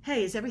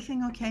 hey, is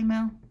everything okay,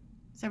 Mel?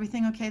 Is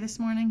everything okay this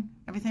morning?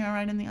 Everything all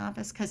right in the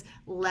office? Because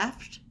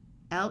left,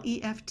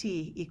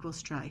 L-E-F-T equals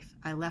strife.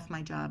 I left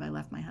my job. I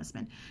left my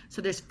husband.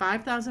 So there's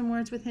 5,000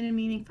 words with hidden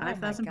meaning,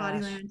 5,000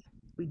 body language.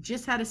 We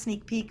just had a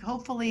sneak peek.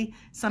 Hopefully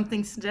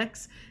something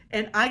sticks.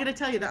 And I got to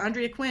tell you, the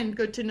Andrea Quinn,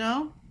 good to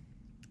know,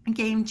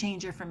 game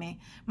changer for me.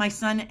 My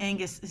son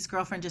Angus, his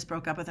girlfriend just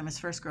broke up with him, his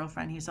first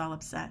girlfriend. He was all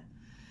upset.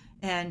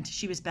 And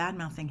she was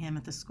bad-mouthing him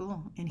at the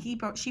school. And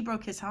she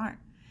broke his heart.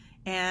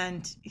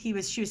 And she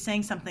was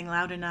saying something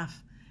loud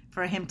enough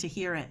for him to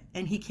hear it.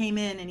 And he came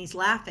in and he's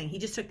laughing. He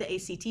just took the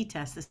ACT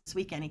test this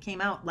weekend. He came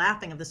out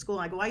laughing of the school.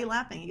 I go, why are you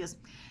laughing? He goes,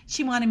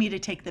 she wanted me to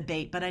take the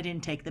bait, but I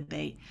didn't take the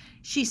bait.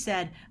 She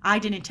said, I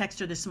didn't text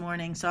her this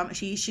morning, so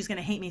she's going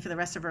to hate me for the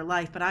rest of her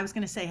life, but I was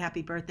going to say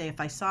happy birthday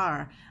if I saw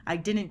her. I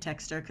didn't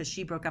text her because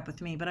she broke up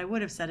with me, but I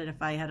would have said it if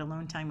I had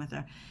alone time with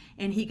her.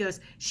 And he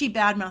goes, she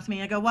badmouthed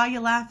me. I go, why are you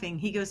laughing?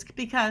 He goes,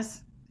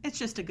 because it's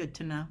just a good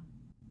to know.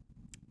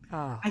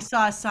 Oh. I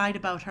saw a side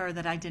about her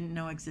that I didn't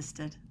know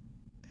existed.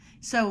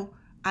 So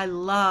I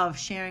love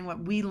sharing what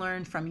we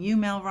learned from you,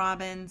 Mel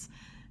Robbins,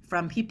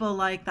 from people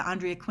like the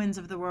Andrea Quinns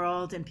of the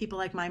world, and people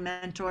like my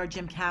mentor,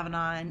 Jim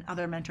Kavanaugh, and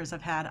other mentors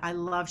I've had. I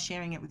love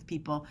sharing it with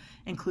people,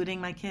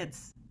 including my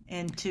kids,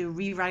 and to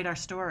rewrite our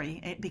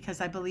story,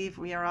 because I believe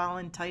we are all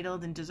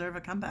entitled and deserve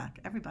a comeback.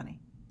 Everybody.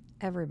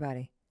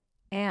 Everybody.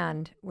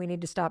 And we need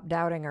to stop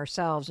doubting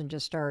ourselves and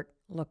just start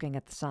looking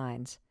at the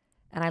signs.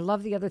 And I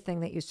love the other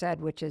thing that you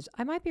said, which is,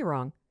 I might be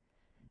wrong,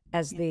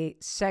 as the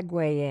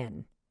segue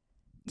in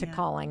to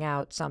calling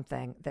out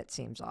something that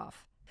seems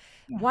off.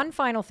 Yeah. One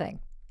final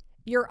thing.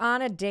 You're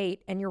on a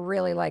date and you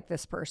really like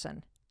this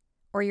person,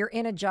 or you're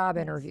in a job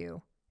interview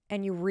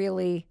and you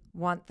really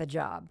want the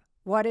job.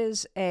 What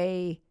is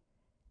a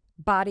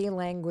body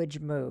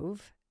language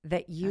move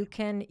that you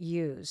can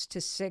use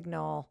to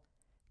signal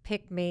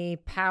pick me,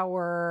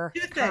 power,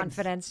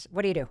 confidence?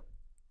 What do you do?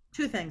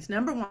 Two things.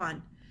 Number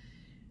one,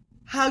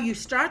 how you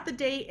start the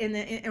date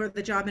or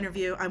the job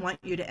interview, I want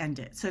you to end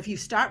it. So if you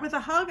start with a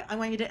hug, I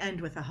want you to end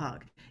with a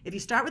hug. If you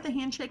start with a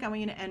handshake, I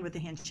want you to end with a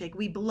handshake.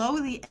 We blow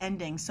the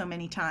ending so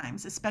many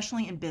times,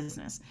 especially in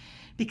business,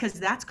 because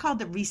that's called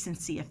the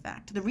recency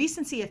effect. The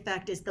recency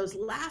effect is those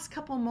last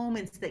couple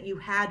moments that you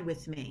had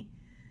with me.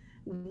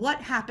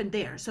 What happened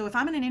there? So if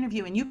I'm in an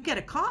interview and you get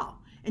a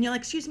call and you're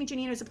like, excuse me,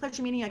 Janine, it was a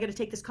pleasure meeting. I got to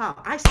take this call.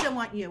 I still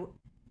want you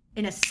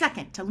in a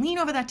second to lean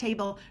over that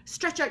table,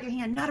 stretch out your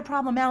hand. Not a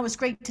problem, Al. It was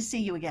great to see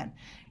you again.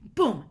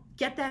 Boom.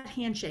 Get that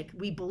handshake.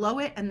 We blow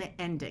it on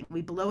the ending.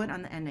 We blow it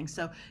on the ending.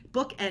 So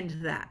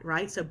bookend that,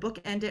 right? So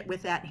bookend it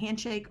with that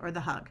handshake or the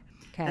hug.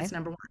 Okay. That's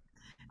number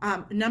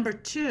one. Number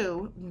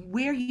two,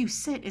 where you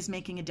sit is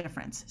making a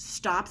difference.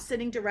 Stop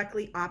sitting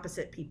directly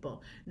opposite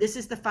people. This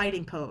is the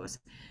fighting pose.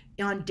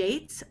 On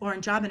dates or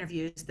in job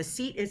interviews, the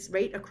seat is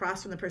right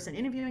across from the person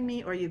interviewing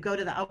me, or you go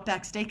to the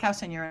Outback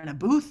Steakhouse and you're in a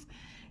booth.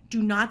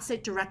 Do not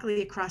sit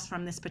directly across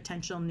from this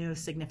potential new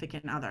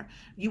significant other.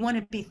 You want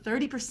to be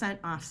 30%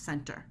 off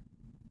center.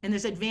 And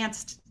there's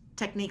advanced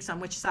techniques on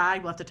which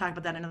side. We'll have to talk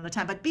about that another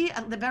time. But be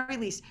at the very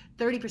least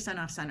 30%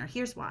 off center.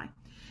 Here's why.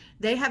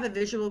 They have a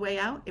visual way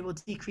out. It will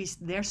decrease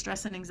their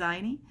stress and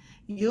anxiety.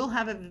 You'll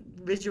have a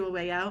visual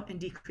way out and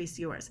decrease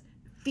yours.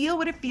 Feel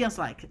what it feels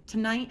like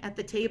tonight at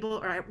the table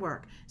or at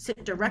work.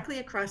 Sit directly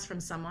across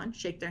from someone,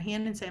 shake their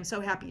hand and say, I'm so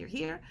happy you're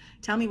here.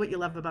 Tell me what you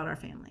love about our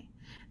family.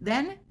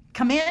 Then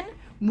come in,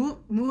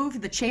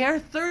 move the chair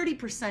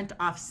 30%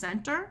 off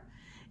center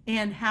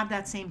and have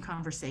that same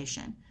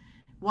conversation.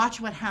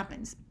 Watch what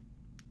happens.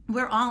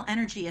 We're all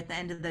energy at the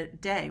end of the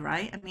day,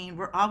 right? I mean,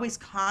 we're always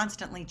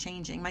constantly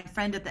changing. My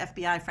friend at the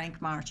FBI,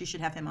 Frank Marsh, you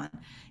should have him on.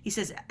 He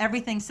says,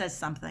 everything says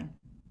something.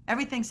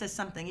 Everything says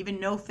something. Even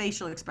no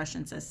facial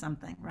expression says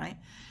something, right?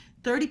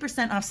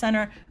 30% off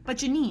center. But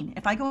Janine,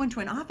 if I go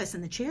into an office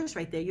and the chair's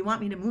right there, you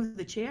want me to move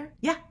the chair?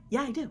 Yeah,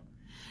 I do.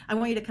 I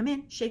want you to come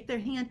in, shake their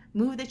hand,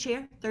 move the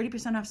chair,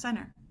 30% off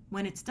center.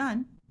 When it's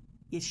done,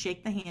 you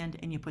shake the hand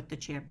and you put the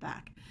chair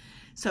back.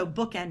 So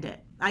bookend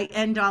it. I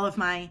end all of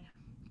my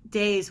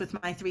days with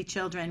my 3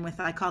 children with,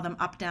 I call them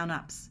up, down,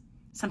 ups.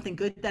 Something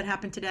good that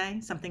happened today,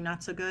 something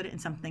not so good,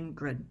 and something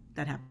good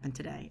that happened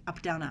today.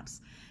 Up, down, ups.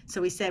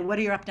 So we say, what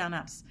are your up, down,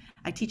 ups?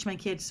 I teach my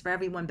kids, for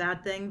every one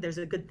bad thing, there's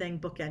a good thing,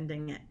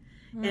 bookending it.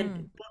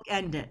 And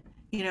bookend it.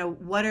 You know,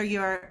 what are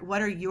your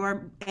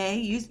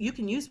you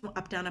can use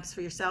up, down, ups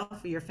for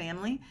yourself, for your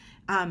family.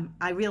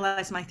 I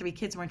realized my 3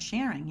 kids weren't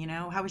sharing, you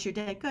know, how was your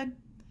day? Good.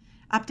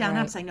 Up, down,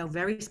 ups, I know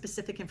very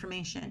specific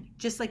information.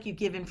 Just like you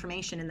give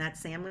information in that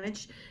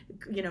sandwich,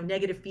 you know,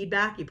 negative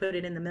feedback, you put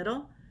it in the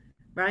middle.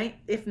 Right?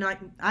 If not,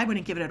 I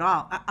wouldn't give it at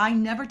all. I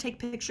never take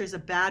pictures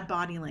of bad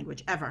body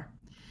language, ever.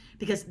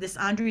 Because this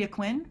Andrea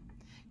Quinn,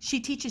 she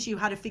teaches you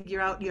how to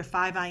figure out your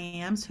 5 I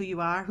ams, who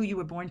you are, who you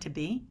were born to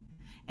be.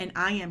 And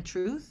I am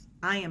truth,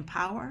 I am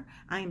power,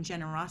 I am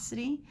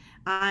generosity,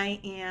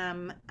 I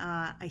am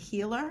a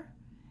healer,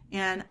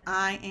 and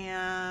I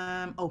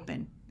am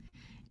open.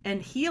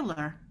 And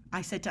healer,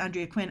 I said to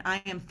Andrea Quinn,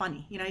 I am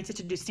funny. You know, I used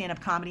to do stand-up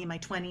comedy in my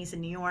 20s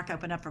in New York. I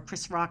opened up for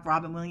Chris Rock,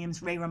 Robin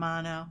Williams, Ray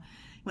Romano.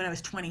 When I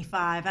was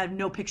 25, I have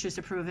no pictures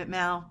to prove it,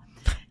 Mel.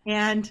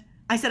 And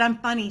I said, I'm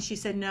funny. She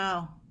said,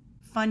 no,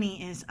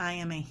 funny is I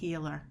am a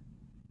healer.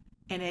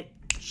 And it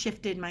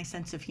shifted my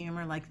sense of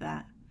humor like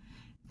that.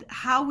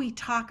 How we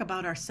talk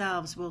about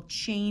ourselves will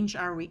change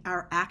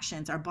our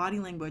actions, our body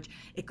language.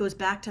 It goes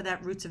back to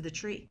that roots of the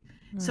tree.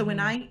 Mm-hmm. So when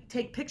I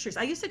take pictures,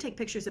 I used to take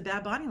pictures of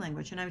bad body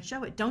language and I would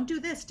show it. Don't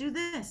do this, do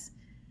this.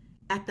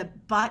 At the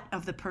butt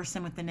of the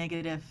person with the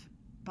negative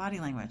body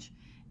language.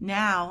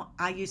 Now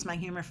I use my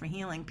humor for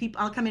healing.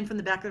 I'll come in from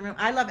the back of the room.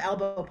 I love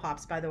elbow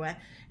pops, by the way.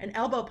 An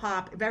elbow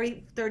pop,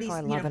 very 30s,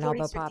 I love an 40s,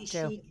 elbow 50s pop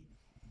too. chic.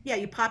 Yeah,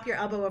 you pop your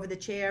elbow over the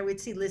chair. We'd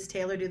see Liz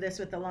Taylor do this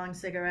with the long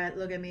cigarette.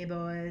 Look at me,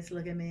 boys.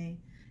 Look at me.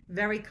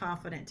 Very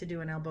confident to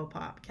do an elbow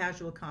pop,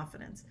 casual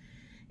confidence.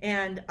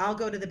 And I'll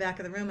go to the back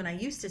of the room and I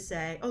used to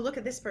say, oh, look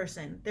at this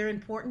person. They're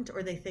important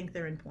or they think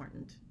they're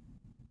important.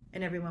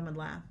 And everyone would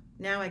laugh.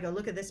 Now I go,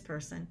 look at this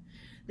person.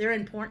 They're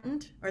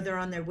important or they're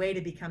on their way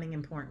to becoming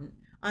important.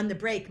 On the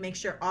break, make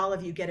sure all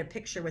of you get a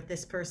picture with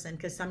this person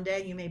because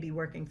someday you may be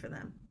working for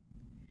them.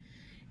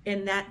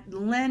 And that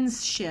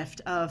lens shift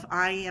of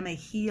I am a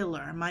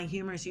healer, my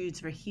humor is used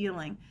for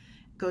healing,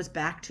 goes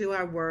back to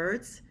our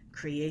words,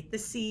 create the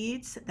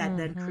seeds that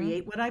then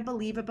create what I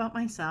believe about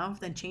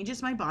myself, then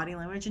changes my body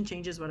language and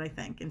changes what I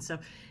think. And so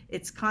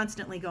it's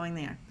constantly going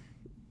there.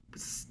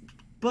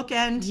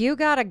 Bookend. You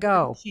got to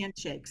go.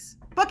 Handshakes.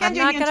 Bookend. I'm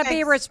not going to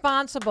be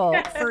responsible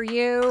for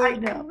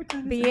you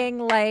being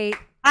late.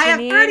 I have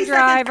 30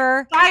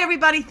 driver. Seconds. Bye,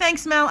 everybody.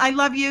 Thanks, Mel. I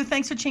love you.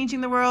 Thanks for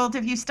changing the world.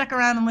 If you stuck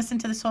around and listened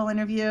to this whole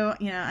interview,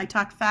 you know, I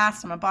talk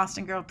fast. I'm a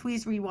Boston girl.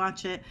 Please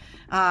rewatch it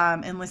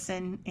and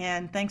listen.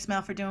 And thanks,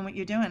 Mel, for doing what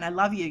you're doing. I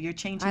love you. You're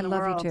changing the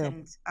world. I love you, too.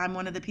 And I'm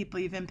one of the people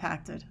you've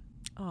impacted.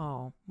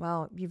 Oh,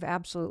 well, you've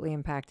absolutely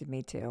impacted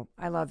me, too.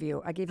 I love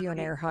you. I give you an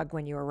air hug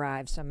when you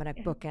arrive, so I'm going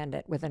to bookend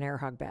it with an air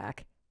hug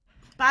back.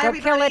 Bye, Go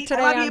everybody. kill it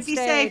today I love on you. stage. Be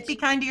safe. Be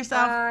kind to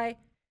yourself. Bye.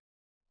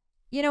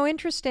 You know,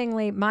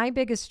 interestingly, my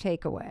biggest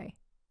takeaway,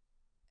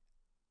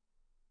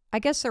 I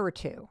guess there were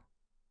 2,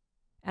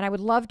 and I would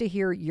love to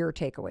hear your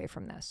takeaway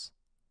from this.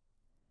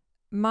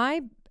 You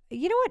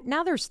know what?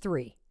 Now there's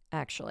 3,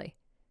 actually,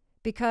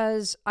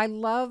 because I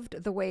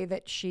loved the way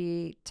that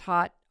she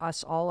taught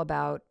us all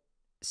about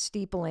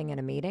steepling in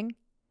a meeting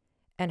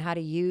and how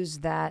to use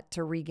that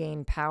to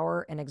regain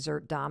power and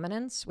exert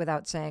dominance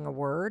without saying a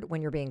word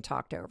when you're being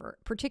talked over,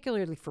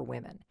 particularly for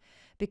women.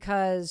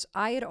 Because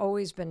I had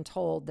always been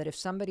told that if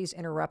somebody's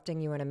interrupting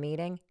you in a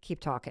meeting,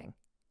 keep talking.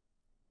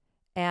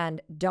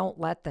 And don't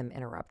let them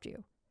interrupt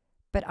you.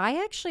 But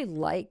I actually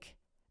like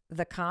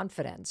the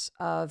confidence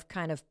of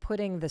kind of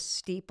putting the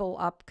steeple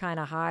up kind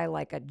of high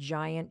like a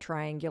giant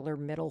triangular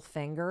middle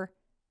finger.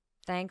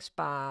 Thanks,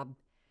 Bob.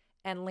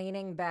 And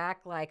leaning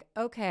back like,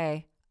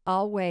 okay,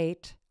 I'll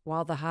wait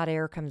while the hot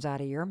air comes out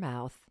of your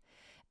mouth.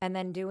 And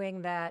then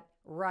doing that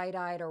right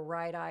eye to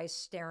right eye,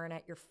 staring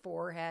at your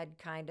forehead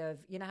kind of,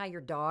 you know how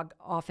your dog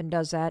often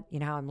does that? You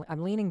know how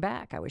I'm leaning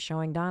back. I was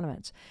showing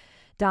dominance.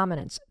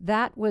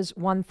 That was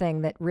one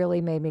thing that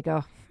really made me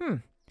go,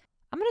 I'm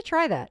going to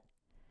try that.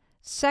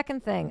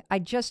 Second thing, I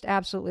just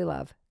absolutely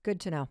love. Good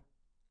to know.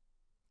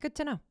 Good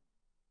to know.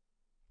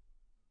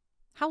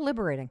 How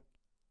liberating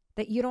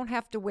that you don't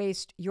have to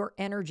waste your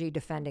energy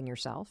defending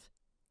yourself,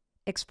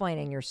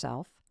 explaining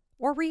yourself,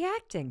 or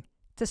reacting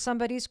to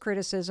somebody's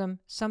criticism,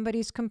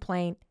 somebody's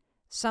complaint,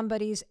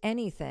 somebody's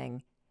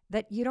anything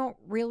that you don't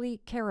really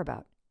care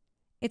about.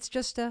 It's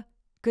just a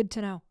good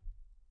to know.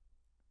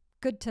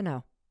 Good to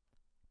know.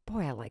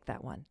 Boy, I like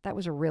that one. That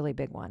was a really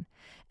big one.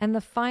 And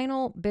the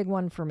final big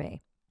one for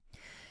me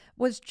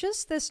was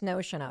just this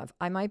notion of,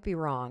 I might be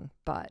wrong,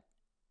 but,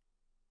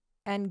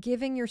 and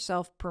giving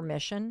yourself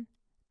permission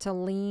to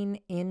lean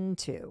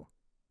into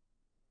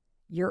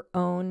your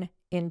own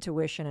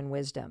intuition and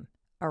wisdom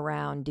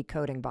around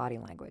decoding body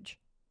language.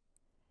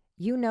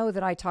 You know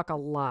that I talk a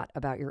lot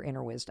about your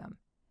inner wisdom.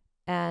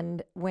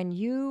 And when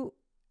you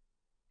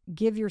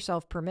give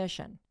yourself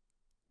permission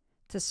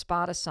to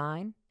spot a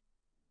sign,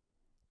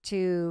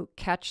 to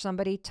catch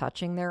somebody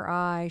touching their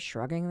eye,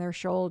 shrugging their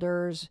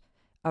shoulders,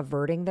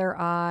 averting their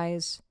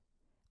eyes,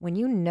 when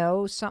you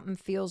know something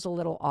feels a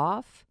little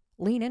off,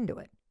 lean into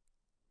it.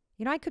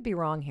 You know, I could be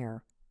wrong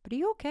here, but are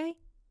you okay?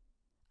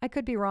 I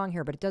could be wrong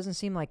here, but it doesn't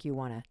seem like you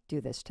want to do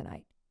this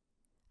tonight.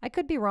 I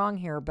could be wrong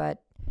here,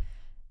 but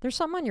there's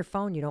something on your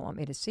phone you don't want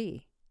me to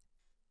see.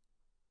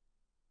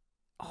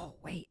 Oh,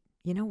 wait,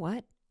 you know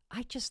what?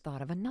 I just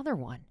thought of another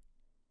one.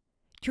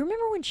 Do you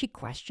remember when she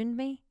questioned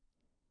me?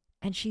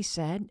 And she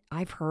said,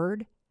 I've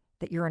heard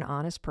that you're an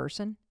honest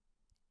person.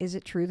 Is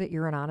it true that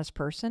you're an honest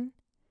person?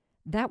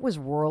 That was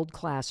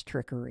world-class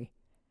trickery.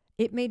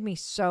 It made me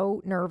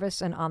so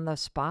nervous and on the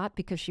spot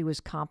because she was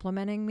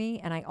complimenting me,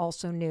 and I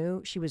also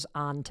knew she was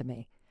on to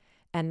me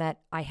and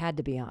that I had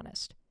to be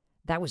honest.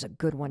 That was a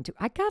good one, too.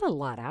 I got a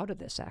lot out of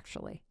this,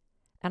 actually.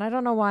 And I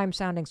don't know why I'm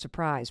sounding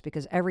surprised,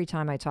 because every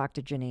time I talk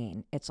to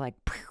Janine, it's like,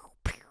 pew,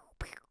 pew,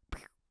 pew,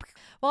 pew, pew.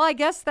 Well, I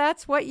guess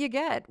that's what you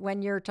get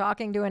when you're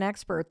talking to an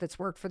expert that's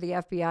worked for the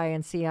FBI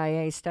and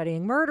CIA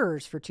studying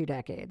murders for 2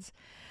 decades.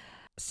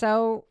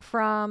 So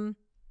from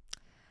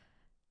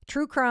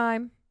true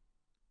crime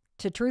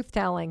to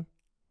truth-telling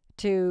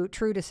to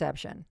true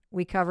deception,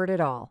 we covered it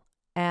all.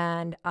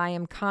 And I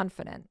am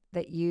confident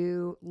that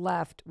you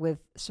left with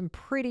some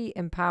pretty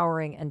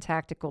empowering and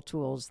tactical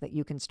tools that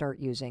you can start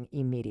using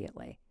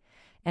immediately.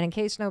 And in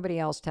case nobody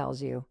else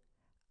tells you,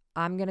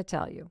 I'm going to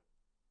tell you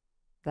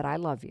that I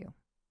love you.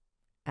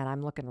 And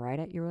I'm looking right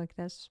at you like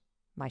this.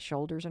 My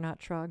shoulders are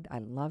not shrugged. I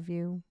love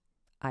you.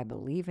 I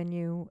believe in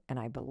you. And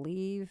I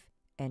believe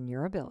in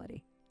your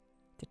ability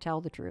to tell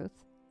the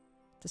truth,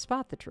 to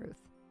spot the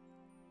truth,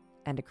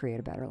 and to create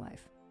a better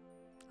life.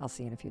 I'll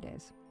see you in a few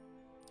days.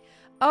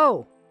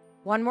 Oh,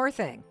 one more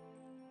thing.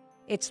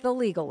 It's the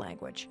legal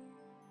language.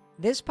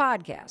 This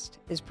podcast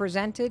is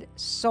presented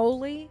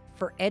solely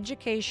for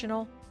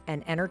educational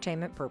and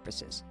entertainment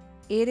purposes.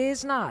 It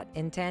is not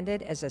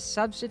intended as a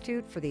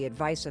substitute for the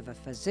advice of a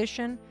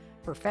physician,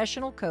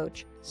 professional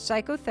coach,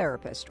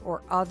 psychotherapist,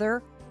 or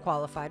other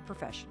qualified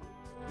professional.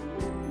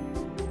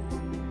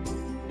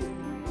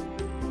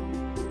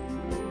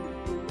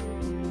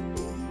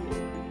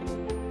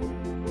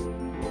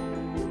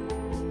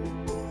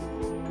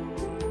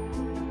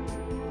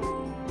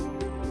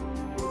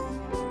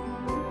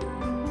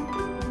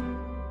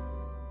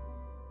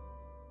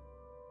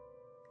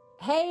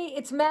 Hey,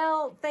 it's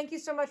Mel. Thank you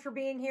so much for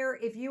being here.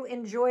 If you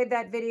enjoyed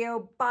that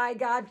video, by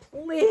God,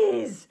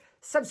 please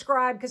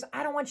subscribe because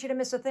I don't want you to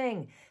miss a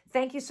thing.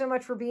 Thank you so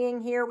much for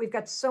being here. We've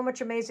got so much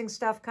amazing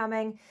stuff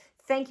coming.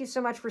 Thank you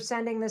so much for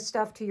sending this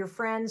stuff to your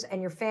friends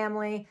and your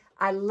family.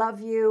 I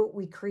love you.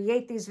 We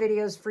create these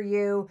videos for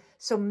you,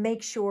 so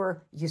make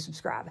sure you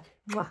subscribe.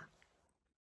 Mwah.